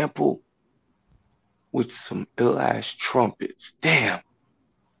sample with some ill ass trumpets? Damn.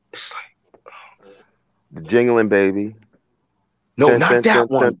 It's like the Jingling Baby. No, not that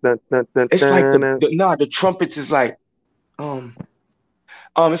one. It's like the trumpets is like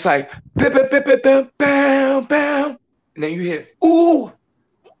it's like bam, bam, and then you hear ooh,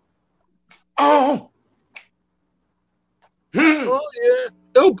 oh yeah,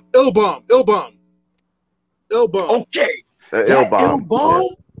 Ill Bomb. Okay, Ill Bomb. Yeah.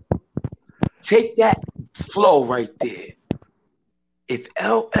 Take that flow right there. If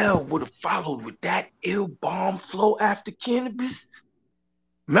LL would have followed with that Ill Bomb flow after Cannabis,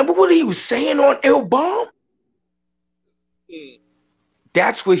 remember what he was saying on Ill Bomb?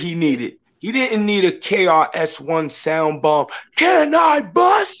 That's what he needed. He didn't need a KRS-One sound bomb. Can I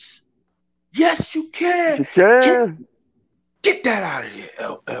bust? Yes, you can. You can. Get that out of here,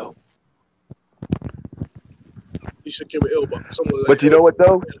 LL. You should give an Ill Bomb. But you know what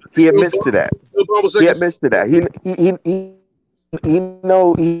though? He admits to that. He admits to that. He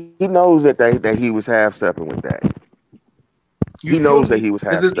knows that he was half stepping with that. He knows that he was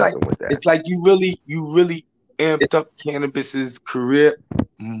half stepping with that. It's like you really amped up Cannabis's career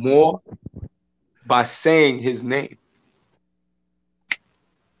more by saying his name.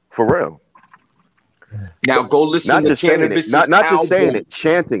 For real. Now go listen to Cannabis's album. Not just saying it,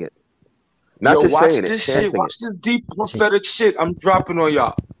 chanting it. Not just saying it, chanting it. Watch this deep prophetic shit I'm dropping on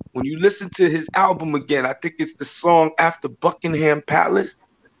y'all. When you listen to his album again, I think it's the song After Buckingham Palace.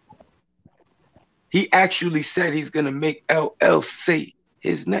 He actually said he's gonna make LL say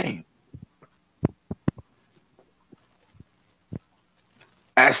his name.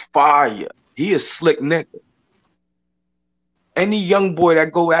 As fire. He a slick nigga. Any young boy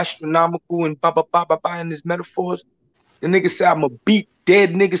that go astronomical and ba in his metaphors, the nigga say I'ma beat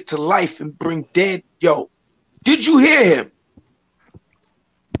dead niggas to life and bring dead. Yo, did you hear him?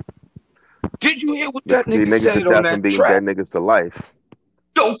 Did you hear what that nigga said on that track? Dead niggas to life.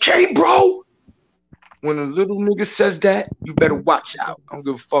 Okay, bro. When a little nigga says that, you better watch out. I don't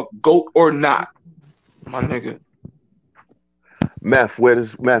give a fuck, goat or not, my nigga. Meth, where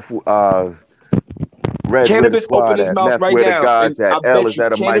does Meth Red Cannabis open his mouth right now. And I bet is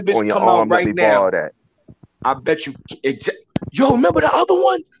that a mic on your arm right now. I bet you. Yo, remember the other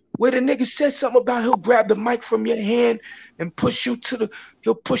one where the nigga said something about he'll grab the mic from your hand and push you to the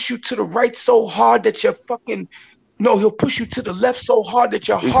right so hard that you're fucking. No, he'll push you to the left so hard that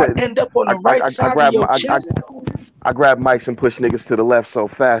your heart end up on the right side of your chest. I grab mics and push niggas to the left so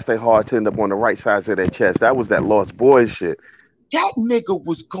fast they hard to end up on the right sides of their chest. That was that Lost Boys shit. That nigga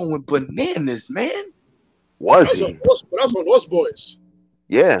was going bananas, man. Was he? That was on Lost Boys.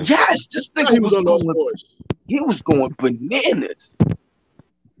 Yeah. Yes, this nigga was on Lost Boys. He was going bananas.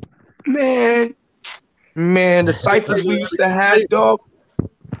 Man, the ciphers we used to have, dog.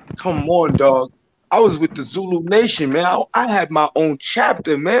 Come on, dog. I was with the Zulu Nation, man. I had my own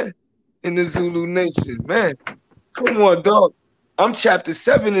chapter, man, in the Zulu Nation, man. Come on, dog. I'm chapter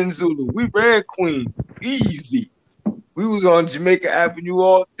 7 in Zulu. We ran Queen. Easy. We was on Jamaica Avenue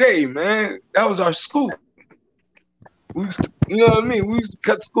all day, man. That was our school. We used to, you know what I mean? We used to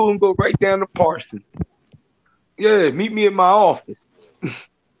cut school and go right down to Parsons. Yeah, meet me in my office.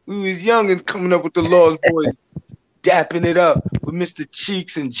 We was young and coming up with the Lost Boys, dapping it up with Mr.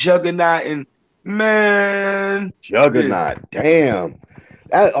 Cheeks and Juggernaut and man. Juggernaut, damn.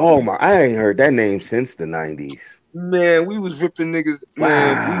 I ain't heard that name since the 90s. Man, we was ripping niggas.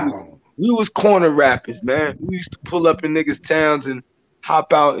 Man, Wow. we was corner rappers, man. We used to pull up in niggas' towns and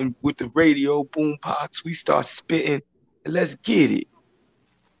hop out and with the radio boom box. We start spitting and let's get it.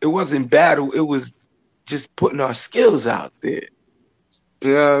 It wasn't battle. It was just putting our skills out there.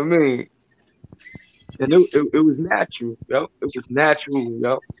 You know what I mean? And it was natural, yo. It was natural,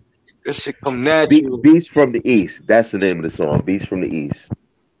 yo. That shit come natural. Beast from the East. That's the name of the song. Beast from the East.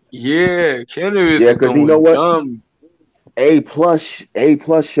 Yeah, Kenner is because you know what? dumb. A plus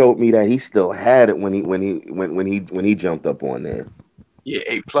showed me that he still had it when he jumped up on there. Yeah,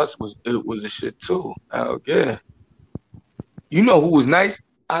 A plus was a shit too. Oh yeah. You know who was nice?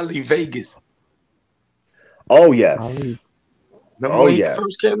 Ali Vegas. Oh yes. Remember when he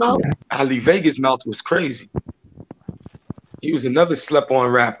first came out? Yeah. Ali Vegas' mouth was crazy. He was another slept-on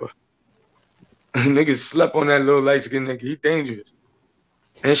rapper. Niggas slept on that little light-skinned nigga. He dangerous.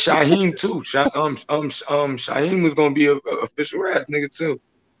 And Shaheem too. Shaheem was gonna be a official ass nigga too.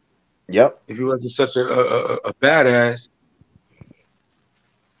 Yep. If he wasn't such a badass.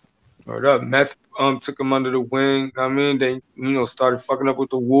 Word up. Meth took him under the wing. I mean, they started fucking up with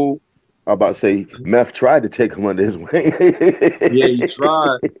the Wu. I'm about to say Meth tried to take him under his wing. Yeah, he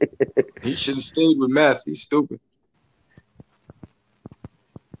tried. He should have stayed with Meth. He's stupid.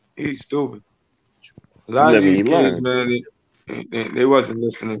 He's stupid. A lot of these kids, man, they wasn't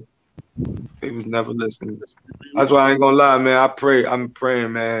listening. They was never listening. That's why I ain't gonna lie, man. I'm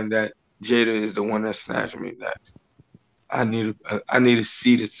praying, man, that Jada is the one that snatched me next. I need a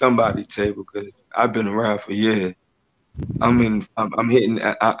seat at somebody's table because I've been around for years. I'm in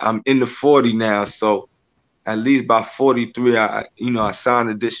the 40 now, so at least by 43, I signed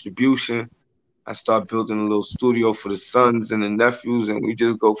a distribution. I start building a little studio for the sons and the nephews, and we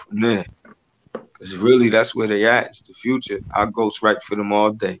just go from there. Because really, that's where they at. It's the future. I ghostwrite for them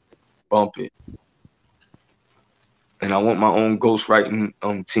all day. Bump it. And I want my own ghostwriting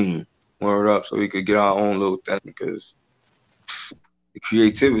team. Word up, so we could get our own little thing, because the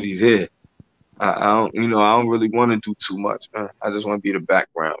creativity's here. I don't really want to do too much, man. I just want to be the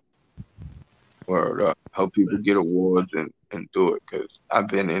background. Word up. Help people get awards and do it, because I've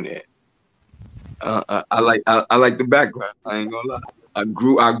been in it. I like the background. I ain't gonna lie. I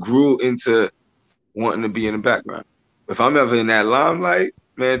grew into wanting to be in the background. If I'm ever in that limelight,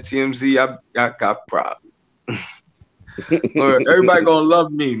 man, TMZ, I got problems. Everybody gonna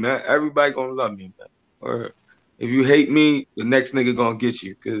love me, man. Everybody gonna love me, man. Or if you hate me, the next nigga gonna get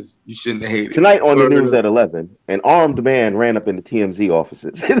you because you shouldn't have hated. Tonight on the news at 11, an armed man ran up in the TMZ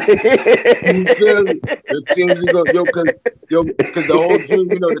offices. You feel me? The TMZ because the whole dream,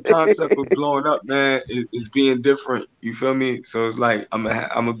 the concept of blowing up, man, is being different. You feel me? So it's like I'm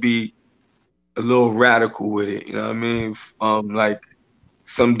gonna be a little radical with it. You know what I mean? Like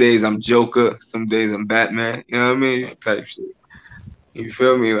some days I'm Joker, some days I'm Batman. You know what I mean? Type shit. You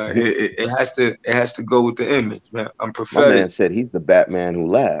feel me? Like it has to go with the image, man. I'm prophetic. My man said he's the Batman who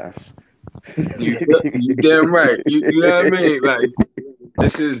laughs. You damn right. You know what I mean? Like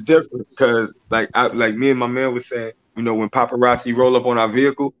this is different because like me and my man was saying, when paparazzi roll up on our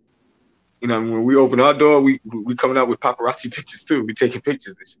vehicle, when we open our door, we coming out with paparazzi pictures too. We taking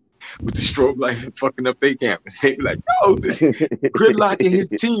pictures and shit with the strobe light and fucking up their cameras. They be like, yo, this Gridlock and his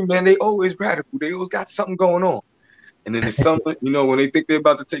team, man, they always radical. They always got something going on. And in the summer, when they think they're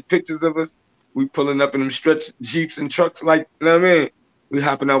about to take pictures of us, we pulling up in them stretch Jeeps and trucks like, you know what I mean? We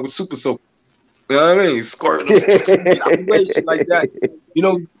hopping out with super soakers. You know what I mean? Squirting them, shit like that.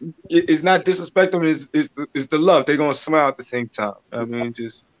 It's not disrespectful, it's the love. They're going to smile at the same time. I mean,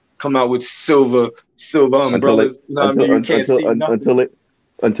 just come out with silver umbrellas. You can't see nothing.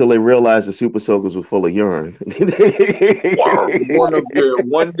 Until they realized the super soakers were full of urine.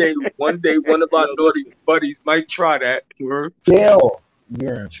 One day, one of our naughty buddies might try that. Kill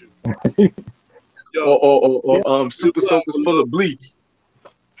urine. Or super soakers full of bleach.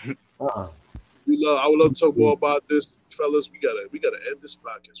 I would love to talk more about this, fellas. We gotta end this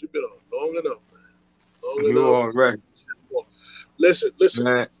podcast. We've been on long enough, man. You're all right. Listen.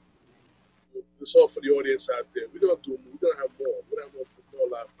 Man. This all for the audience out there. We're gonna have more. We're gonna have more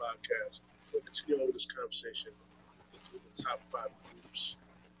live podcasts. We'll continue on with this conversation with the top 5 groups.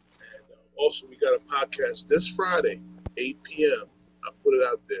 And also, we got a podcast this Friday, 8 p.m. I put it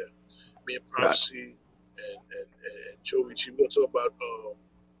out there. Me and Prophecy and Joey G. We're going to talk about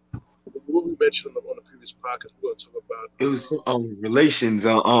what we mentioned on the previous podcast. We're going to talk about it was relations.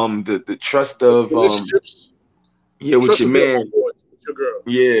 The trust of relationships. With your man, with your girl.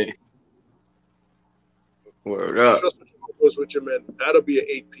 Yeah. Word up. Trust with your man. That'll be at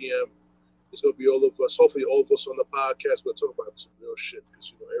 8 p.m. It's gonna be all of us. Hopefully, all of us on the podcast. We'll talk about some real shit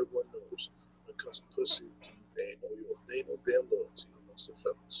because everyone knows when it comes to pussy, they know damn loyalty amongst the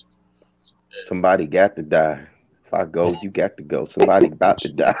fellas. Somebody got to die. If I go, you got to go. Somebody about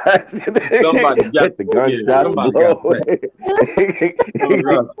to die. Somebody got the gunshots blow.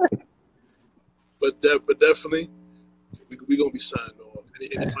 But definitely, we gonna be signing off.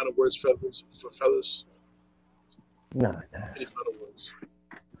 Any final words, fellas? No. Any final words?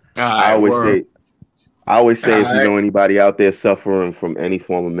 I always say, if you know anybody out there suffering from any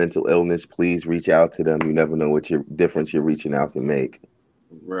form of mental illness, please reach out to them. You never know what your difference you're reaching out can make.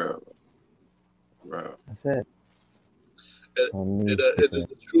 Bro. That's it. And the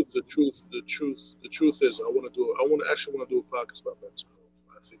truth is, I actually want to do a podcast about mental health.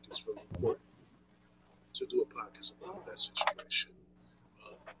 I think it's very important to do a podcast about that situation.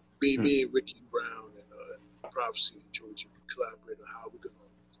 Me and Ricky Brown and Prophecy and George can collaborate on how we're gonna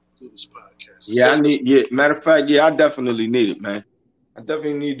do this podcast. Matter of fact, I definitely need it, man. I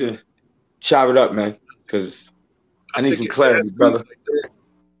definitely need to chop it up, man, because I need some clarity, brother.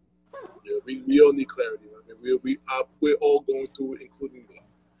 Yeah, we all need clarity. I mean, we're all going through it, including me.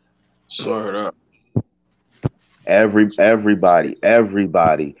 So everybody.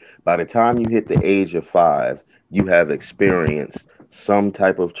 By the time you hit the age of 5, you have experienced some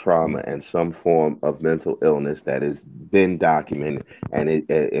type of trauma and some form of mental illness that has been documented and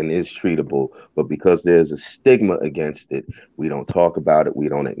is treatable. But because there's a stigma against it, we don't talk about it, we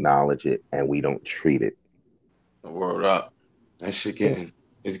don't acknowledge it, and we don't treat it. Word up. That shit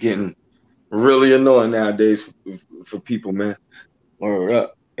getting really annoying nowadays for people, man. Word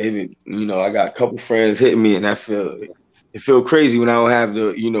up. Even, I got a couple friends hitting me, and it feel crazy when I don't have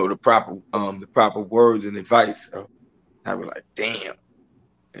the proper words and advice. So I was like, damn.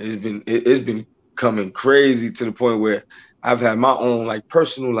 It's been coming crazy to the point where I've had my own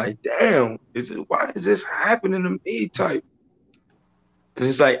personal damn, why is this happening to me type? And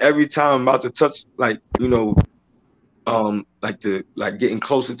it's every time I'm about to touch getting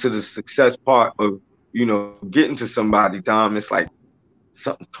closer to the success part of getting to somebody, Dom, it's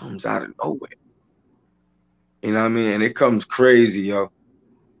something comes out of nowhere. You know what I mean? And it comes crazy, yo.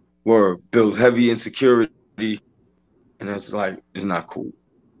 Where it builds heavy insecurity, and it's not cool.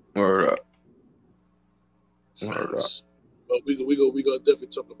 Word up. But we gonna definitely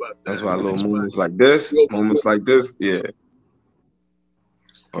talk about that. That's why moments like this, yeah.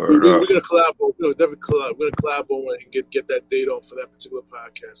 We're gonna collab on. We're gonna collab on and get that date on for that particular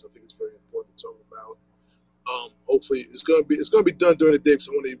podcast. I think it's very important to talk about. Hopefully, it's gonna be done during the day because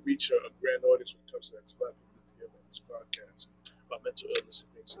I want to reach a grand audience when it comes to that collab on this podcast about mental illness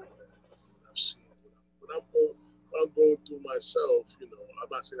and things like that. I've seen it. When I'm going through myself, I'm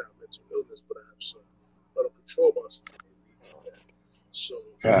not saying I have mental illness, but I have some. I don't control myself. So,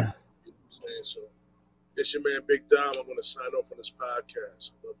 you know what I'm saying? So, it's your man Big Dom. I'm going to sign off on this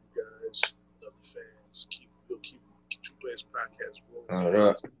podcast. I love you guys. Love the fans. We'll keep True Players podcast rolling. All right. You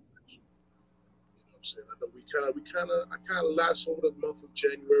know what I'm saying? I know I kind of lost over the month of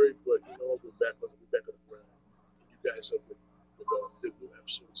January, but we're back on the ground. And you guys have been with new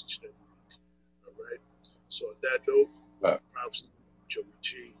episodes each and every week. All right. So on that note, props to Joey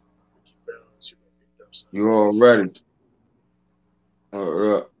G, Ricky Brown, it's your man Big Dom. You all ready? All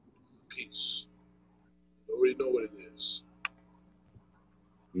right. Peace. You already know what it is.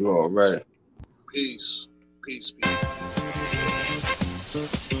 You all ready? Peace. Peace.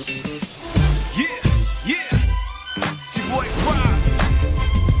 Yeah. T-Boy Rob.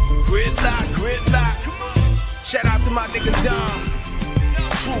 Gridlock. Shout out to my nigga Dom.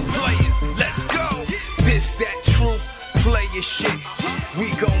 True Players, let's go. This that true player shit. We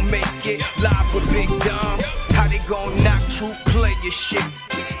gon' make it live with Big Dom. How they gon' knock true player shit?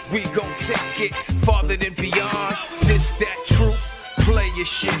 We gon' take it farther than beyond. This that true player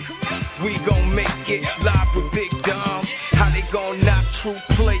shit. We gon' make it live with Big Dom. How they gon' knock true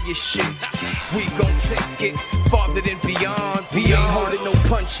player shit? We gon' take it farther than beyond. We ain't holding no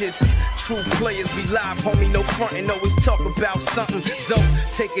punches. True players, we live, homie, no frontin'. Always talk about something. So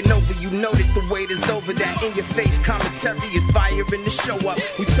taking over, you know that the wait is over. That in your face commentary is fire in the show up.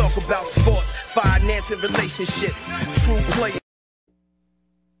 We talk about sports, finance, and relationships. True players.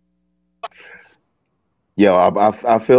 Yo, I feel